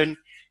Undertone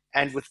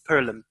and with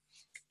Purilum,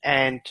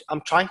 and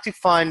I'm trying to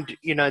find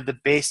the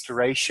best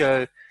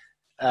ratio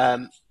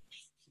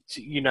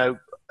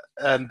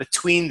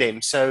between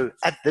them. So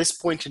at this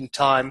point in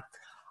time,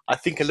 I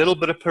think a little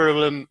bit of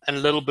Purilum and a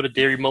little bit of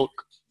dairy milk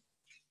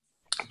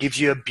gives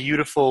you a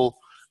beautiful,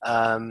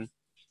 like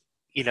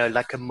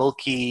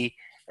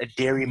a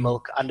dairy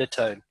milk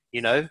undertone,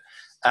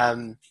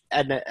 and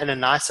a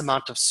nice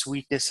amount of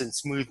sweetness and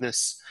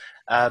smoothness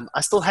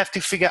I still have to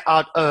figure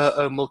out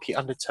a milky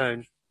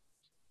undertone.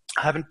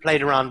 I haven't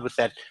played around with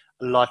that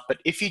a lot, but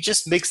if you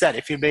just mix that,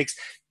 if you mix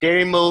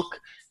dairy milk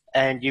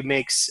and you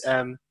mix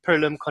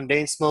Purilum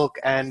condensed milk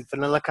and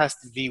vanilla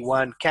custard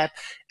V1 cap,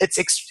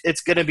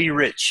 it's going to be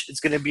rich. It's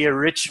going to be a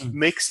rich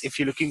mix if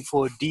you're looking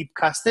for deep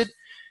custard.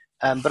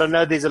 But I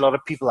know there's a lot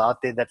of people out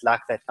there that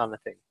like that kind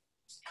of thing.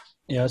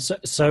 Yeah.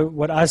 So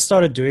what I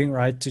started doing,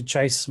 right, to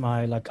chase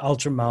my like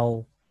ultra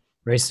mal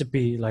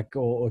recipe, like,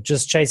 or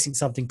just chasing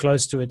something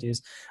close to it,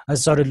 is I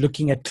started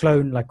looking at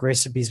clone like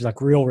recipes,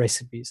 like real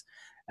recipes,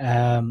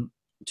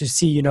 to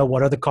see, you know,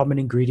 what are the common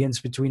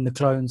ingredients between the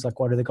clones, like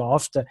what do they go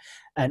after,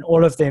 and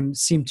all of them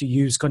seem to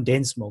use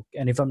condensed milk.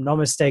 And if I'm not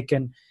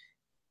mistaken,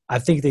 I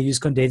think they use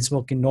condensed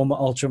milk in normal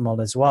ultra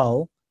mal as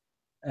well,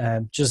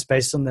 just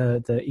based on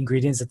the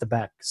ingredients at the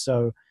back.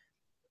 So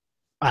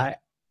I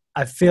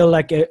feel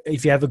like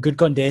if you have a good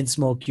condensed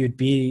milk, you'd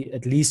be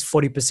at least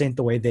 40%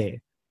 the way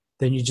there.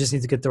 Then you just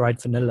need to get the right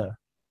vanilla.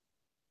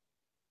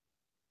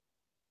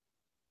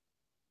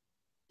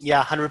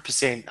 Yeah,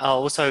 100%.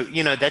 Also,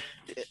 you know, that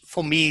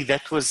for me,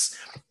 that was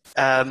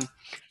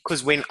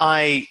because when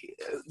I,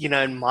 you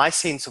know, in my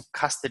sense of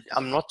custard,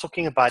 I'm not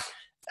talking about,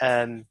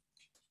 I'm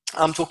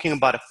talking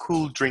about a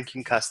cool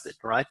drinking custard,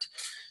 right?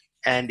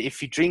 And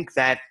if you drink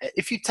that,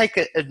 if you take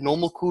a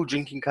normal cool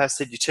drinking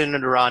custard, you turn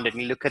it around and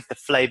you look at the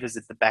flavors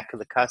at the back of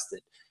the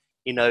custard,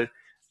 you know,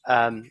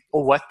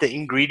 or what the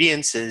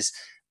ingredients is,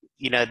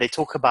 you know, they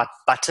talk about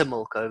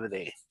buttermilk over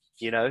there,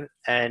 you know,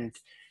 and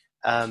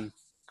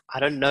I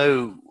don't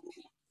know,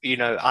 you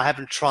know, I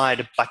haven't tried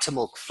a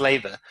buttermilk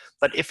flavor,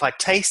 but if I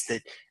taste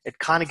it, it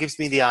kind of gives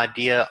me the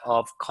idea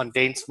of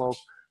condensed milk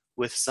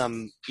with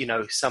some, you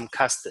know, some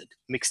custard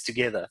mixed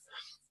together.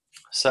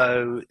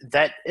 So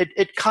that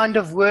it kind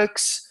of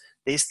works.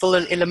 There's still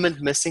an element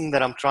missing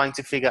that I'm trying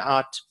to figure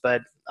out,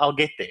 but I'll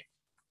get there.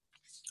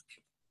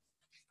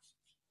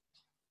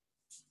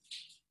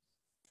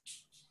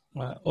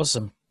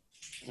 Awesome.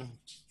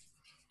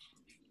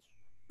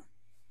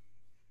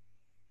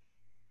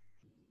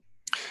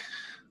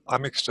 I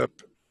mixed up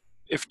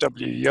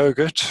FW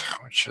yogurt,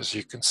 which as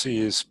you can see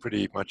is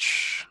pretty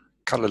much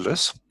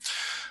colorless.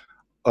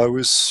 I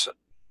was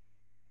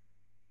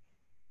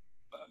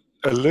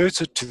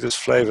alerted to this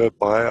flavor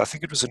by, I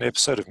think it was an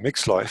episode of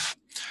Mix Life,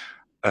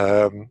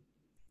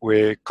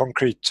 where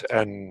Concrete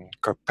and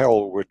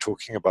Capel were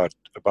talking about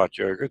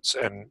yogurts,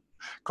 and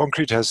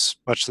Concrete has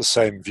much the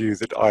same view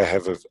that I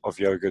have of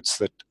yogurts,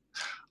 that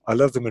I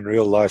love them in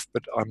real life,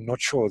 but I'm not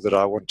sure that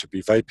I want to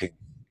be vaping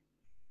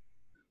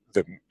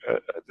them.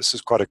 This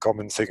is quite a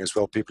common thing as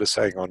well. People are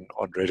saying on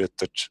Reddit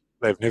that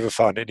they've never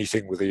found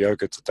anything with a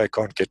yogurt that they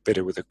can't get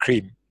better with a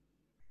cream.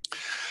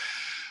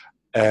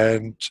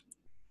 And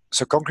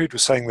so Concrete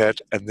was saying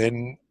that, and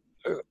then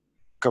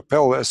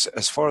Capel,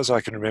 as far as I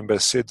can remember,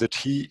 said that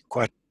he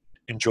quite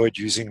enjoyed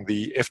using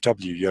the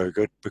FW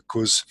yogurt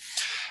because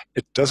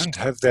it doesn't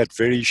have that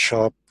very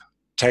sharp,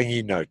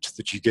 tangy note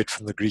that you get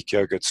from the Greek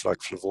yogurts like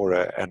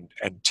Flavora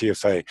and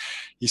TFA.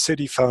 He said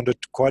he found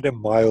it quite a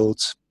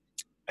mild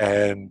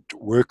and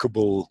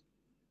workable,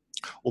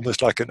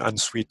 almost like an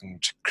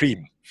unsweetened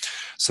cream.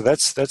 So that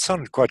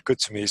sounded quite good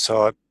to me.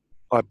 So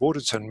I bought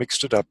it and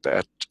mixed it up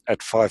at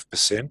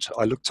 5%.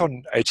 I looked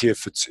on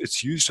ATF,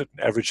 it's used at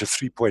an average of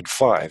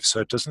 3.5, so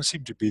it doesn't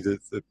seem to be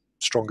the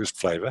strongest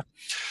flavor.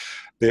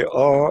 There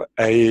are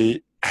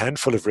a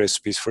handful of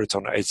recipes for it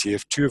on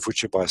ATF, 2 of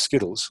which are by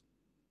Skittles,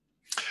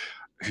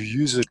 who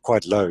use it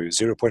quite low,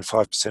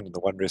 0.5% in the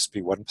one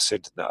recipe, 1%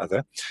 in the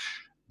other.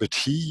 But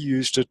he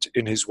used it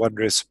in his one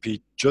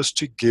recipe just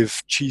to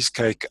give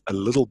cheesecake a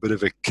little bit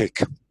of a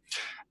kick.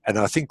 And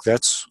I think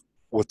that's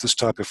what this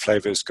type of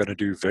flavor is going to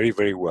do very,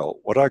 very well.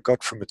 What I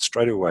got from it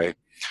straight away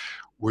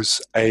was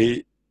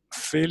a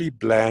fairly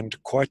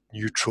bland, quite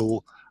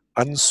neutral,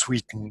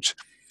 unsweetened,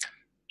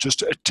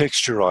 just a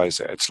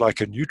texturizer. It's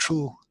like a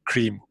neutral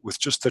cream with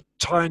just the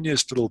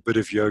tiniest little bit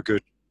of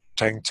yogurt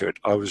tang to it.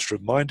 I was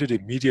reminded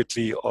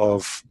immediately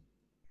of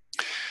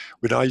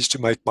when I used to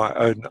make my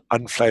own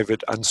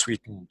unflavored,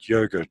 unsweetened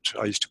yogurt.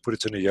 I used to put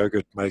it in a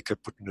yogurt maker,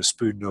 put in a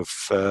spoon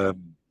of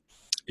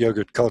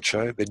yogurt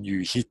culture, then you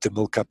heat the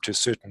milk up to a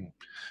certain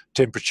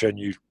temperature and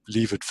you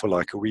leave it for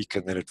like a week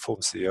and then it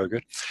forms the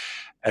yogurt.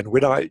 And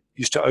when I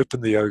used to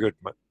open the yogurt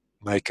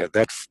maker,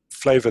 that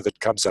flavor that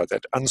comes out,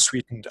 that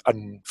unsweetened,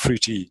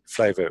 unfruity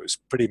flavor, was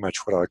pretty much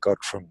what I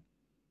got from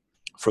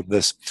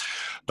this.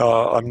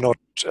 Now, I'm not,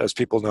 as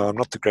people know, I'm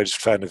not the greatest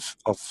fan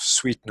of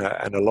sweetener,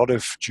 and a lot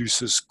of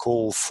juices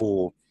call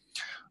for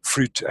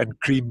fruit and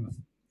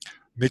cream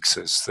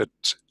mixes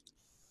that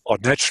are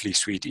naturally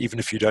sweet, even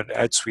if you don't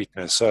add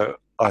sweetener. So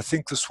I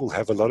think this will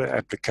have a lot of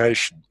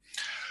application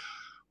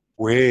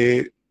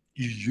where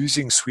you're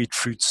using sweet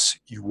fruits.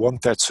 You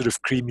want that sort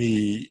of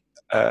creamy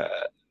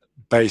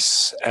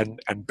base and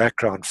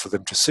background for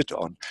them to sit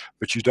on,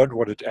 but you don't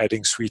want it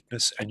adding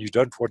sweetness, and you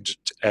don't want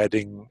it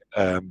adding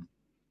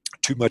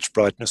too much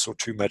brightness or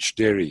too much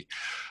dairy.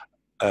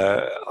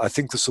 I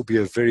think this will be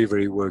a very,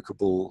 very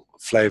workable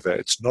flavor.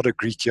 It's not a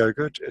Greek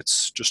yogurt.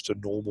 It's just a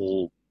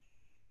normal,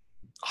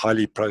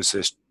 highly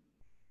processed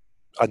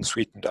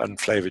unsweetened,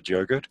 unflavored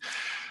yogurt,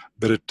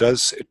 but it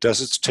does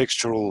its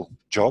textural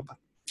job,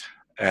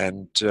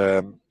 and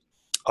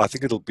I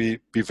think it'll be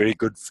very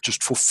good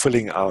just for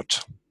filling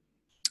out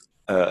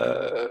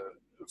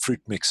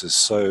fruit mixes.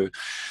 So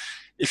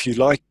if you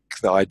like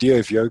the idea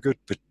of yogurt,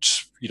 but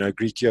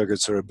Greek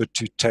yogurts are a bit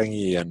too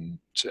tangy and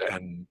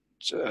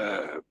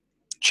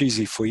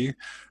cheesy for you,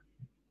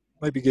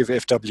 maybe give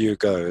FW a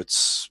go.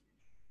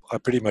 I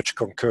pretty much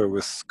concur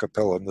with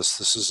Capel on this.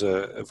 This is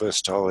a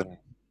versatile and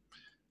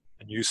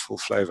useful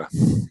flavor.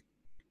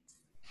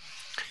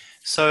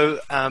 So,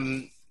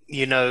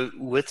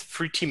 with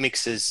fruity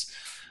mixes,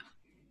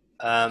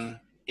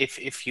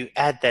 if you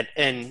add that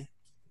in,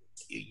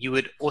 you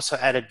would also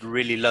add it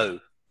really low,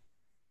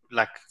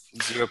 like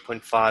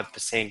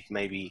 0.5%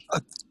 maybe.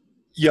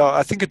 Yeah,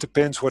 I think it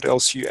depends what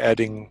else you're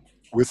adding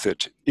with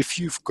it. If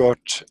you've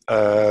got,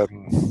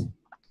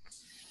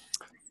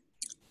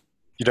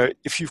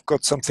 if you've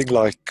got something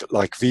like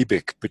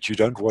Vaping, but you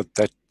don't want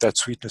that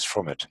sweetness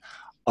from it,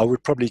 I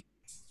would probably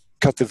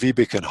cut the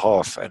Vaping in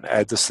half and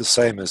add this the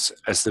same as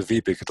the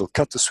Vaping. It'll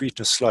cut the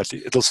sweetness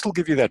slightly. It'll still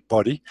give you that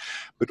body,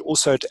 but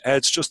also it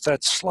adds just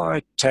that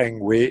slight tang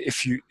where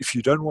if you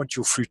don't want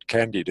your fruit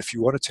candied, if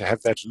you wanted to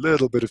have that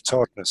little bit of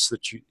tartness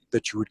that you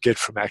would get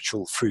from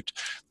actual fruit,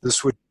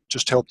 this would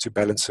just help to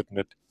balance it, and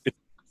it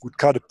would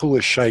kind of pull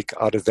a shake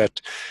out of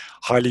that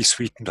highly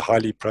sweetened,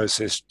 highly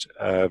processed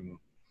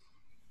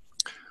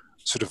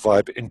sort of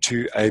vibe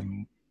into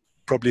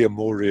probably a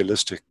more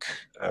realistic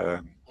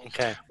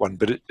one.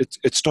 But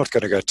it's not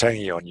going to go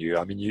tangy on you.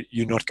 I mean,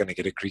 you're not going to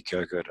get a Greek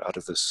yogurt out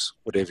of this,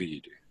 whatever you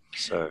do.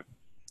 So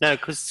no,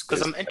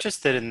 because I'm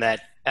interested in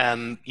that.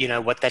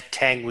 What that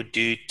tang would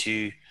do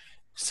to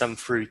some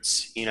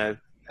fruits.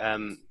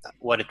 How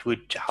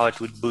it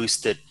would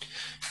boost it.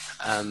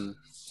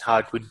 How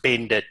it would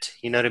bend it,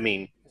 you know what I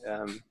mean?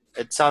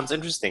 It sounds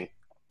interesting.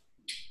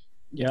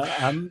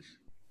 Yeah.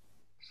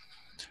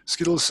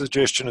 Skittle's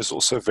suggestion is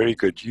also very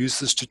good. Use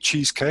this to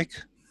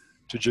cheesecake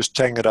to just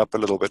tang it up a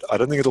little bit. I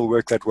don't think it'll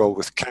work that well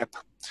with cap,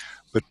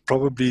 but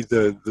probably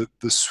the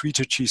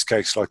sweeter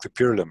cheesecakes like the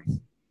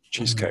Purilum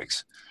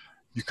cheesecakes,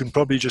 you can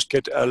probably just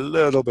get a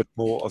little bit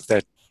more of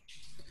that,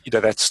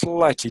 that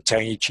slightly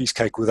tangy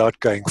cheesecake without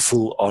going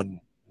full on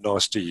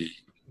nasty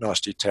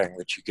tang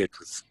that you get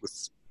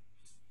with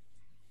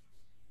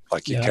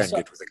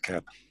get with a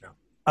cap. Yeah.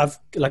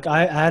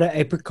 I had an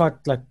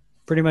apricot,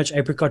 pretty much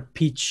apricot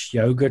peach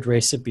yogurt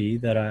recipe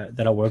that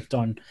I worked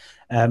on,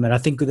 and I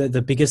think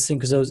the biggest thing,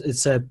 because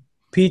it's a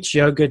peach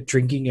yogurt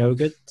drinking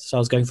yogurt, so I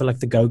was going for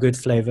the Go-Gurt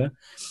flavor,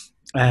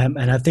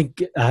 and I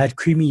think I had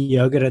creamy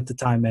yogurt at the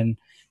time, and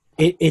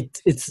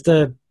it's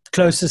the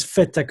closest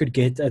fit I could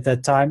get at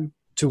that time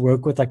to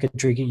work with a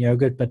drinking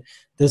yogurt. But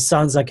this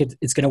sounds like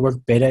it's going to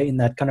work better in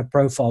that kind of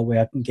profile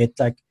where I can get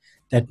that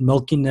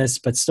milkiness,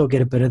 but still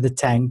get a bit of the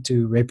tang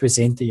to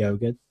represent the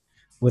yogurt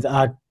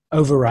without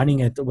overrunning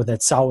it with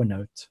that sour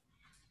note.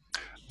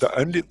 The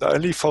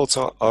only fault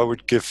I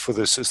would give for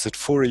this is that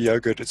for a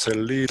yogurt, it's a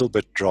little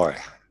bit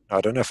dry. Now,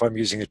 I don't know if I'm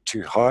using it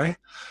too high,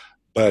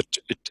 but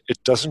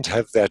it doesn't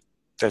have that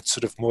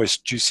sort of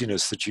moist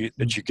juiciness that you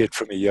get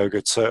from a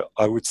yogurt. So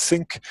I would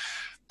think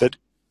that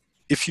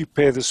if you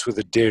pair this with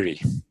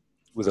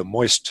a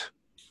moist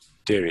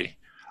dairy,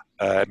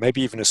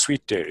 maybe even a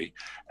sweet dairy,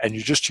 and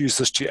you just use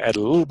this to add a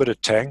little bit of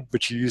tang,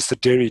 but you use the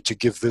dairy to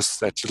give this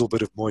that little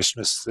bit of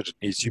moistness that it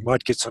needs. You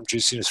might get some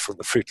juiciness from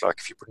the fruit, like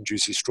if you put in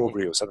juicy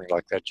strawberry or something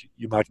like that,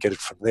 you might get it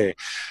from there.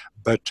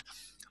 But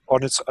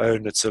on its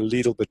own, it's a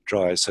little bit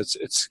dry, so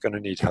it's going to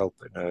need help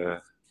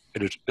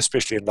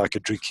especially in a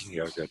drinking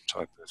yogurt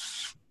type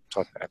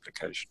of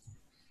application.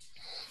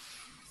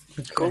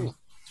 Cool.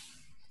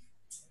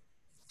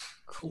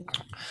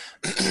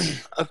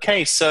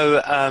 Okay,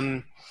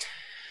 so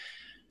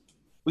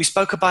we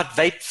spoke about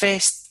Vape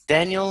Fest,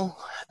 Daniel.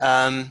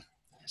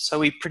 So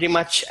we're pretty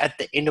much at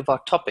the end of our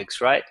topics,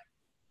 right?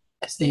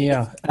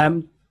 Yeah.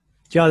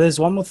 There's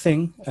one more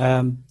thing.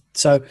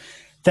 So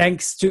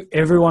thanks to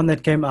everyone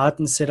that came out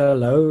and said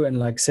hello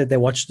and said they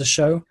watched the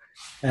show.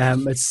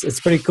 It's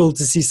pretty cool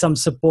to see some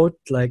support.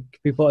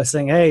 People are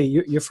saying, "Hey,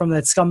 you're from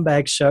that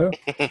Scumbag show,"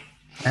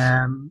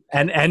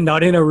 and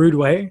not in a rude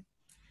way.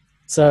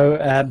 So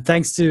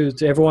thanks to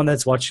everyone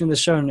that's watching the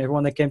show and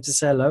everyone that came to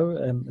say hello.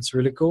 It's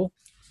really cool.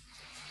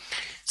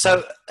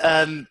 So,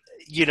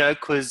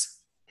 because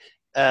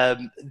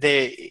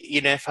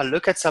if I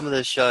look at some of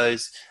the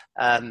shows,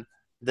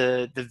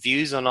 the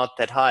views are not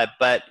that high.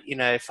 But,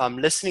 if I'm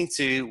listening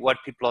to what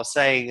people are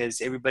saying,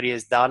 is everybody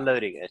is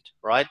downloading it,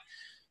 right?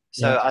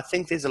 So I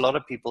think there's a lot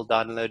of people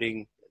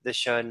downloading the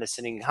show and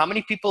listening. How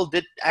many people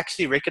did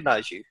actually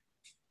recognize you?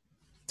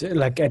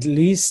 At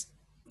least,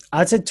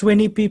 I'd say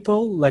 20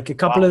 people, a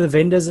couple of the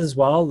vendors as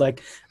well. A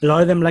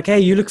lot of them "Hey,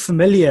 you look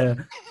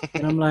familiar."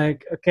 And I'm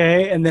like,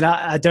 okay. And then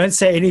I don't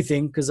say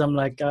anything because I'm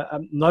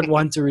I'm not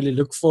one to really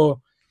look for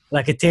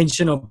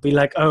attention or be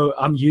 "Oh,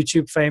 I'm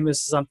YouTube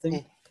famous" or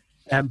something.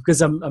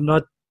 Because I'm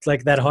not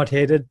that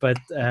hot-headed, but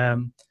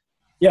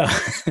yeah.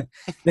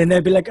 Then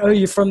they'd be "Oh,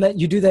 you're from that,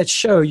 you do that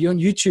show, you're on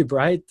YouTube,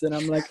 right?" And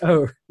I'm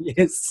 "Oh,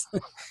 yes."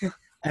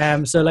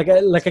 So like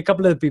a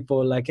couple of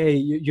people like, hey,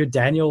 you're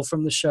Daniel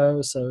from the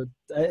show, so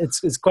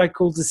it's quite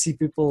cool to see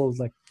people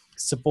like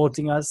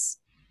supporting us.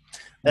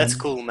 That's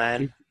cool,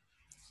 man.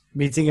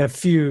 Meeting a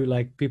few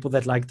like people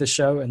that like the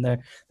show, and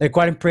they're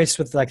quite impressed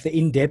with like the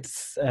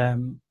in-depth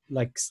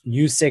like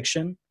news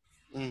section,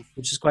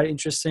 which is quite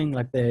interesting.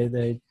 Like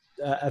they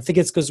I think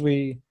it's because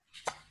we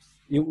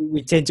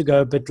tend to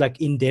go a bit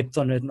like in depth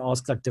on it and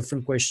ask like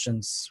different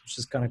questions, which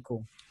is kind of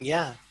cool.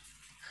 Yeah,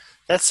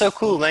 that's so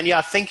cool, man.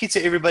 Yeah, thank you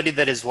to everybody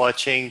that is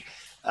watching.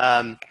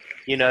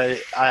 You know,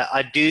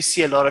 I do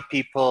see a lot of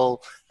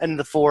people in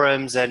the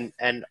forums and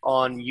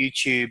on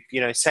YouTube,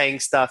 you know, saying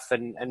stuff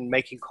and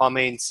making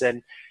comments.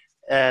 And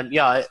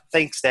yeah,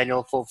 thanks,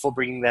 Daniel, for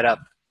bringing that up.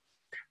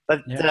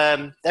 But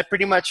that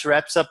pretty much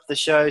wraps up the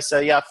show. So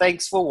yeah,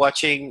 thanks for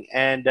watching,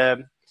 and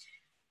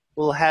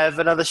we'll have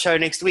another show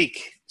next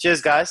week.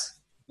 Cheers, guys.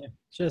 Yeah,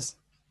 cheers.